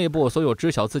沃特内部所有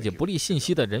知晓自己不利信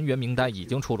息的人员名单已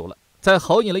经出炉了。在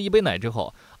豪饮了一杯奶之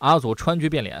后，阿祖川剧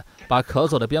变脸，把咳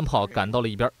嗽的鞭炮赶到了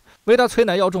一边。为他催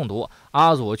奶药中毒，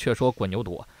阿祖却说滚牛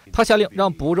犊。他下令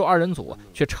让捕肉2人组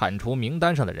去铲除名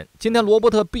单上的人。今天罗伯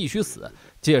特必须死，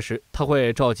届时他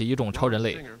会召集一众超人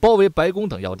类包围白宫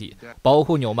等要地，保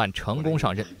护纽曼成功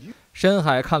上任。深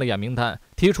海看了眼名单，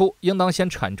提出应当先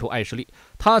铲除艾什利，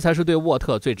他才是对沃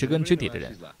特最知根知底的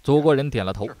人。祖国人点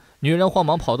了头，女人慌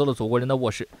忙跑到了祖国人的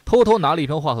卧室，偷偷拿了一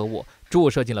瓶化合物注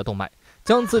射进了动脉，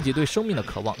将自己对生命的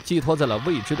渴望寄托在了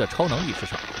未知的超能力之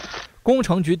上。工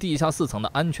程局地下4层的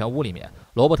安全屋里面，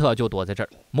罗伯特就躲在这儿。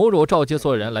母乳召集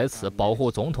所有人来此保护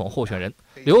总统候选人，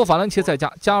留法兰奇在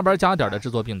家加班加点的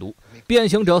制作病毒，变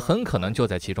形者很可能就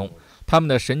在其中。他们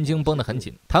的神经绷得很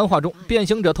紧。谈话中，变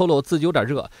形者透露自己有点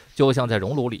热，就像在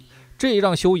熔炉里。这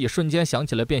让修一瞬间想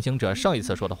起了变形者上一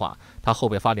次说的话，他后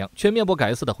背发凉，却面不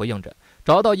改色地回应着。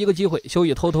找到一个机会，修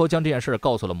一偷偷将这件事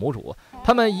告诉了母乳。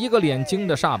他们一个脸惊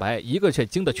得煞白，一个却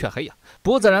惊得黢黑呀，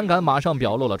不自然感马上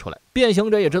表露了出来。变形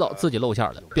者也知道自己露馅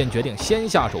了，便决定先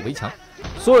下手为强。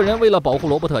所有人为了保护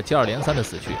罗伯特接二连三的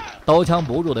死去，刀枪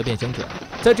不入的变形者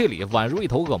在这里宛如一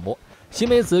头恶魔。西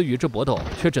梅子与之搏斗，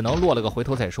却只能落了个回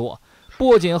头再说。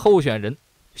不仅候选人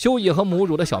修一和母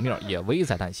乳的小命也危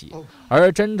在旦夕，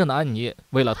而真正的安妮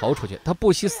为了逃出去，她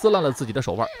不惜撕烂了自己的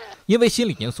手腕。因为心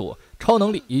理因素，超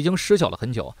能力已经失效了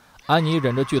很久。安妮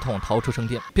忍着剧痛逃出圣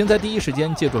殿，并在第一时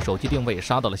间借助手机定位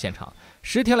杀到了现场。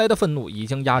10天来的愤怒已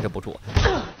经压制不住。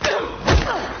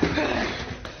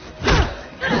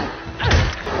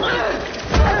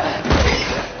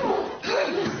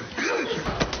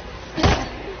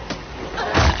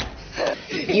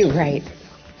You're right.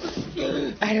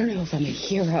 I don't know if I'm a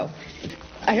hero.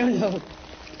 I don't know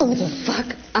who the fuck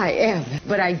I am.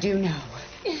 But I do know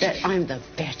that I'm the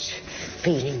bitch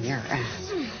beating your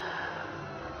ass.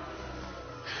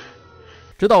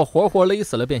 直到活活勒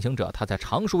死了变形者，他才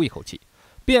长舒一口气。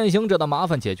变形者的麻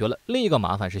烦解决了，另一个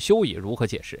麻烦是修一如何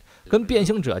解释跟变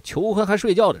形者求婚还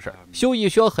睡觉的事儿。修一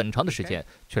需要很长的时间，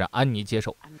却让安妮接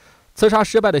受。刺杀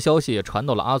失败的消息传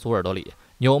到了阿祖耳朵里，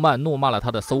纽曼怒骂了他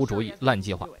的馊主意、烂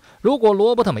计划。如果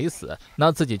罗伯特没死，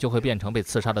那自己就会变成被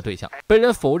刺杀的对象，被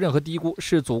人否认和低估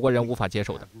是祖国人无法接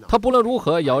受的。他不论如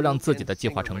何也要让自己的计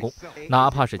划成功，哪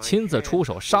怕是亲自出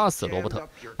手杀死罗伯特。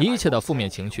一切的负面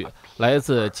情绪来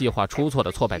自计划出错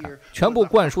的挫败感，全部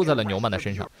灌输在了纽曼的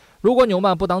身上。如果纽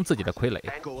曼不当自己的傀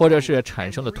儡，或者是产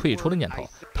生了退出的念头，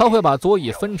他会把佐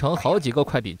伊分成好几个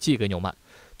快递寄给纽曼。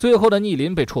最后的逆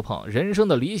鳞被触碰，人生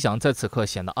的理想在此刻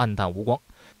显得黯淡无光。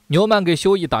纽曼给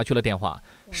修一打去了电话，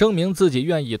声明自己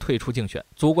愿意退出竞选。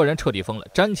祖国人彻底疯了，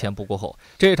瞻前不顾后。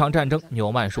这场战争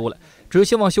纽曼输了，只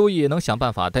希望修一能想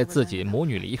办法带自己母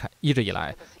女离开。一直以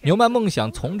来，纽曼梦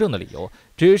想从政的理由，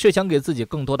只是想给自己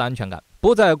更多的安全感，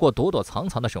不再过躲躲藏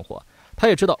藏的生活。他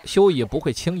也知道修一不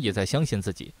会轻易再相信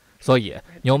自己，所以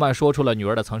纽曼说出了女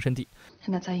儿的藏身地。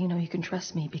 And that's how you know you can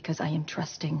trust me, because I am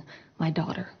trusting my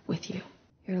daughter with you.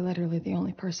 You're literally the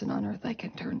only person on earth I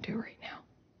can turn to right now.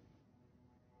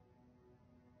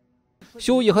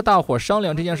 修一和大伙商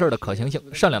量这件事的可行性，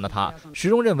善良的他始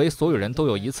终认为所有人都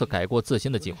有一次改过自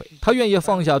新的机会。他愿意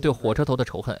放下对火车头的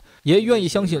仇恨，也愿意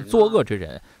相信作恶之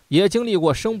人也经历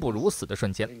过生不如死的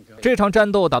瞬间。这场战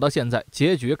斗打到现在，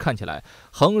结局看起来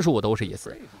横竖都是一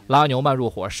死。拉纽曼入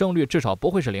伙，胜率至少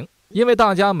不会是0，因为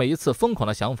大家每一次疯狂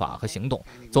的想法和行动，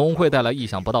总会带来意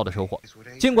想不到的收获。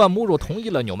尽管母乳同意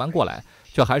了纽曼过来，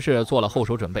却还是做了后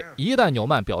手准备。一旦纽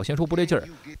曼表现出不对劲儿，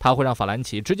他会让法兰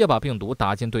奇直接把病毒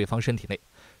打进对方身体内。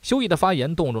修一的发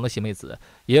言动容了西梅子，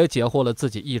也解惑了自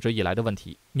己一直以来的问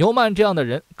题。纽曼这样的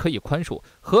人可以宽恕，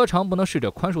何尝不能试着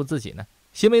宽恕自己呢？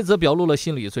西梅子表露了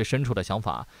心里最深处的想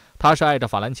法，他是爱着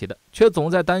法兰奇的，却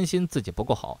总在担心自己不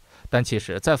够好。但其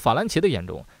实，在法兰奇的眼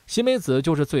中，西梅子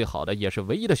就是最好的，也是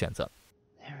唯一的选择。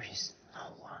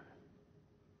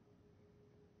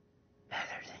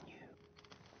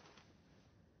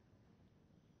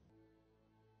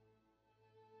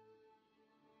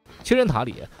情人塔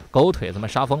里，狗腿子们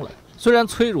杀疯了。虽然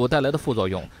催乳带来的副作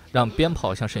用让鞭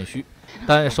炮像肾虚，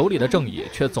但手里的正义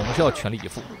却总是要全力以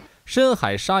赴。深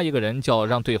海杀一个人就要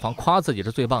让对方夸自己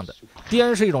是最棒的。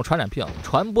癫是一种传染病，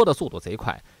传播的速度贼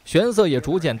快。玄色也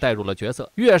逐渐带入了角色，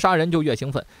越杀人就越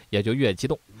兴奋，也就越激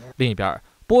动。另一边，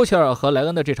波切尔和莱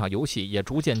恩的这场游戏也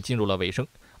逐渐进入了尾声。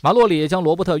马洛里将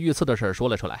罗伯特遇刺的事说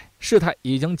了出来，事态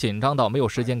已经紧张到没有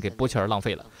时间给波切尔浪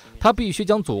费了。他必须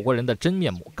将祖国人的真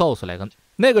面目告诉莱恩。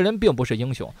那个人并不是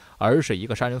英雄，而是一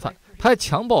个杀人犯，他还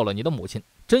强暴了你的母亲。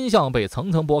真相被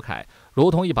层层剥开，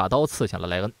如同一把刀刺向了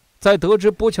莱恩。在得知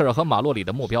波切尔和马洛里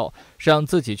的目标是让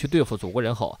自己去对付祖国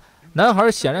人后，男孩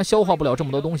显然消化不了这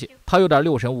么多东西，他有点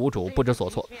六神无主，不知所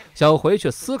措，想回去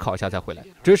思考一下再回来，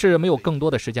只是没有更多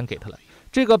的时间给他了。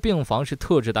这个病房是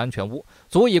特制的安全屋，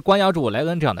足以关押住莱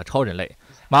恩这样的超人类。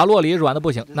马洛里软的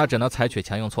不行，那只能采取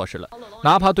强硬措施了，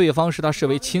哪怕对方是他视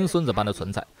为亲孙子般的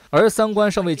存在。而三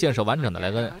观尚未建设完整的莱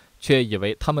恩却以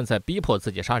为他们在逼迫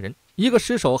自己杀人，一个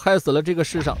失手害死了这个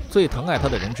世上最疼爱他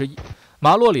的人之一。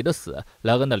马洛里的死，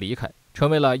莱恩的离开，成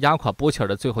为了压垮波切尔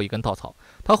的最后一根稻草。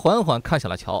他缓缓看向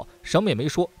了乔，什么也没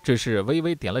说，只是微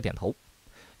微点了点头。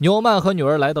纽曼和女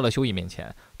儿来到了修义面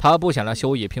前，他不想让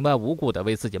修义平白无故的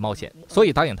为自己冒险，所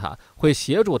以答应他会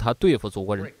协助他对付祖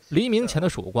国人。黎明前的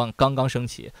曙光刚刚升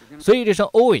起，所以这声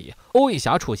欧义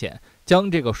侠出现，将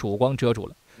这个曙光遮住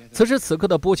了。此时此刻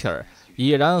的布切尔已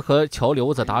然和乔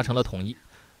刘子达成了统一，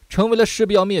成为了势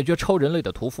必要灭绝超人类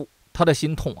的屠夫。他的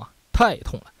心痛啊，太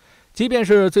痛了！即便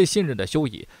是最信任的修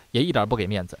义，也一点不给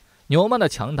面子。纽曼的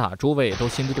强大，诸位都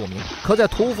心知肚明，可在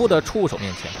屠夫的触手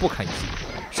面前不堪一击，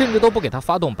甚至都不给他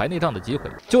发动白内障的机会，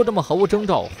就这么毫无征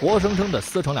兆，活生生的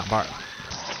撕成两半了。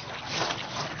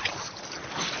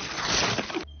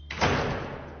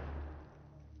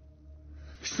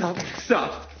Stop!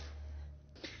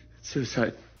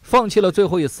 Suicide. 放弃了最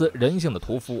后一丝人性的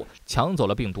屠夫，抢走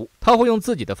了病毒，他会用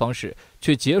自己的方式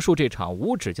去结束这场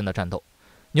无止境的战斗。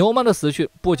纽曼的死讯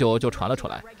不久就传了出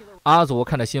来，阿祖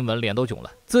看着新闻脸都囧了，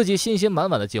自己信心满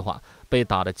满的计划被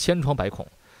打得千疮百孔。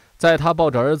在他抱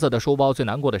着儿子的书包最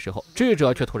难过的时候，智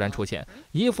者却突然出现，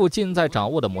一副尽在掌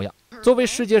握的模样。作为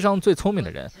世界上最聪明的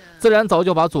人，自然早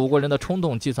就把祖国人的冲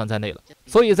动计算在内了。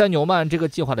所以在纽曼这个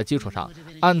计划的基础上，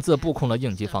暗自布控了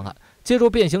应急方案，借助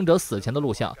变形者死前的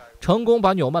录像，成功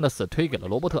把纽曼的死推给了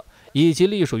罗伯特以及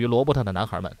隶属于罗伯特的男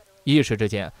孩们。一时之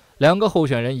间，两个候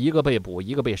选人一个被捕，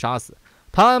一个被杀死。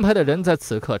他安排的人在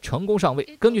此刻成功上位。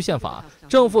根据宪法，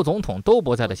正副总统都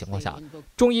不在的情况下，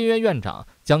众议院院长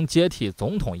将接替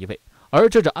总统一位，而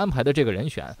智者安排的这个人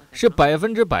选是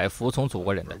100%服从祖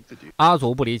国人的。阿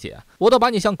祖不理解，我都把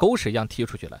你像狗屎一样踢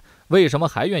出去了，为什么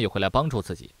还愿意回来帮助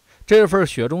自己？这份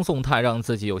雪中送炭让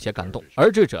自己有些感动，而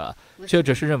智者却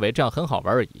只是认为这样很好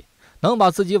玩而已。能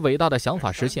把自己伟大的想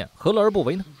法实现，何乐而不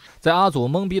为呢？在阿祖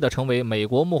懵逼的成为美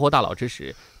国幕后大佬之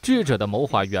时，智者的谋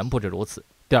划远不止如此。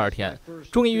第二天，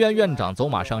众议院院长走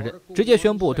马上任，直接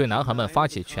宣布对男孩们发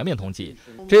起全面通缉。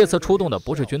这次出动的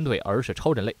不是军队，而是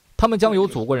超人类，他们将由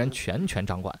祖国人全权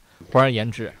掌管。换而言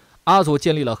之，阿祖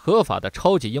建立了合法的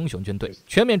超级英雄军队，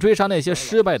全面追杀那些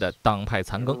失败的党派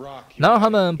残羹。男孩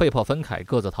们被迫分开，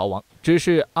各自逃亡。只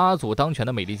是阿祖当权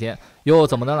的美利坚，又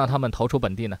怎么能让他们逃出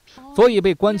本地呢？所以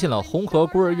被关进了红河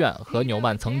孤儿院，和纽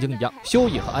曼曾经一样，修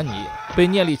义和安妮被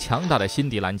念力强大的辛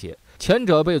迪拦截。前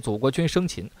者被祖国军生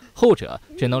擒，后者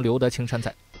只能留得青山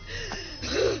在。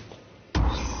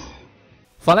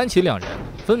法兰奇两人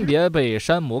分别被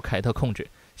山姆·凯特控制，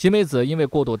新梅子因为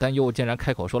过度担忧，竟然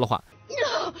开口说了话。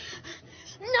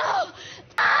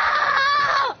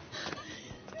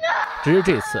只是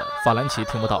这次法兰奇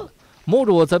听不到了，母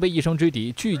主则被一生之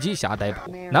敌狙击侠逮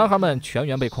捕，男孩们全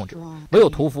员被控制，唯有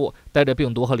屠夫带着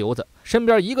病毒和瘤子，身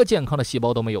边一个健康的细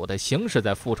胞都没有的行驶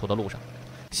在复仇的路上。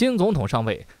新总统上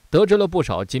位，得知了不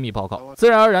少机密报告，自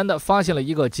然而然地发现了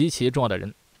一个极其重要的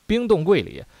人。冰冻柜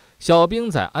里，小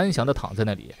兵仔安详地躺在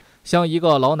那里，像一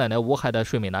个老奶奶无害的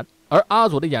睡美男。而阿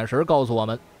祖的眼神告诉我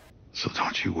们 So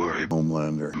don't you worry,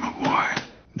 Homelander. My boy,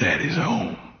 Daddy's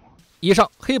home. 以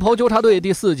上黑袍纠察队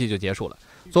第4季就结束了。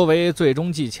作为最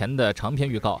终季前的长篇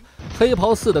预告，黑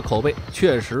袍4的口碑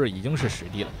确实已经是史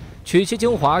低了。取其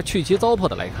精华，去其糟粕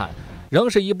的来看，仍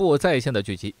是一部在线的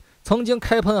剧集。曾经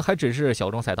开喷还只是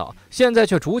小众赛道，现在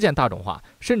却逐渐大众化，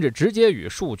甚至直接与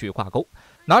数据挂钩，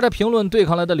拿着评论对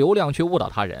抗来的流量去误导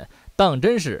他人，当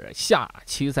真是下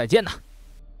期再见呐！